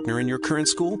a partner in your current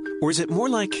school? Or is it more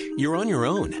like you're on your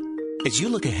own? As you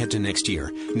look ahead to next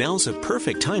year, now's a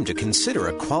perfect time to consider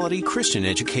a quality Christian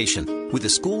education with a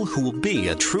school who will be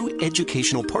a true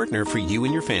educational partner for you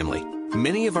and your family.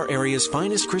 Many of our area's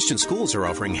finest Christian schools are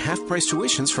offering half-price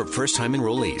tuitions for first-time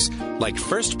enrollees, like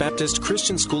First Baptist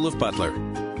Christian School of Butler.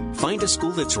 Find a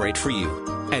school that's right for you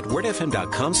at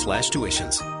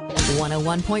wordfm.com/tuitions.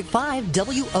 101.5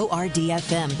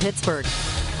 WORD-FM Pittsburgh.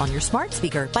 On your smart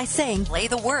speaker by saying, play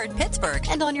the word Pittsburgh.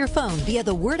 And on your phone via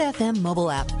the Word FM mobile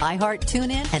app, iHeart,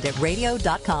 TuneIn, and at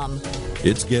radio.com.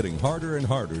 It's getting harder and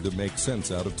harder to make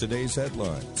sense out of today's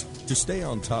headlines. To stay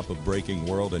on top of breaking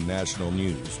world and national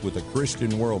news with a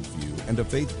Christian worldview and a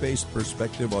faith-based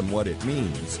perspective on what it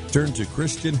means, turn to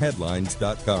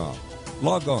ChristianHeadlines.com.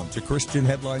 Log on to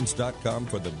ChristianHeadlines.com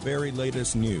for the very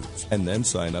latest news, and then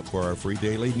sign up for our free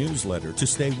daily newsletter to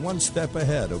stay one step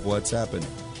ahead of what's happening.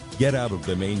 Get out of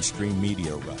the mainstream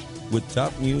media rut with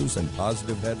top news and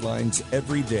positive headlines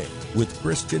every day with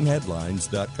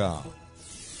ChristianHeadlines.com.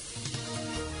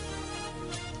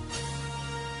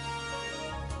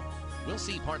 We'll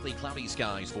see partly cloudy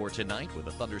skies for tonight with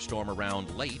a thunderstorm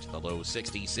around late, the low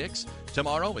 66.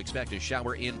 Tomorrow, expect a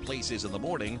shower in places in the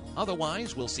morning.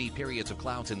 Otherwise, we'll see periods of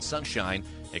clouds and sunshine.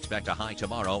 Expect a high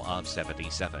tomorrow of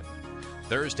 77.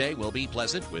 Thursday will be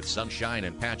pleasant with sunshine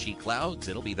and patchy clouds.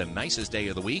 It'll be the nicest day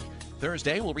of the week.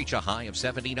 Thursday will reach a high of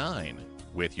 79.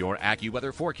 With your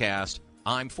AccuWeather forecast,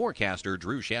 I'm forecaster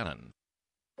Drew Shannon.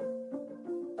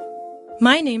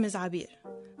 My name is Abir.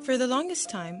 For the longest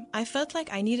time, I felt like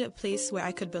I needed a place where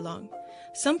I could belong,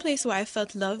 some place where I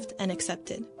felt loved and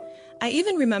accepted. I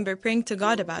even remember praying to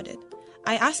God about it.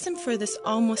 I asked Him for this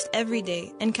almost every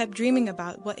day and kept dreaming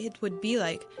about what it would be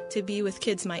like to be with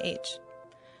kids my age.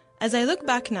 As I look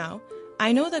back now,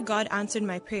 I know that God answered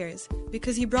my prayers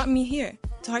because He brought me here,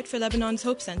 to Heart for Lebanon's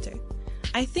Hope Center.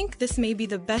 I think this may be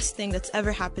the best thing that's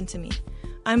ever happened to me.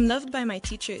 I'm loved by my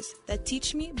teachers that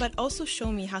teach me but also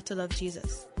show me how to love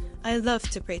Jesus. I love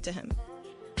to pray to Him.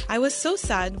 I was so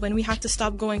sad when we had to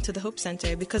stop going to the Hope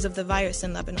Center because of the virus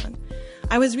in Lebanon.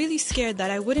 I was really scared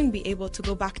that I wouldn't be able to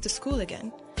go back to school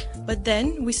again. But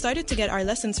then we started to get our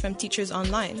lessons from teachers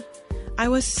online. I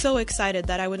was so excited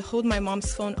that I would hold my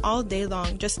mom's phone all day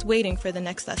long just waiting for the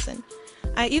next lesson.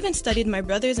 I even studied my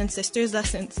brothers and sisters'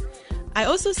 lessons. I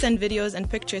also send videos and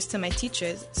pictures to my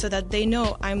teachers so that they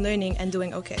know I'm learning and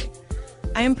doing okay.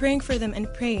 I am praying for them and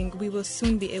praying we will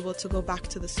soon be able to go back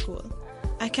to the school.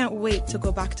 I can't wait to go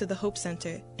back to the Hope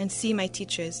Center and see my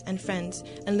teachers and friends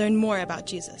and learn more about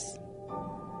Jesus.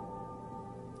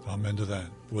 Amen to that.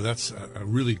 Well, that's a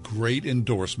really great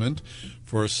endorsement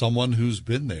for someone who's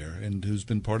been there and who's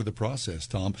been part of the process,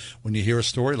 Tom. When you hear a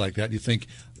story like that, you think,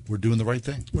 we're doing the right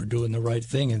thing. We're doing the right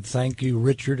thing. And thank you,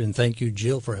 Richard, and thank you,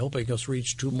 Jill, for helping us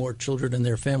reach 2 more children and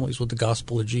their families with the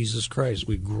gospel of Jesus Christ.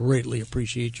 We greatly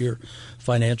appreciate your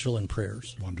financial and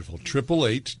prayers. Wonderful.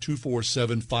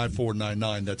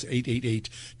 888-247-5499. That's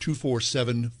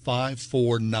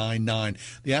 888-247-5499.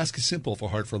 The ask is simple for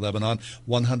Heart for Lebanon.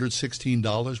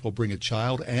 $116 will bring a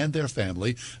child and their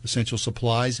family essential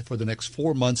supplies for the next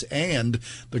 4 months and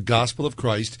the gospel of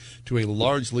Christ to a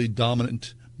largely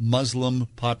dominant Muslim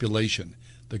population.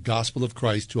 The gospel of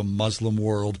Christ to a Muslim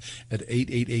world at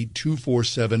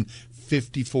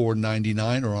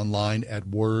 888-247-5499 or online at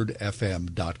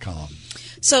wordfm.com.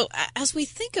 So as we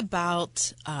think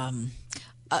about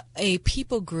a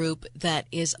people group that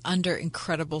is under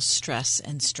incredible stress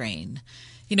and strain,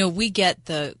 we get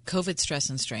the COVID stress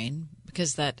and strain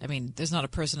because there's not a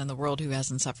person in the world who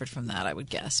hasn't suffered from that, I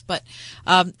would guess. But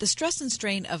the stress and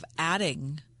strain of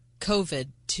adding COVID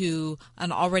to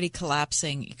an already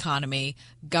collapsing economy,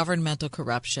 governmental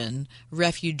corruption,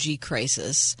 refugee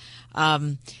crisis. How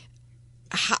do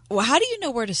you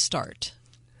know where to start?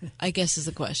 I guess is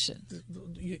the question.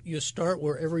 You start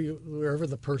wherever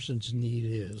the person's need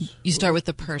is. You start with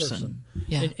the person.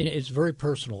 Yeah, it's very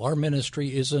personal. Our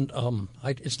ministry isn't.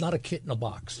 It's not a kit in a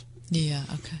box. Yeah,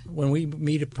 okay. When we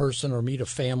meet a person or meet a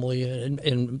family,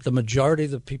 and the majority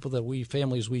of the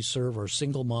families we serve are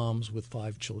single moms with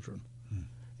 5 children,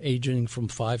 aging from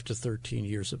 5 to 13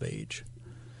 years of age.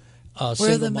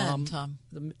 Where are the men, Tom?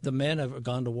 The men have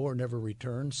gone to war, never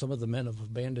returned. Some of the men have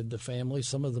abandoned the family.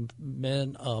 Some of the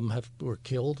men were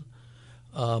killed.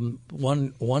 One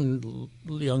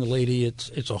young lady,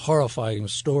 it's a horrifying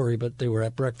story, but they were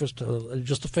at breakfast,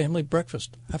 just a family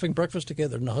breakfast, having breakfast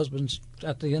together, and the husbands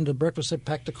at the end of breakfast said,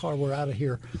 "Pack the car, we're out of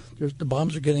here. The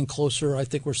bombs are getting closer. I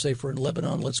think we're safer in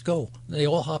Lebanon. Let's go." They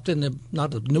all hopped in,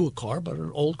 not a new car, but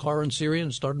an old car in Syria,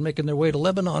 and started making their way to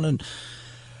Lebanon. And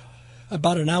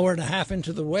about an hour and a half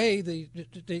into the way, they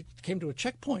came to a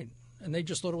checkpoint. And they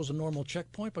just thought it was a normal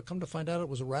checkpoint, but come to find out it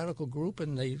was a radical group,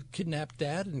 and they kidnapped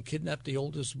Dad and kidnapped the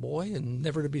oldest boy, and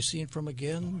never to be seen from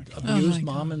again. Abused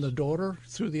Mom and the daughter,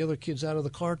 threw the other kids out of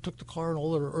the car, took the car and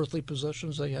all their earthly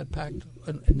possessions they had packed,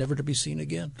 and never to be seen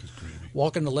again.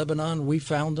 Walking to Lebanon, we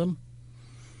found them.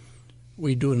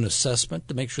 We do an assessment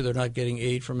to make sure they're not getting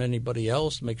aid from anybody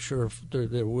else, make sure if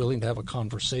they're willing to have a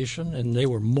conversation, and they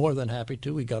were more than happy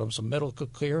to. We got them some medical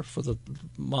care for the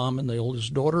mom and the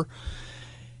oldest daughter.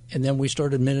 And then we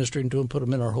started ministering to them, put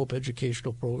them in our Hope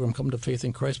Educational Program, Come to Faith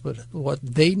in Christ. But what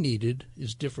they needed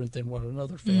is different than what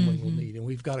another family will need. And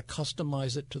we've got to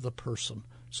customize it to the person.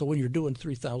 So when you're doing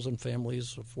 3,000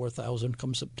 families or 4,000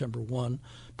 come September 1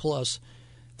 plus,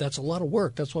 that's a lot of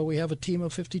work. That's why we have a team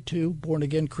of 52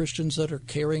 born-again Christians that are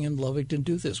caring and loving to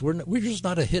do this. We're just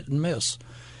not a hit and miss.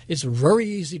 It's very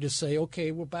easy to say,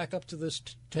 okay, we're back up to this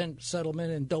tent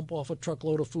settlement and dump off a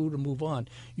truckload of food and move on.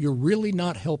 You're really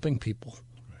not helping people.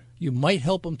 You might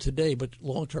help them today, but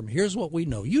long term, here's what we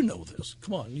know. You know this.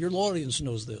 Come on, your audience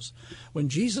knows this. When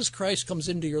Jesus Christ comes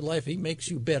into your life, he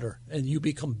makes you better, and you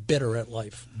become better at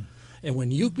life. And when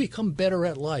you become better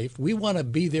at life, we want to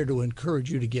be there to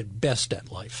encourage you to get best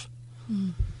at life.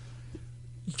 You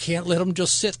can't let them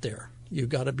just sit there. You've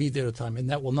got to be there at the time,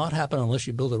 and that will not happen unless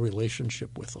you build a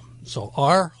relationship with them. So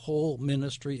our whole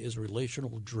ministry is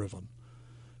relational driven.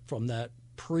 From that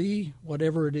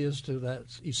whatever it is to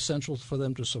that's essential for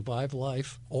them to survive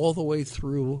life, all the way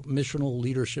through missional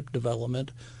leadership development.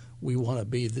 We want to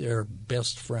be their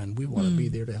best friend. We want to be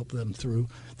there to help them through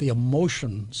the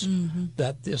emotions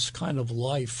that this kind of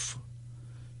life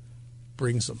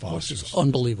brings them, which is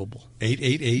unbelievable.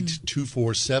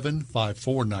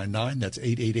 888-247-5499. That's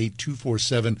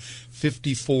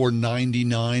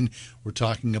 888-247-5499. We're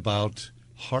talking about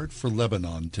Heart for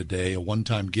Lebanon today. A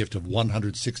one-time gift of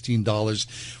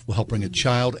 $116 will help bring a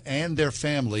child and their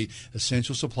family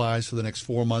essential supplies for the next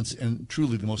 4 months. And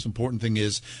truly, the most important thing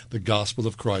is the gospel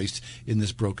of Christ in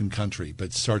this broken country. But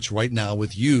it starts right now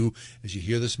with you as you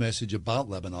hear this message about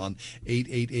Lebanon.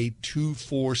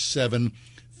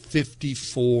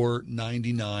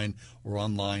 888-247-5499 or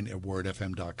online at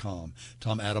wordfm.com.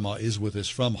 Tom Adama is with us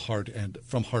from Heart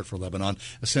for Lebanon.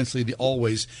 Essentially, we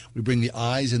bring the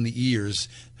eyes and the ears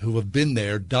who have been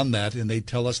there, done that, and they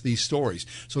tell us these stories.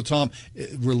 So, Tom,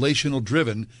 relational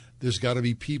driven, there's got to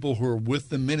be people who are with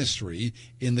the ministry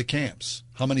in the camps.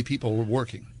 How many people are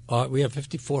working? We have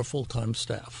 54 full-time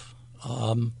staff.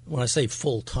 When I say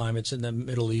full-time, it's in the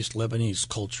Middle East Lebanese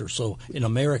culture. So in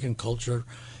American culture,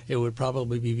 it would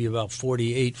probably be about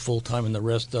 48 full-time, and the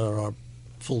rest are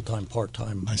full-time,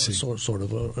 part-time sort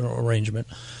of an arrangement.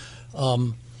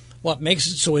 What makes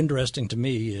it so interesting to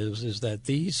me is that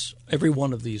every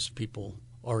one of these people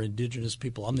are indigenous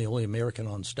people. I'm the only American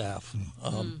on staff.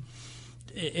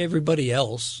 Everybody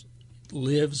else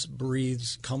lives,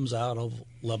 breathes, comes out of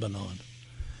Lebanon.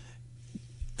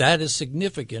 That is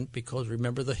significant because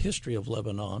remember the history of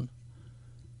Lebanon.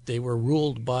 They were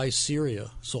ruled by Syria,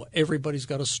 so everybody's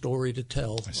got a story to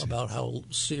tell about how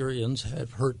Syrians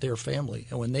have hurt their family.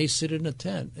 And when they sit in a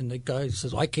tent and the guy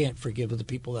says, I can't forgive the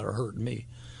people that are hurting me.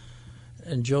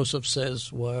 And Joseph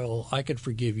says, well, I could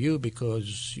forgive you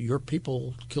because your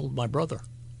people killed my brother.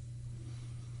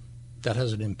 That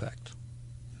has an impact.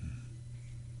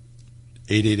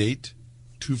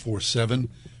 888-247-5499,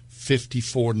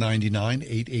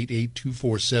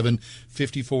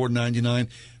 888-247-5499.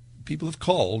 People have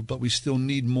called, but we still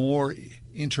need more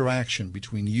interaction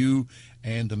between you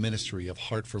and the Ministry of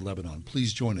Heart for Lebanon.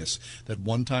 Please join us. That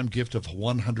one-time gift of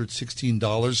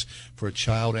 $116 for a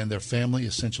child and their family,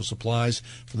 essential supplies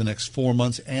for the next 4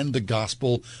 months, and the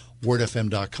gospel,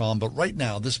 wordfm.com. But right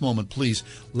now, this moment, please,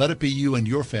 let it be you and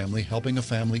your family helping a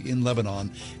family in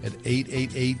Lebanon at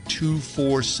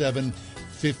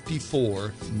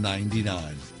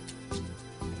 888-247-5499.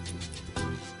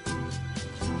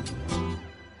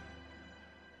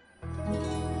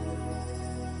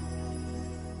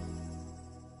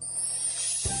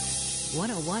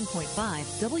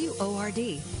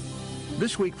 WORD.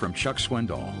 This week from Chuck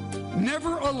Swindoll.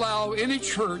 Never allow any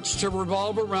church to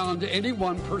revolve around any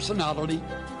one personality,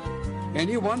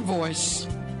 any one voice,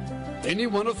 any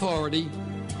one authority.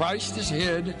 Christ is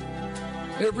head.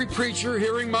 Every preacher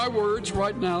hearing my words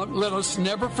right now, let us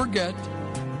never forget,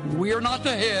 we are not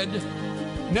the head.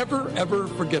 Never, ever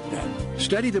forget that.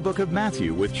 Study the book of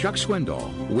Matthew with Chuck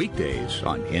Swindoll, weekdays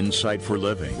on Insight for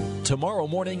Living. Tomorrow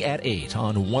morning at 8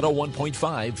 on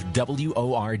 101.5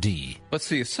 WORD. Let's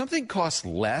see, if something costs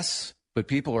less, but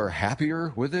people are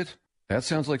happier with it, that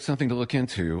sounds like something to look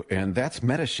into, and that's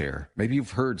Medi-Share. Maybe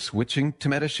you've heard switching to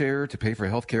Medi-Share to pay for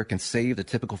healthcare can save the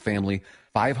typical family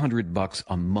 $500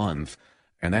 a month,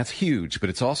 and that's huge, but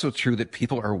it's also true that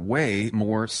people are way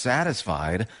more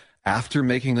satisfied after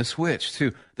making the switch,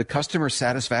 too. The customer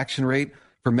satisfaction rate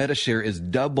for Medi-Share is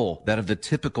double that of the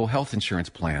typical health insurance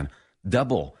plan.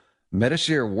 Double.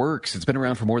 Medi-Share works. It's been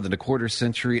around for more than a quarter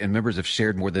century, and members have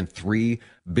shared more than $3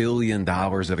 billion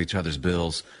of each other's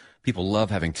bills. People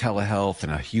love having telehealth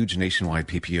and a huge nationwide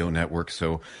PPO network.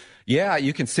 So, yeah,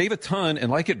 you can save a ton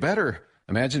and like it better.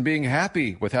 Imagine being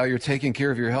happy with how you're taking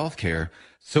care of your health care.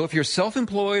 So if you're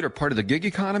self-employed or part of the gig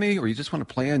economy, or you just want a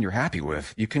plan you're happy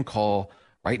with, you can call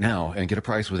right now and get a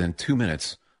price within 2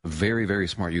 minutes. Very, very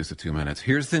smart use of 2 minutes.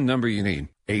 Here's the number you need.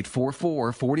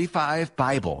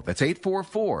 844-45-BIBLE. That's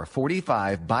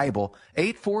 844-45-BIBLE.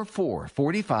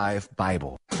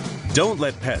 844-45-BIBLE. Don't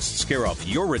let pests scare off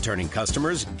your returning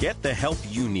customers. Get the help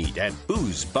you need at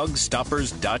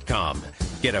boozebugstoppers.com.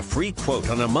 Get a free quote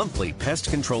on a monthly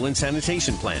pest control and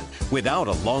sanitation plan without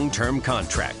a long-term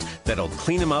contract that'll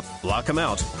clean them up, block them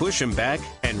out, push them back,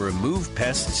 and remove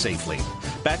pests safely.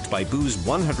 Backed by Boo's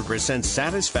 100%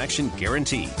 satisfaction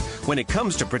guarantee. When it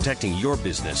comes to protecting your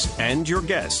business and your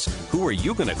guests, who are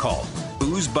you going to call?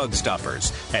 Boo's Bug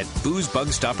Stoppers at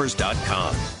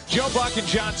boozebugstoppers.com. Joe Buck and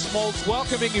John Smoltz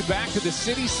welcoming you back to the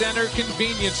City Center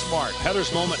Convenience Mart.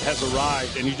 Heather's moment has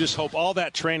arrived, and you just hope all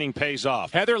that training pays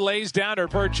off. Heather lays down her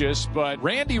purchase, but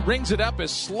Randy rings it up as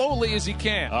slowly as he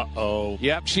can. Uh-oh.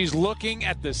 Yep, she's looking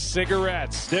at the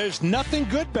cigarettes. There's nothing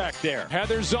good back there.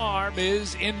 Heather's arm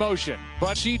is in motion,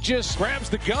 but she just grabs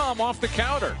the gum off the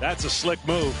counter. That's a slick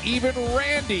move. Even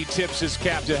Randy tips his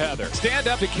cap to Heather. Stand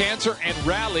Up to Cancer and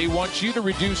Rally wants you to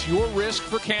reduce your risk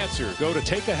for cancer. Go to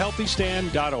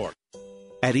takeahealthystand.org.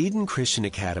 At Eden Christian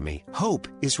Academy, hope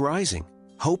is rising.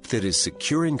 Hope that is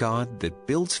secure in God, that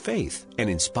builds faith, and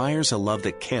inspires a love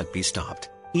that can't be stopped.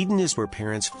 Eden is where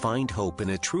parents find hope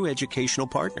in a true educational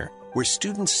partner, where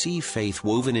students see faith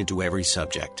woven into every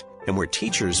subject, and where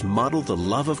teachers model the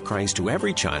love of Christ to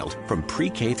every child from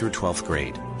pre-K through 12th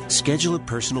grade. Schedule a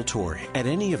personal tour at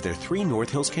any of their 3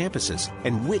 North Hills campuses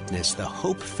and witness the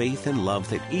hope, faith, and love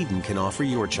that Eden can offer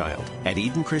your child at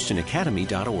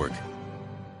EdenChristianAcademy.org.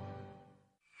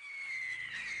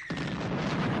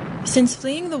 Since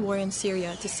fleeing the war in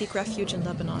Syria to seek refuge in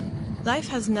Lebanon, life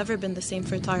has never been the same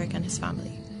for Tariq and his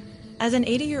family. As an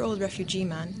 80-year-old refugee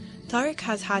man, Tariq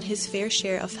has had his fair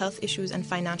share of health issues and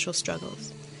financial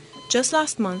struggles. Just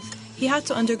last month, he had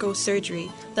to undergo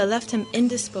surgery that left him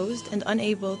indisposed and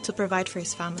unable to provide for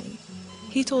his family.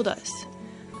 He told us,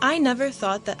 "I never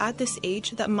thought that at this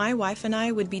age that my wife and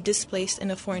I would be displaced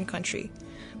in a foreign country.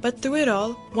 But through it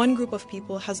all, one group of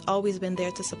people has always been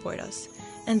there to support us,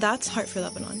 and that's Heart for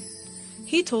Lebanon."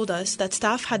 He told us that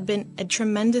staff had been a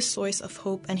tremendous source of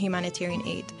hope and humanitarian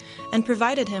aid, and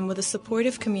provided him with a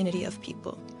supportive community of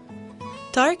people.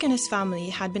 Tariq and his family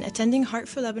had been attending Heart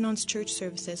for Lebanon's church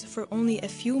services for only a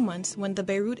few months when the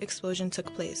Beirut explosion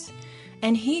took place,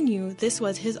 and he knew this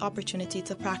was his opportunity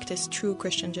to practice true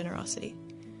Christian generosity.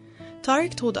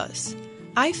 Tariq told us,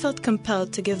 "I felt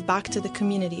compelled to give back to the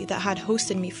community that had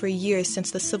hosted me for years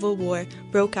since the civil war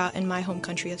broke out in my home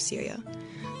country of Syria.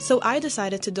 So I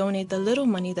decided to donate the little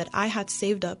money that I had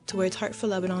saved up towards Heart for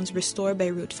Lebanon's Restore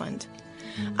Beirut Fund.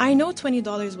 I know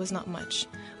 $20 was not much,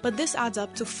 but this adds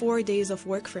up to 4 days of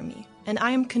work for me, and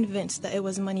I am convinced that it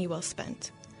was money well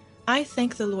spent. I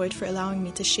thank the Lord for allowing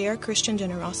me to share Christian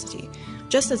generosity,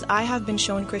 just as I have been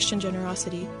shown Christian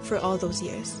generosity for all those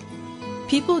years."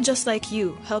 People just like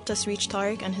you helped us reach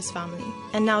Tariq and his family,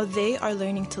 and now they are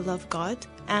learning to love God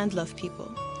and love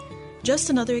people.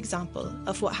 Just another example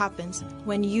of what happens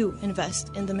when you invest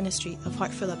in the ministry of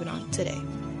Heart for Lebanon today.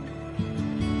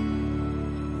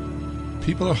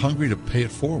 People are hungry to pay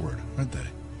it forward, aren't they?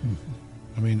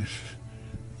 I mean,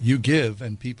 you give,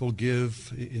 and people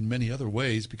give in many other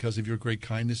ways because of your great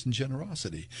kindness and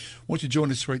generosity. Won't you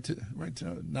join us right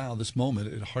now, this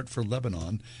moment, at Heart for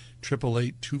Lebanon,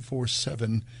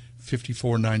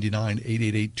 888-247-5499,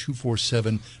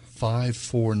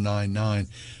 888-247-5499.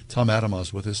 Tom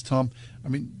Adamaz with us. Tom, I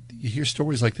mean, you hear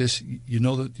stories like this, you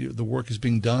know that the work is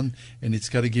being done, and it's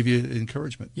got to give you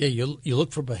encouragement. Yeah, you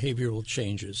look for behavioral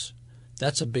changes.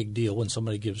 That's a big deal when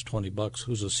somebody gives $20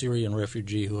 who's a Syrian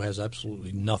refugee who has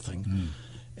absolutely nothing.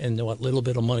 And what little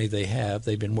bit of money they have,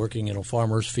 they've been working in a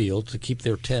farmer's field to keep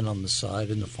their tent on the side,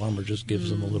 and the farmer just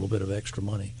gives them a little bit of extra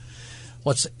money.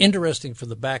 What's interesting for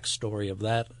the backstory of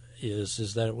that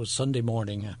is that it was Sunday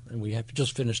morning, and we have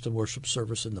just finished the worship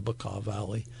service in the Bekaa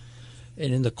Valley.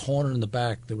 And in the corner in the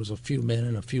back, there was a few men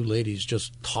and a few ladies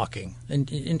just talking. And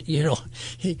you know,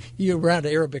 you're around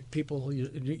Arabic people, you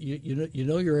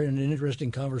know you're in an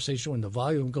interesting conversation when the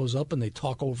volume goes up and they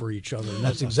talk over each other. And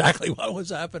that's exactly what was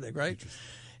happening, right?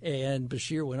 And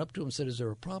Bashir went up to him and said, "Is there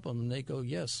a problem?" And they go,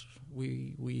 "Yes,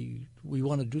 we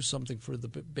want to do something for the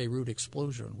Beirut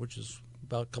explosion, which is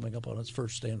about coming up on its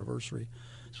first anniversary."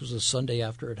 This was a Sunday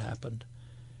after it happened.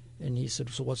 And he said,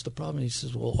 "So what's the problem?" He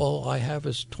says, "Well, all I have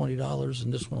is $20,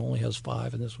 and this one only has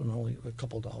 $5, and this one only a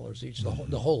couple dollars each."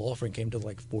 The whole offering came to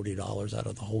like $40 out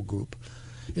of the whole group.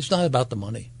 It's not about the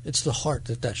money. It's the heart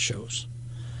that shows.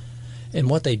 And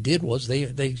what they did was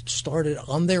they started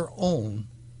on their own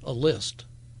a list.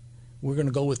 We're going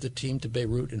to go with the team to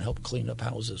Beirut and help clean up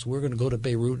houses. We're going to go to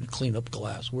Beirut and clean up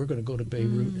glass. We're going to go to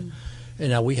Beirut. And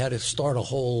now we had to start a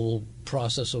whole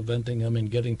process of venting them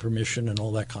and getting permission and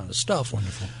all that kind of stuff.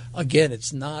 Wonderful. Again,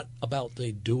 it's not about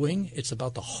the doing. It's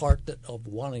about the heart of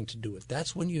wanting to do it.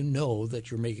 That's when you know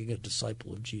that you're making a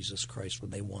disciple of Jesus Christ,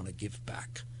 when they want to give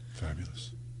back.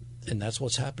 Fabulous. And that's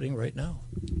what's happening right now.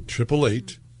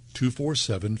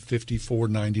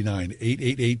 888-247-5499.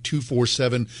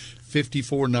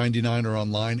 888-247-5499 or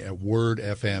online at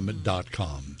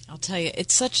wordfm.com. I'll tell you,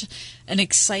 it's such an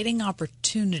exciting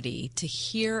opportunity to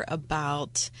hear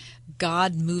about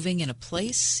God moving in a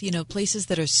place, places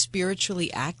that are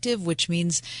spiritually active, which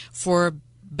means for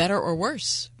better or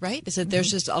worse, right? Is that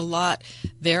there's just a lot,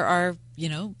 there's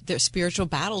spiritual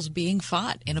battles being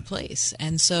fought in a place.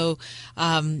 And so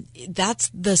that's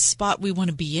the spot we want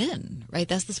to be in, right?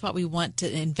 That's the spot we want to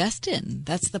invest in.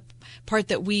 That's the part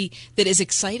that is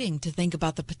exciting to think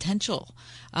about the potential.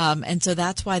 And so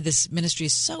that's why this ministry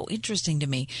is so interesting to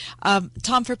me.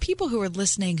 Tom, for people who are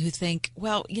listening who think,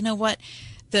 well, you know what,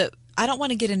 I don't want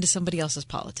to get into somebody else's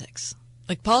politics.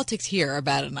 Like, politics here are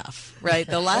bad enough, right?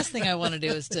 The last thing I want to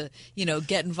do is to,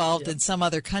 get involved in some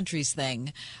other country's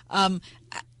thing.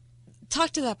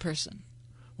 Talk to that person.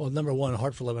 Well, number one,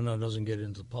 Heart for Lebanon doesn't get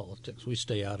into politics. We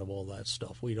stay out of all that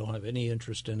stuff. We don't have any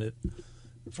interest in it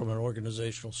from an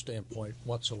organizational standpoint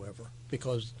whatsoever,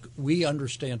 because we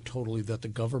understand totally that the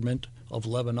government of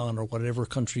Lebanon or whatever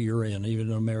country you're in, even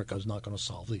in America, is not going to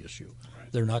solve the issue. Right.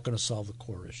 They're not going to solve the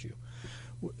core issue.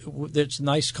 It's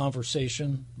nice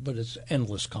conversation, but it's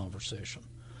endless conversation.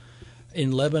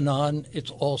 In Lebanon,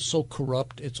 it's all so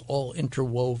corrupt, it's all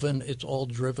interwoven, it's all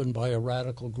driven by a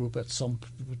radical group at some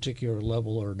particular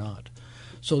level or not.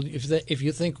 So if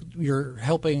you think you're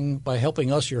helping, by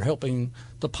helping us, you're helping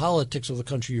the politics of the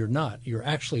country, you're not. You're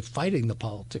actually fighting the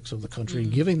politics of the country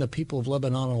and giving the people of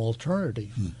Lebanon an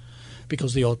alternative,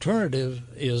 because the alternative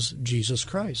is Jesus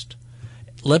Christ.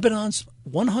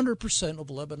 100%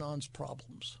 of Lebanon's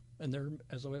problems, and they're,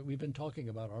 as we've been talking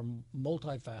about, are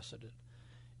multifaceted,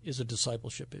 is a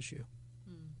discipleship issue.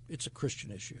 It's a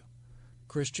Christian issue.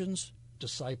 Christians,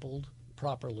 discipled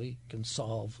properly, can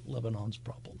solve Lebanon's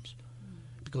problems.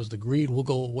 because the greed will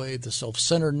go away, the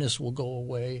self-centeredness will go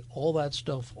away, all that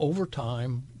stuff over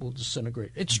time will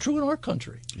disintegrate. It's true in our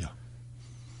country. Yeah.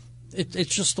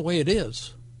 It's just the way it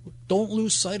is. Don't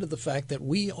lose sight of the fact that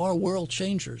we are world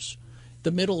changers.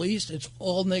 The Middle East, it's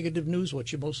all negative news,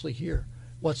 what you mostly hear.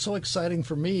 What's so exciting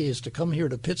for me is to come here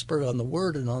to Pittsburgh on the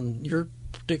Word and on your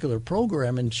particular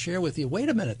program and share with you, wait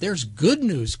a minute, there's good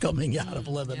news coming out of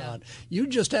Lebanon. You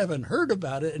just haven't heard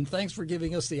about it, and thanks for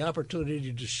giving us the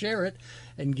opportunity to share it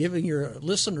and giving your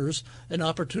listeners an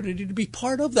opportunity to be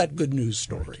part of that good news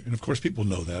story. Right. And of course people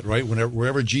know that, right?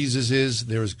 Wherever Jesus is,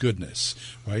 there is goodness,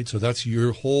 right? So that's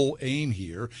your whole aim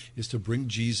here, is to bring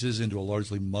Jesus into a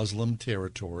largely Muslim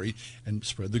territory and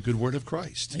spread the good word of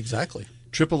Christ. Exactly.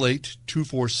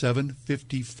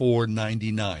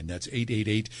 888-247-5499. That's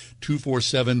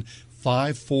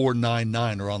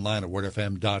 888-247-5499 or online at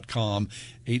wordfm.com.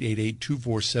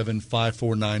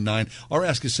 888-247-5499. Our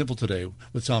ask is simple today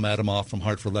with Tom Adamov from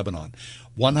Heart for Lebanon.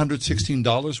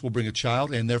 $116 will bring a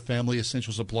child and their family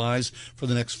essential supplies for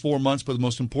the next 4 months. But the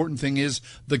most important thing is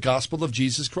the gospel of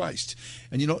Jesus Christ.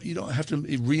 And you don't have to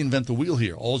reinvent the wheel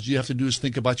here. All you have to do is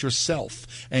think about yourself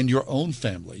and your own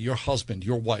family, your husband,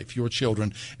 your wife, your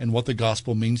children, and what the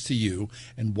gospel means to you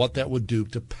and what that would do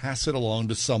to pass it along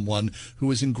to someone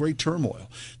who is in great turmoil.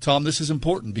 Tom, this is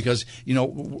important because,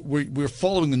 we're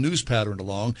following the news pattern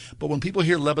along. But when people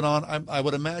hear Lebanon, I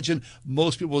would imagine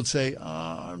most people would say,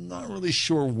 I'm not really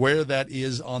sure where that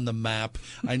is on the map.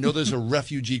 I know there's a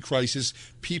refugee crisis.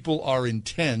 People are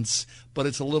intense, but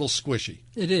it's a little squishy.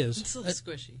 It is. It's a little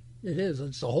squishy. It is.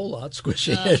 It's a whole lot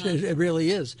squishy. It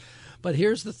really is. But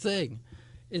here's the thing.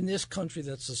 In this country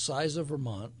that's the size of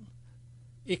Vermont,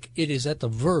 it is at the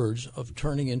verge of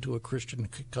turning into a Christian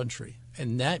country.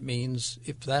 And that means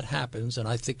if that happens, and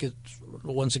I think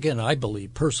once again, I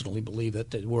personally believe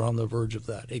that we're on the verge of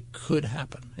that. It could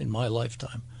happen in my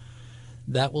lifetime.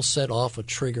 That will set off a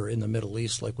trigger in the Middle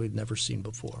East like we've never seen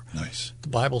before. Nice. The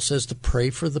Bible says to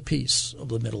pray for the peace of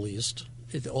the Middle East.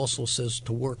 It also says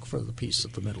to work for the peace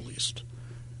of the Middle East.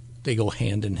 They go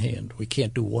hand in hand. We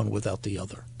can't do one without the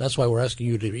other. That's why we're asking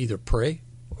you to either pray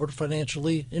or to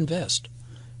financially invest.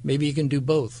 Maybe you can do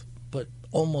both, but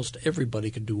almost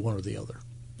everybody can do one or the other.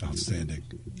 Outstanding.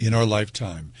 In our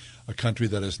lifetime, a country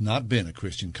that has not been a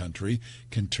Christian country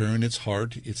can turn its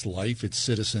heart, its life, its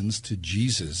citizens to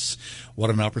Jesus.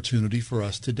 What an opportunity for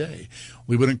us today.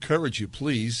 We would encourage you,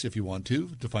 please, if you want to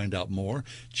find out more.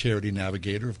 Charity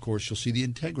Navigator, of course, you'll see the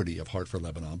integrity of Heart for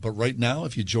Lebanon. But right now,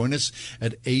 if you join us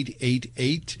at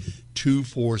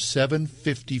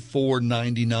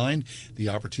 888-247-5499, the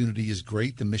opportunity is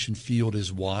great. The mission field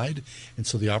is wide. And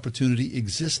so the opportunity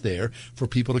exists there for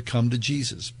people to come to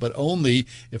Jesus. But only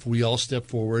if we all step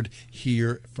forward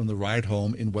here from the ride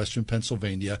home in Western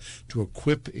Pennsylvania to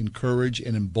equip, encourage,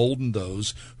 and embolden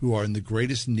those who are in the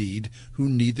greatest need, who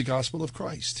need the gospel of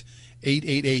Christ.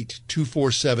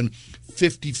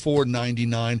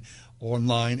 888-247-5499,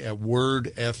 online at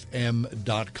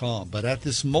wordfm.com. But at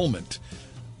this moment,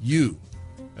 you,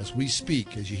 as we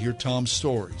speak, as you hear Tom's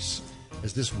stories,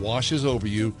 as this washes over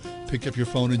you, pick up your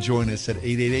phone and join us at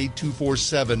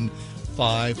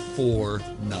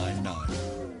 888-247-5499.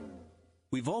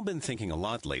 We've all been thinking a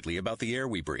lot lately about the air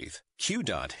we breathe.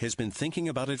 QDOT has been thinking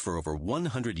about it for over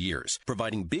 100 years,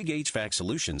 providing big HVAC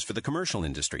solutions for the commercial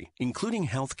industry, including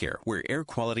healthcare, where air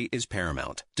quality is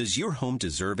paramount. Does your home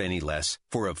deserve any less?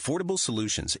 For affordable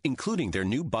solutions, including their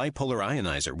new bipolar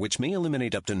ionizer, which may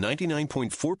eliminate up to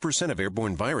 99.4% of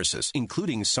airborne viruses,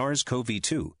 including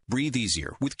SARS-CoV-2. Breathe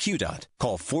easier with QDOT.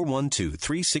 Call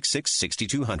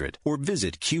 412-366-6200 or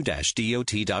visit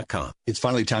q-dot.com. It's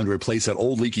finally time to replace that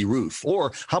old leaky roof.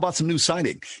 Or how about some new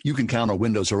siding? You can count on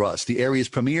Windows R Us, the area's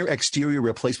premier exterior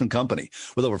replacement company.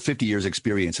 With over 50 years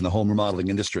experience in the home remodeling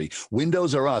industry,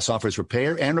 Windows R Us offers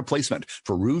repair and replacement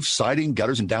for roofs, siding,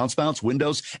 gutters and downspouts,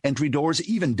 windows, entry doors,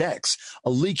 even decks. A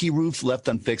leaky roof left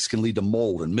unfixed can lead to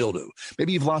mold and mildew.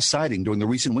 Maybe you've lost siding during the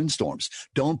recent windstorms.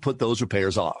 Don't put those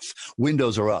repairs off.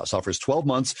 Windows R Us offers 12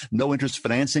 months, no interest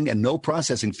financing, and no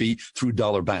processing fee through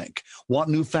Dollar Bank. Want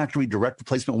new factory direct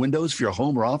replacement windows for your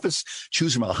home or office?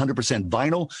 Choose from 100%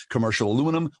 vinyl, commercial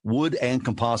aluminum, wood, and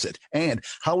composite. And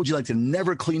how would you like to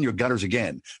never clean your gutters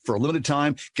again? For a limited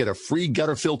time, get a free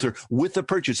gutter filter with the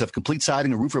purchase of complete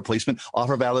siding and roof replacement,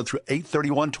 offer valid through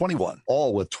 8/31/21.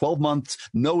 All with 12 months,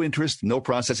 no interest, no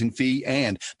processing fee,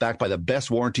 and backed by the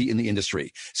best warranty in the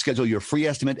industry. Schedule your free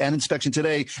estimate and inspection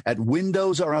today at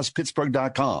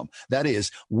WindowsRUsPittsburgh.com. That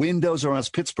is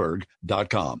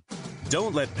WindowsRUsPittsburgh.com.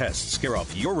 Don't let pests scare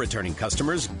off your returning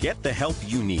customers. Get the help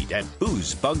you need at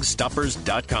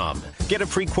BoozBugStoppers.com. Get a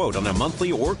free quote on a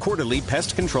monthly or quarterly quarterly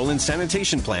pest control and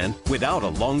sanitation plan without a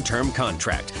long-term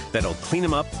contract that'll clean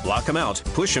them up, lock them out,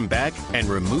 push them back, and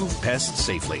remove pests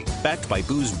safely. Backed by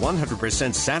Boo's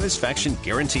 100% satisfaction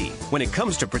guarantee. When it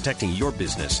comes to protecting your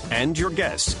business and your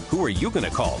guests, who are you going to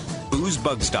call? Boo's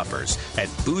Bug Stoppers at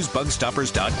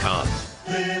boozbugstoppers.com.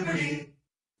 Liberty.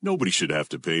 Nobody should have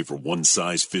to pay for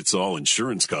one-size-fits-all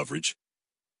insurance coverage.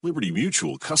 Liberty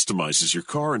Mutual customizes your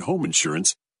car and home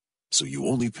insurance so you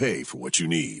only pay for what you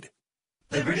need.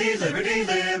 Liberty, liberty,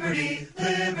 liberty,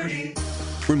 liberty.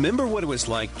 Remember what it was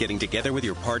like getting together with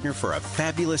your partner for a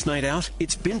fabulous night out?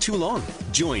 It's been too long.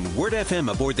 Join Word FM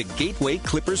aboard the Gateway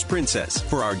Clippers Princess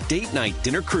for our date night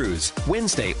dinner cruise,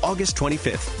 Wednesday, August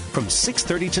 25th. From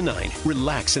 6:30 to 9,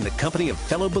 relax in the company of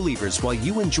fellow believers while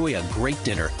you enjoy a great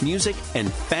dinner, music,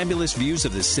 and fabulous views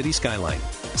of the city skyline.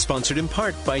 Sponsored in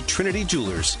part by Trinity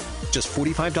Jewelers. Just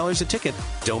 $45 a ticket.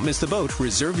 Don't miss the boat.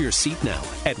 Reserve your seat now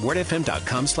at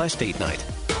wordfm.com/date night.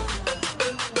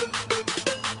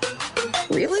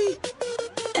 Really?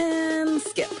 And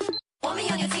skip. And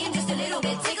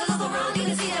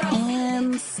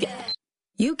skip.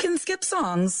 You can skip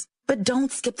songs, but don't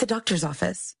skip the doctor's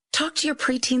office. Talk to your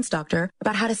preteens doctor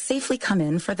about how to safely come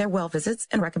in for their well visits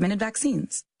and recommended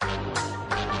vaccines.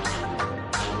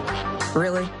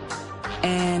 Really?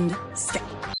 And skip.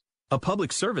 A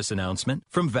public service announcement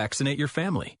from Vaccinate Your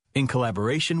Family in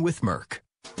collaboration with Merck.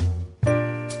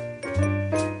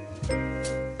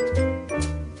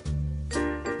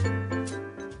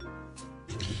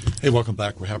 Hey, welcome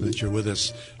back. We're happy that you're with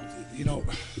us. You know,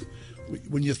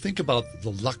 when you think about the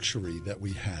luxury that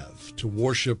we have to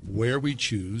worship where we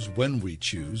choose, when we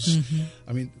choose,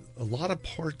 I mean, a lot of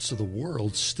parts of the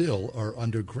world still are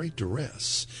under great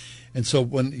duress. And so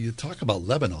when you talk about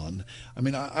Lebanon, I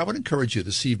mean, I would encourage you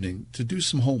this evening to do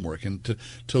some homework and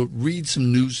to read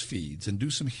some news feeds and do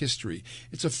some history.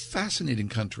 It's a fascinating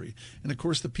country. And, of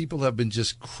course, the people have been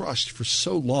just crushed for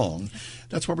so long.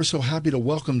 That's why we're so happy to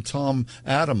welcome Tom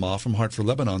Adamov from Heart for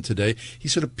Lebanon today. He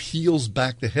sort of peels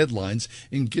back the headlines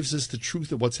and gives us the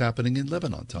truth of what's happening in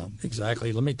Lebanon, Tom.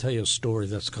 Exactly. Let me tell you a story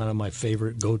that's kind of my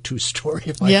favorite go-to story,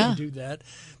 if I can do that,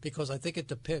 because I think it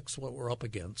depicts what we're up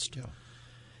against. Yeah.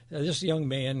 This young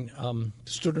man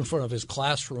stood in front of his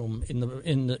classroom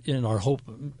in our Hope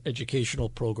Educational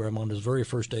Program on his very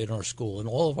first day in our school. And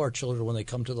all of our children, when they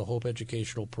come to the Hope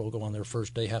Educational Program on their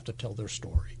first day, have to tell their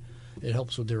story. It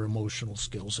helps with their emotional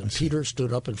skills. And Peter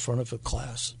stood up in front of a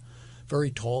class,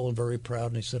 very tall and very proud,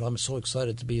 and he said, "I'm so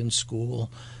excited to be in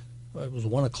school. It was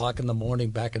 1 o'clock in the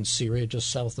morning back in Syria, just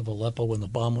south of Aleppo, when the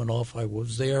bomb went off. I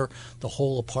was there. The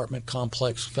whole apartment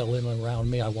complex fell in around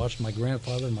me. I watched my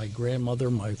grandfather, my grandmother,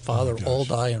 my father all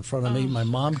die in front of me. My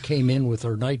mom came in with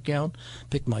her nightgown,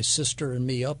 picked my sister and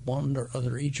me up, one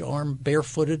under each arm,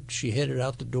 barefooted. She headed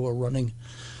out the door running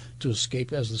to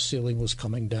escape as the ceiling was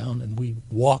coming down. And we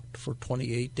walked for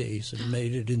 28 days and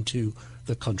made it into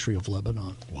the country of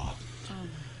Lebanon." Wow.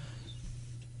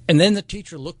 And then the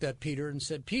teacher looked at Peter and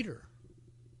said, "Peter,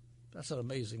 that's an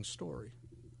amazing story."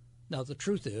 Now, the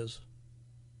truth is,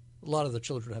 a lot of the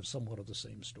children have somewhat of the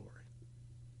same story.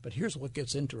 But here's what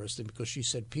gets interesting, because she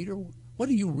said, "Peter, what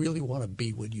do you really want to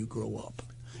be when you grow up?"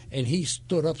 And he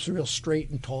stood up real straight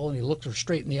and tall, and he looked her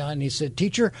straight in the eye, and he said,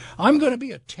 "Teacher, I'm going to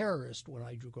be a terrorist when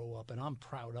I grow up, and I'm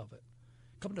proud of it."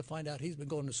 Come to find out, he's been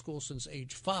going to school since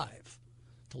age 5.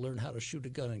 To learn how to shoot a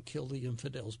gun and kill the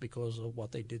infidels because of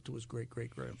what they did to his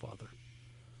great-great-grandfather.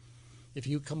 If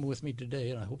you come with me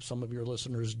today, and I hope some of your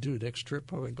listeners do, next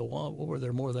trip, or go on over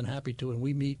there, more than happy to, and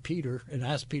we meet Peter and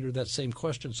ask Peter that same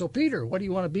question. "So, Peter, what do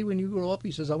you want to be when you grow up?"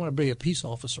 He says, "I want to be a peace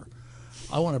officer.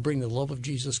 I want to bring the love of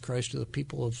Jesus Christ to the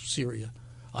people of Syria.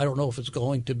 I don't know if it's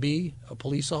going to be a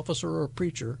police officer or a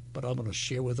preacher, but I'm going to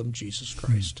share with them Jesus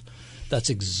Christ." That's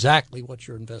exactly what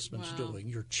your investment's doing.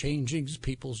 You're changing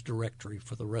people's directory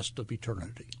for the rest of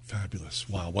eternity. Fabulous.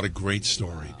 Wow, what a great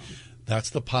story. Wow. That's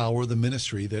the power of the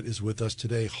ministry that is with us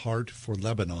today, Heart for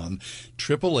Lebanon.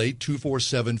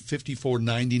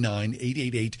 888-247-5499,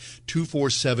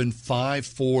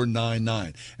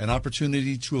 888-247-5499. An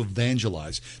opportunity to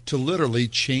evangelize, to literally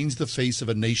change the face of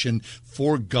a nation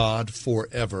for God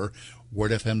forever.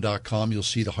 WordFM.com, you'll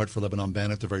see the Heart for Lebanon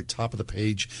banner at the very top of the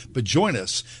page. But join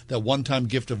us. That one-time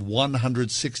gift of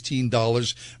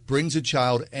 $116 brings a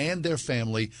child and their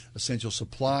family essential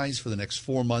supplies for the next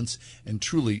 4 months, and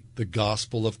truly the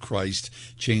gospel of Christ,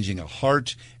 changing a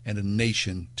heart and a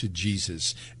nation to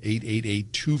Jesus.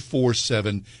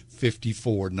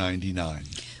 888-247-5499.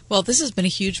 Well, this has been a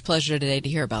huge pleasure today to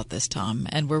hear about this, Tom.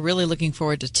 And we're really looking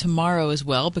forward to tomorrow as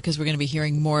well, because we're going to be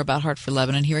hearing more about Heart for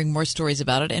Lebanon, hearing more stories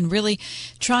about it, and really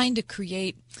trying to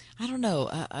create, I don't know,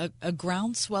 a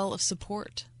groundswell of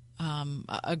support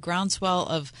a groundswell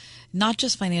of not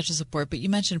just financial support, but you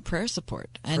mentioned prayer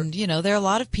support. And, you know, there are a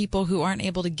lot of people who aren't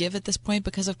able to give at this point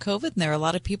because of COVID, and there are a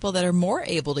lot of people that are more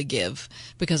able to give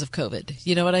because of COVID.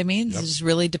 You know what I mean? Yep. It just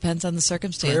really depends on the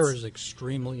circumstance. Prayer is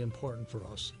extremely important for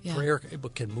us. Yeah. Prayer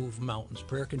can move mountains.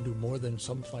 Prayer can do more than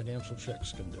some financial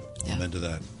checks can do. Yeah. Amen to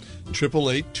that.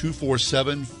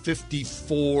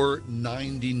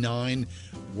 888-247-5499,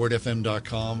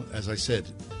 wordfm.com. As I said,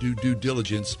 do due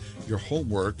diligence, your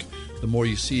homework. The more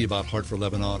you see about Heart for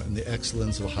Lebanon and the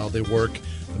excellence of how they work,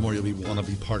 the more you'll want to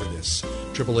be part of this.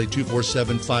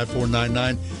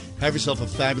 888-247-5499. Have yourself a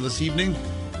fabulous evening.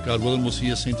 God willing, we'll see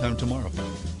you same time tomorrow.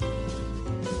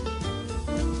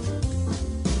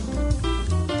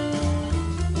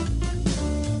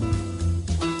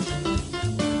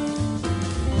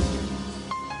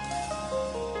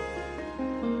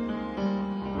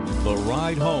 The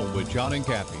Ride Home with John and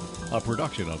Kathy, a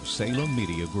production of Salem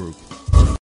Media Group.